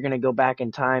 Well, if you're going to go back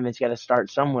in time, it's got to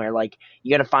start somewhere. Like,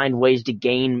 you got to find ways to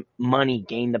gain money,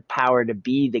 gain the power to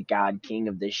be the God King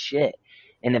of this shit.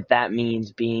 And if that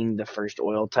means being the first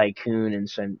oil tycoon in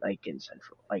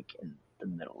the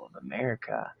middle of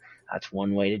America, that's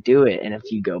one way to do it. And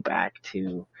if you go back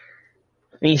to,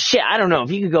 I don't know. If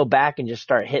you could go back and just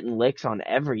start hitting licks on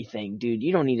everything, dude,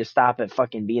 you don't need to stop at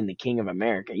fucking being the king of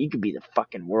America. You could be the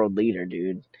fucking world leader,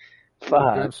 dude.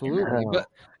 Fuck. Absolutely. But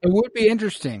it would be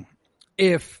interesting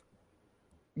if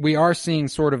we are seeing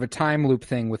sort of a time loop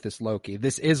thing with this Loki.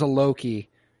 This is a Loki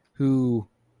who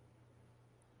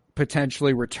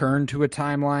potentially returned to a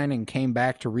timeline and came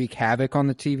back to wreak havoc on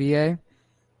the TVA.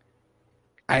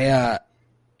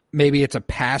 Maybe it's a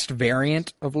past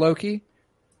variant of Loki.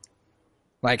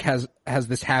 Like, has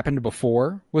this happened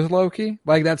before with Loki?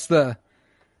 Like, it's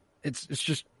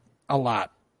just a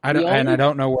lot. I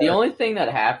don't know. The only thing that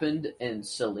happened in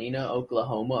Salina,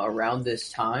 Oklahoma around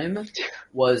this time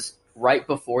was right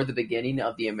before the beginning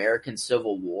of the American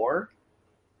Civil War.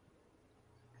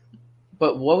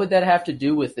 But what would that have to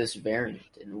do with this variant,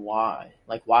 and why?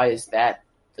 Like, why is that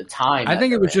the time? I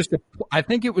think it was just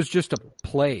a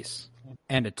place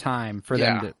and a time for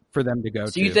them to go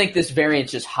to. So you think this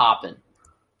variant's just hopping?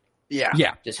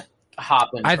 Yeah. Just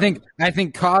hopping. I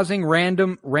think causing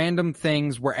random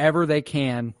things wherever they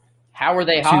can. How are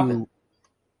they hopping?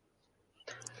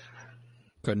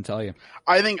 Couldn't tell you.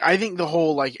 I think the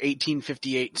whole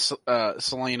 1858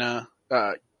 Salina,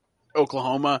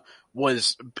 Oklahoma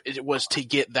was to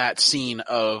get that scene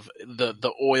of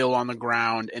the oil on the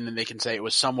ground, and then they can say it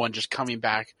was someone just coming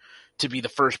back to be the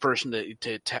first person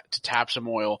to tap some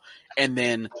oil, and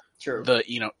then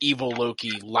the evil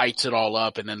Loki lights it all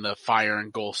up, and then the fire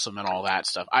engulfs them and all that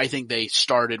stuff. I think they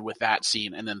started with that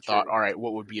scene and then thought, all right,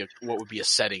 what would be a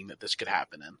setting that this could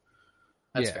happen in?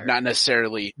 That's fair. Not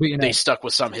necessarily they stuck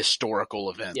with some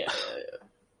historical event. Yeah.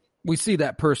 We see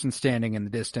that person standing in the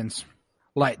distance,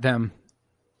 light them,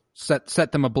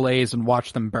 set them ablaze, and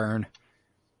watch them burn,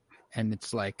 and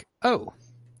it's like, oh.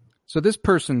 So this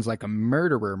person's like a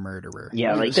murderer.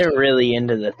 Yeah, like they're really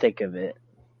into the thick of it.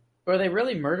 But are they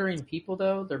really murdering people,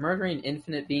 though? They're murdering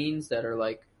infinite beings that are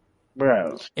like...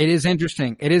 Bro. It is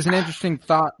interesting. It is an interesting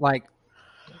thought. Like,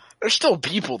 they're still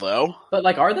people, though. But,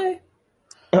 are they?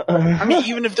 I mean,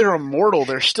 even if they're immortal,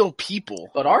 they're still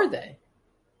people. But are they?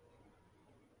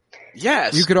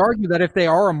 Yes. You could argue that if they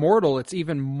are immortal, it's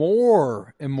even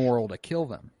more immoral to kill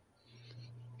them.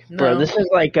 No. Bro, this is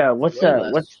like what's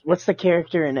the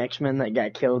character in X-Men that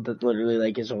got killed that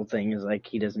literally his whole thing is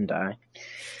he doesn't die?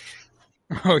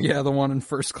 Oh yeah, the one in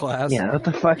First Class. Yeah, what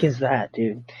the fuck is that,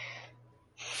 dude?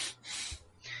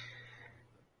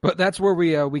 But that's where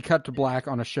we cut to black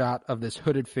on a shot of this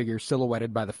hooded figure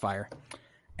silhouetted by the fire.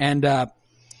 And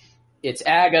it's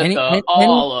Agatha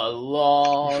all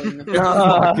along. Can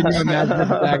you imagine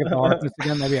if it's Agatha Harkness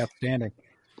again? That'd be outstanding.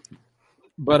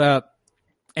 But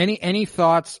any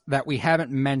thoughts that we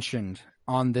haven't mentioned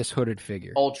on this hooded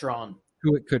figure? Ultron.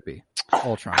 Who it could be?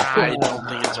 Ultron. I don't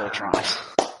think it's Ultron.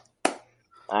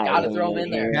 Gotta throw him in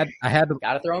there. I had to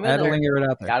throw him in there. Had to linger it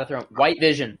out there. Gotta throw him. White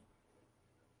Vision.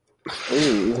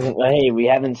 Ooh, hey, we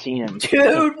haven't seen him.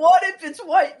 Dude, what if it's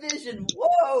White Vision?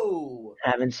 Whoa!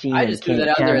 Haven't seen him. I just threw that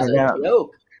out there as a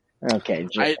joke. Okay,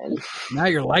 now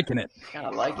you're liking it. Kind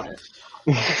of liking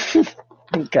it.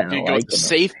 I'm kind of You go liking with the it.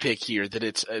 safe pick here that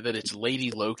it's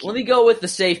Lady Loki. Let me go with the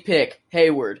safe pick,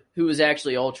 Hayward, who is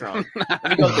actually Ultron.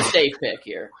 Let me go with the safe pick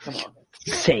here. Come on.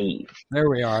 Save. There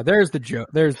we are. There's the joke.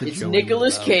 There's the It's joke.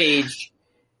 Nicolas Cage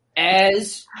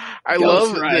as I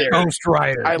Ghost love Rider. Ghost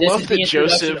Rider. I This love is the that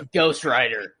introduction of Ghost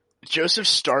Rider. Joseph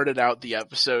started out the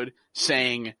episode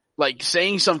saying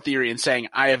some theory and saying,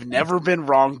 "I have never been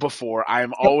wrong before. I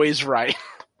am always right."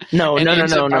 No, and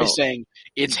ends up by no. saying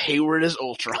it's Hayward as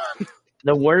Ultron.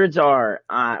 The words are,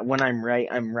 when I'm right,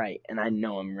 and I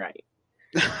know I'm right.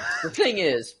 The thing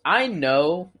is, I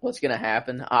know what's going to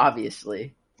happen,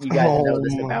 obviously. You guys know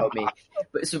this about me.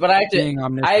 But I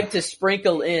have to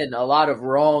sprinkle in a lot of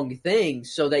wrong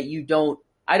things so that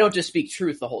I don't just speak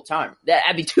truth the whole time.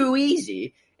 That'd be too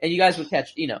easy. And you guys would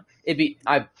catch, it'd be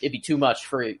too much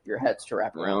for your heads to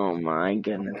wrap around. Oh my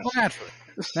goodness. Well,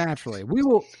 naturally.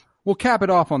 We'll cap it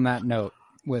off on that note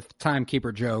with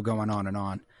Timekeeper Joe going on and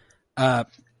on.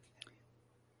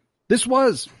 This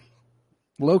was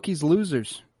Loki's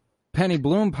Losers, Penny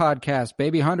Bloom podcast,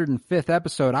 baby 105th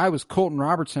episode. I was Colton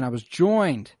Robertson. I was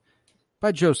joined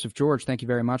by Joseph George. Thank you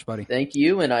very much, buddy. Thank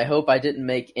you, and I hope I didn't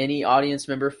make any audience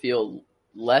member feel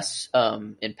less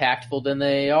impactful than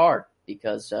they are,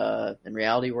 because in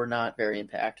reality, we're not very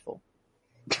impactful.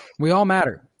 We all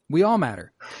matter.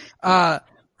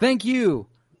 Thank you,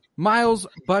 Miles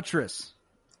Buttress.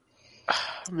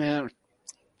 Man,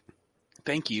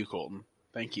 thank you, Colton.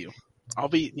 Thank you. I'll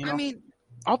be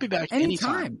back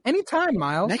anytime. Anytime,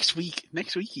 Miles. Next week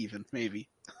even, maybe.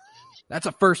 That's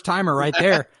a first timer right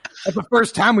there. That's the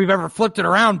first time we've ever flipped it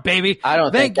around, baby. I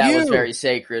don't think that was very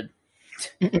sacred.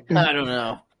 I don't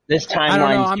know. This I don't know.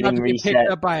 timeline's I'm about getting to be reset.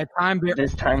 picked up by a time bear.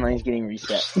 This timeline's getting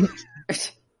reset.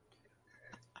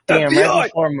 Damn,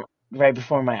 right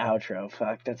before my outro.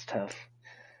 Fuck, that's tough.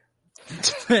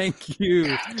 Thank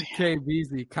you,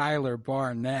 KBZ, Kyler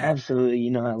Barnett.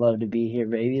 Absolutely, I love to be here,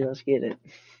 baby. Let's get it.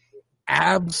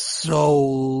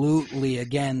 Absolutely.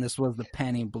 Again, this was the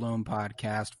Penny Bloom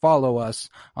podcast. Follow us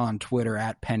on Twitter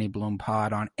at Penny Bloom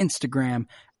Pod, on Instagram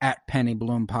at Penny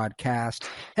Bloom Podcast.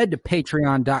 Head to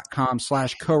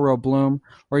patreon.com/KoroBloom,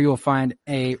 where you'll find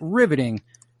a riveting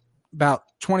about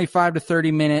 25 to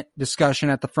 30 minute discussion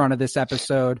at the front of this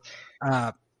episode.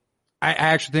 I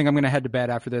actually think I'm going to head to bed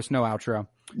after this. No outro.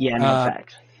 Yeah, no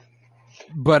facts.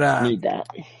 But need that.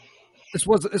 This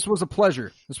was a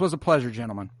pleasure. This was a pleasure,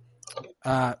 gentlemen.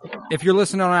 If you're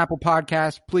listening on Apple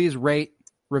Podcasts, please rate,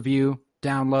 review,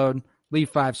 download,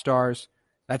 leave 5 stars.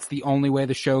 That's the only way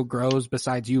the show grows,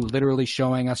 besides you literally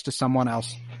showing us to someone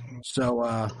else.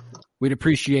 So we'd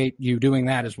appreciate you doing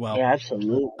that as well. Yeah,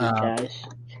 absolutely, guys.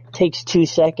 Takes 2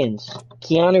 seconds.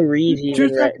 Keanu Reeves even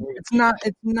It's not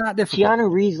difficult. Keanu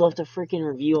Reeves left a freaking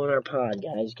review on our pod,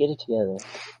 guys. Get it together.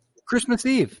 Christmas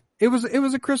Eve. It was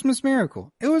a Christmas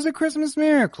miracle.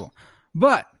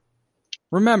 But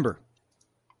remember,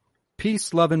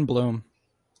 peace, love, and bloom.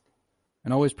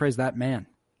 And always praise that man,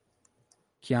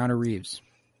 Keanu Reeves,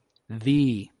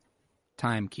 the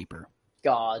timekeeper.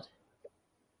 God.